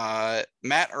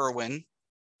 Matt Irwin.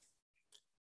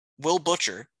 Will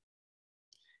Butcher.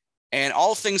 And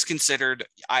all things considered,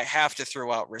 I have to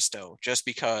throw out Risto just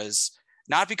because,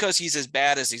 not because he's as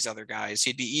bad as these other guys.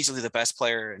 He'd be easily the best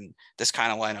player in this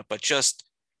kind of lineup, but just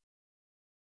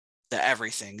the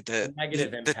everything, the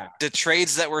negative impact, the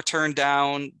trades that were turned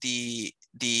down, the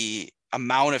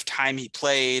amount of time he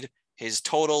played, his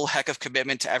total heck of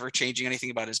commitment to ever changing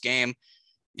anything about his game.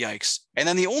 Yikes. And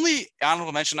then the only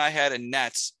honorable mention I had in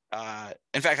nets,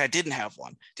 in fact, I didn't have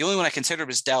one. The only one I considered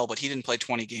was Dell, but he didn't play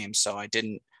 20 games, so I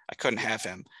couldn't have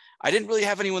him. I didn't really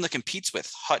have anyone that competes with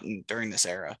Hutton during this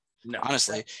era. No,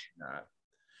 honestly. Not.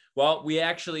 Well, we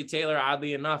actually, Taylor,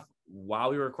 oddly enough,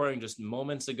 while we were recording just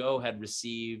moments ago, had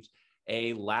received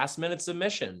a last minute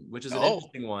submission, which is an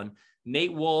interesting one.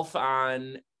 Nate Wolf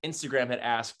on Instagram had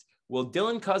asked, will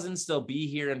Dylan Cousins still be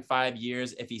here in 5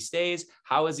 years? If he stays,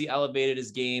 how has he elevated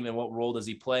his game and what role does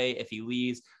he play? If he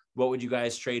leaves, what would you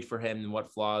guys trade for him and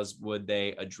what flaws would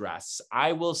they address?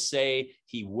 I will say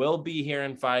he will be here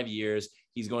in 5 years.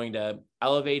 He's going to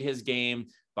elevate his game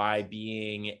by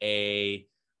being a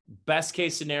best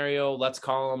case scenario. Let's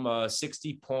call him a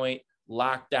 60-point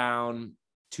lockdown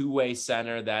two-way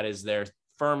center. That is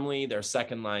firmly their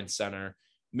second line center,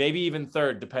 maybe even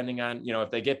third, depending on,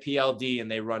 if they get PLD and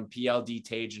they run PLD,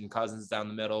 Tage and Cousins down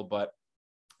the middle, but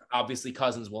obviously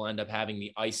Cousins will end up having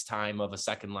the ice time of a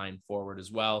second line forward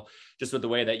as well, just with the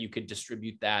way that you could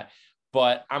distribute that.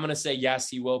 But I'm going to say, yes,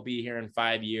 he will be here in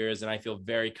 5 years. And I feel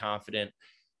very confident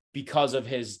because of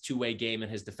his two-way game and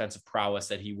his defensive prowess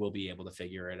that he will be able to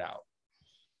figure it out.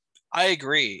 I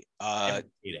agree.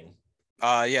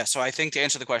 Yeah. So I think to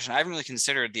answer the question, I haven't really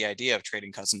considered the idea of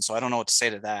trading Cousins, so I don't know what to say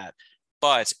to that.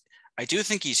 But I do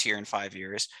think he's here in 5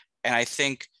 years. And I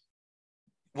think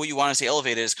what you want to see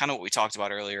elevated is kind of what we talked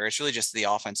about earlier. It's really just the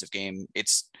offensive game.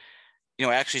 It's,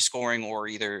 actually scoring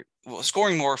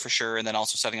scoring more for sure. And then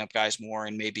also setting up guys more.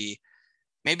 And maybe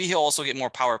he'll also get more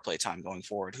power play time going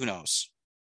forward. Who knows?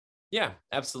 Yeah,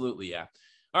 absolutely. Yeah.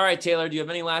 All right, Taylor, do you have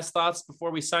any last thoughts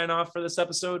before we sign off for this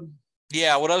episode?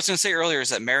 Yeah. What I was going to say earlier is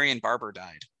that Marion Barber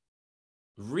died.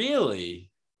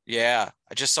 Really? Yeah.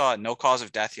 I just saw it. No cause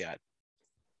of death yet.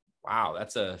 Wow.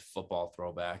 That's a football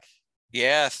throwback.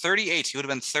 Yeah, 38. He would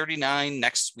have been 39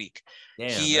 next week.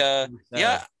 Damn,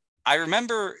 yeah, I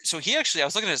remember. So I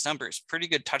was looking at his numbers, pretty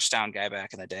good touchdown guy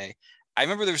back in the day. I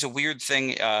remember there was a weird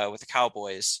thing with the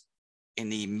Cowboys. in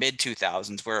the mid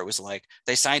 2000s where it was like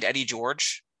they signed Eddie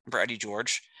George. Remember Eddie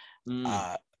George?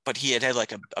 But he had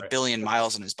like a billion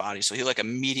miles in his body. So he like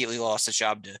immediately lost his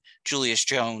job to Julius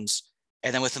Jones.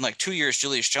 And then within like 2 years,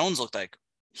 Julius Jones looked like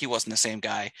he wasn't the same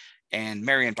guy. And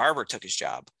Marion Barber took his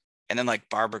job. And then like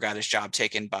Barber got his job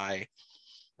taken by,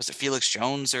 was it Felix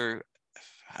Jones or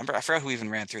I forgot who even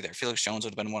ran through there. Felix Jones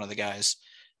would have been one of the guys.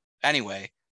 Anyway,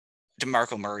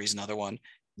 DeMarco Murray's another one.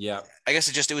 Yeah. I guess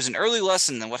it was an early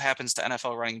lesson in what happens to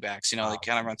NFL running backs. You know, they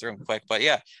kind of run through them quick. But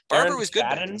yeah, Barber was good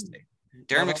back in the day.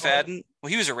 Darren McFadden. Well,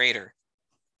 he was a Raider.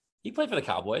 He played for the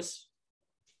Cowboys.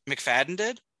 McFadden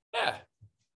did? Yeah.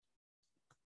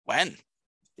 When?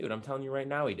 Dude, I'm telling you right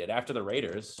now he did. After the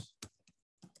Raiders.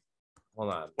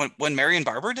 Hold on. When Marion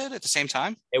Barber did at the same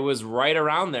time? It was right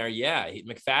around there. Yeah.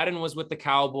 McFadden was with the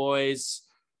Cowboys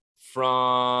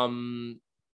from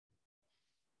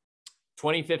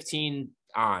 2015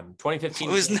 on. 2015.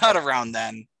 It was not around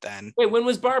then. Wait, when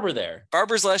was Barber there?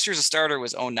 Barber's last year as a starter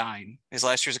was 2009. His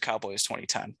last year as a Cowboy is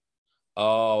 2010.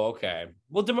 Oh, okay.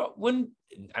 Well,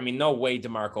 no way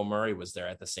DeMarco Murray was there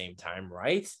at the same time,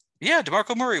 right? Yeah,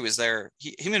 DeMarco Murray was there.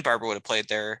 Him and Barber would have played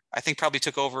there. I think probably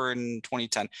took over in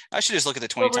 2010. I should just look at the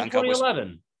 2010 Cowboys.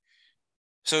 2011.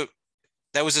 So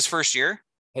that was his first year?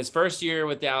 His first year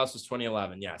with Dallas was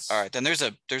 2011. Yes. All right. Then there's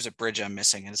a bridge I'm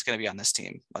missing, and it's going to be on this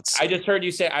team. I just heard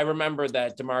you say, I remember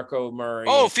that DeMarco Murray.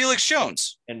 Oh, Felix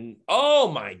Jones. And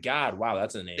oh my God. Wow.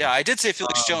 That's a name. Yeah. I did say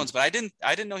Felix Jones, but I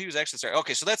didn't know he was actually starting.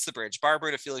 Okay. So that's the bridge. Barber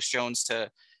to Felix Jones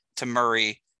to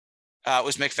Murray.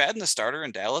 Was McFadden the starter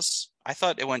in Dallas? I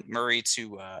thought it went Murray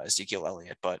to Ezekiel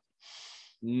Elliott, but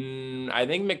I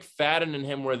think McFadden and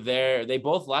him were there. They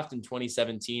both left in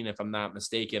 2017, if I'm not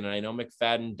mistaken. And I know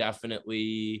McFadden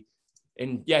definitely,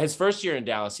 his first year in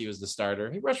Dallas, he was the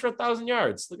starter. He rushed for 1,000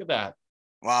 yards. Look at that.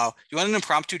 Wow. You want an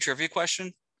impromptu trivia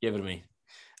question? Give it to me.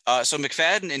 So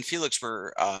McFadden and Felix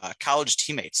were college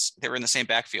teammates. They were in the same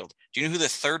backfield. Do you know who the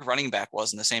third running back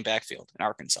was in the same backfield in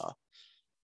Arkansas?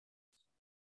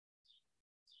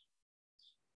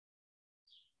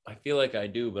 I feel like I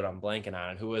do, but I'm blanking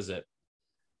on it. Who is it?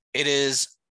 It is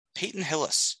Peyton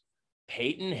Hillis.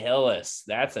 Peyton Hillis.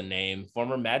 That's a name.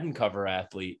 Former Madden cover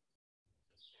athlete.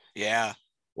 Yeah.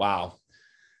 Wow.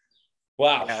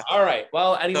 Yeah. All right.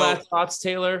 Well, any last thoughts,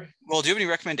 Taylor? Well, do you have any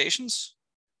recommendations?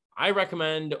 I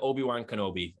recommend Obi-Wan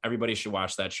Kenobi. Everybody should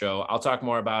watch that show. I'll talk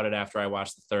more about it after I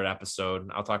watch the third episode.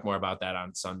 I'll talk more about that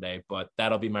on Sunday, but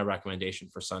that'll be my recommendation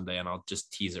for Sunday, and I'll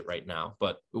just tease it right now.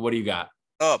 But what do you got?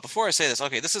 Oh, before I say this,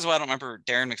 okay, this is why I don't remember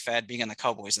Darren McFadden being on the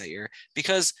Cowboys that year,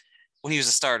 because when he was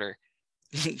a starter,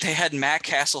 they had Matt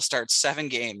Castle start 7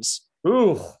 games.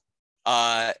 Ooh.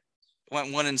 Went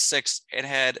 1-6 and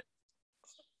had,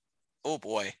 oh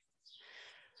boy,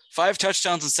 5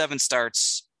 touchdowns and 7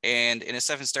 starts. And in his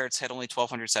 7 starts had only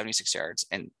 1,276 yards,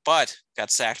 but got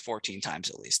sacked 14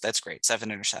 times at least. That's great. 7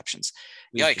 interceptions.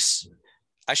 Yikes.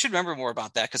 I should remember more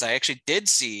about that because I actually did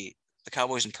see the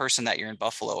Cowboys in person that year in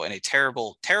Buffalo in a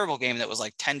terrible, terrible game that was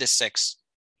like 10-6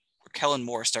 where Kellen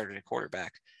Moore started at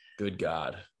quarterback. Good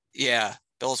God. Yeah.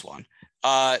 Bills won.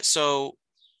 So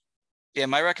yeah,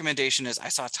 my recommendation is I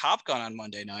saw Top Gun on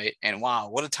Monday night and wow,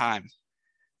 what a time.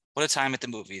 What a time at the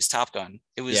movies. Top Gun.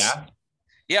 It was,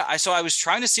 yeah. I was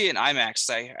trying to see it in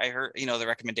IMAX. I heard, the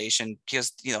recommendation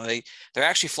because, they're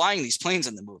actually flying these planes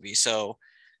in the movie. So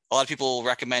a lot of people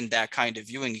recommend that kind of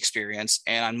viewing experience.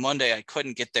 And on Monday, I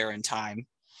couldn't get there in time.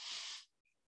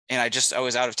 And I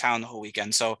was out of town the whole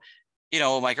weekend. So,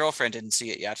 my girlfriend didn't see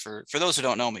it yet. For those who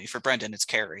don't know me, for Brendan, it's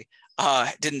Carrie.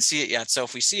 Didn't see it yet. So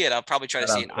if we see it, I'll probably try to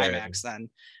see it in IMAX then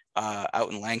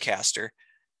out in Lancaster.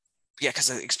 Yeah, because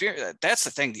the experience, that's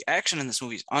the thing. The action in this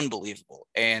movie is unbelievable.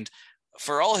 And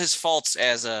for all his faults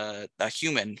as a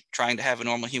human trying to have a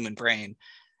normal human brain,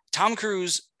 Tom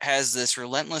Cruise has this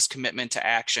relentless commitment to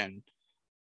action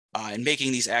and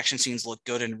making these action scenes look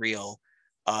good and real.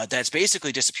 That's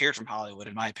basically disappeared from Hollywood,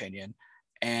 in my opinion.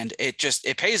 And it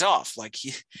pays off. Like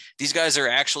these guys are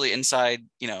actually inside,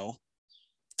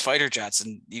 fighter jets,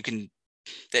 and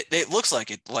it looks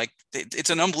like it's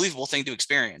an unbelievable thing to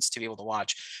experience, to be able to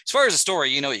watch. As far as the story,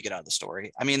 you get out of the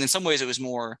story. I mean, in some ways it was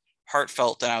more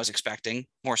heartfelt than I was expecting,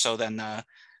 more so than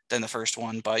the first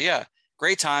one. But yeah,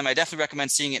 great time. I definitely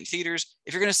recommend seeing it in theaters.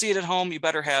 If you're going to see it at home, you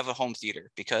better have a home theater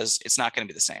because it's not going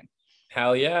to be the same.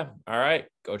 Hell yeah. All right.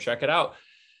 Go check it out.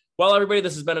 Well, everybody,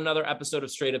 this has been another episode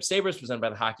of Straight Up Sabres presented by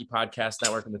the Hockey Podcast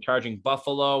Network and the Charging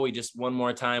Buffalo. We just one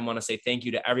more time want to say thank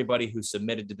you to everybody who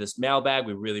submitted to this mailbag.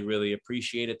 We really, really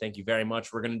appreciate it. Thank you very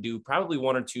much. We're going to do probably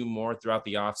 1 or 2 more throughout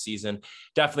the off season.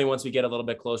 Definitely once we get a little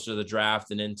bit closer to the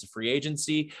draft and into free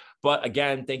agency. But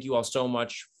again, thank you all so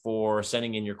much for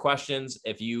sending in your questions.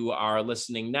 If you are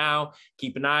listening now,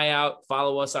 keep an eye out,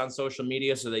 follow us on social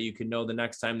media so that you can know the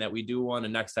next time that we do one.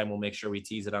 And next time we'll make sure we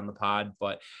tease it on the pod.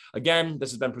 But again,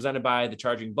 this has been presented by the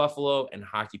Charging Buffalo and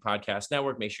Hockey Podcast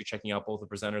Network. Make sure you're checking out both the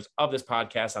presenters of this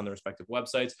podcast on the respective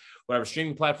websites. Whatever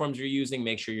streaming platforms you're using,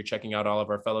 make sure you're checking out all of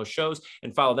our fellow shows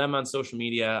and follow them on social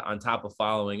media on top of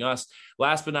following us.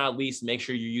 Last but not least, make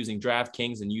sure you're using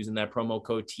DraftKings and using that promo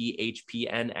code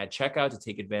THPN at checkout to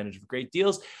take advantage of great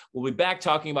deals. We'll be back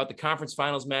talking about the conference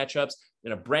finals matchups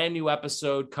in a brand new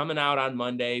episode coming out on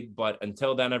Monday. But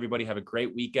until then, everybody have a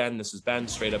great weekend. This has been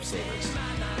Straight Up Sabres.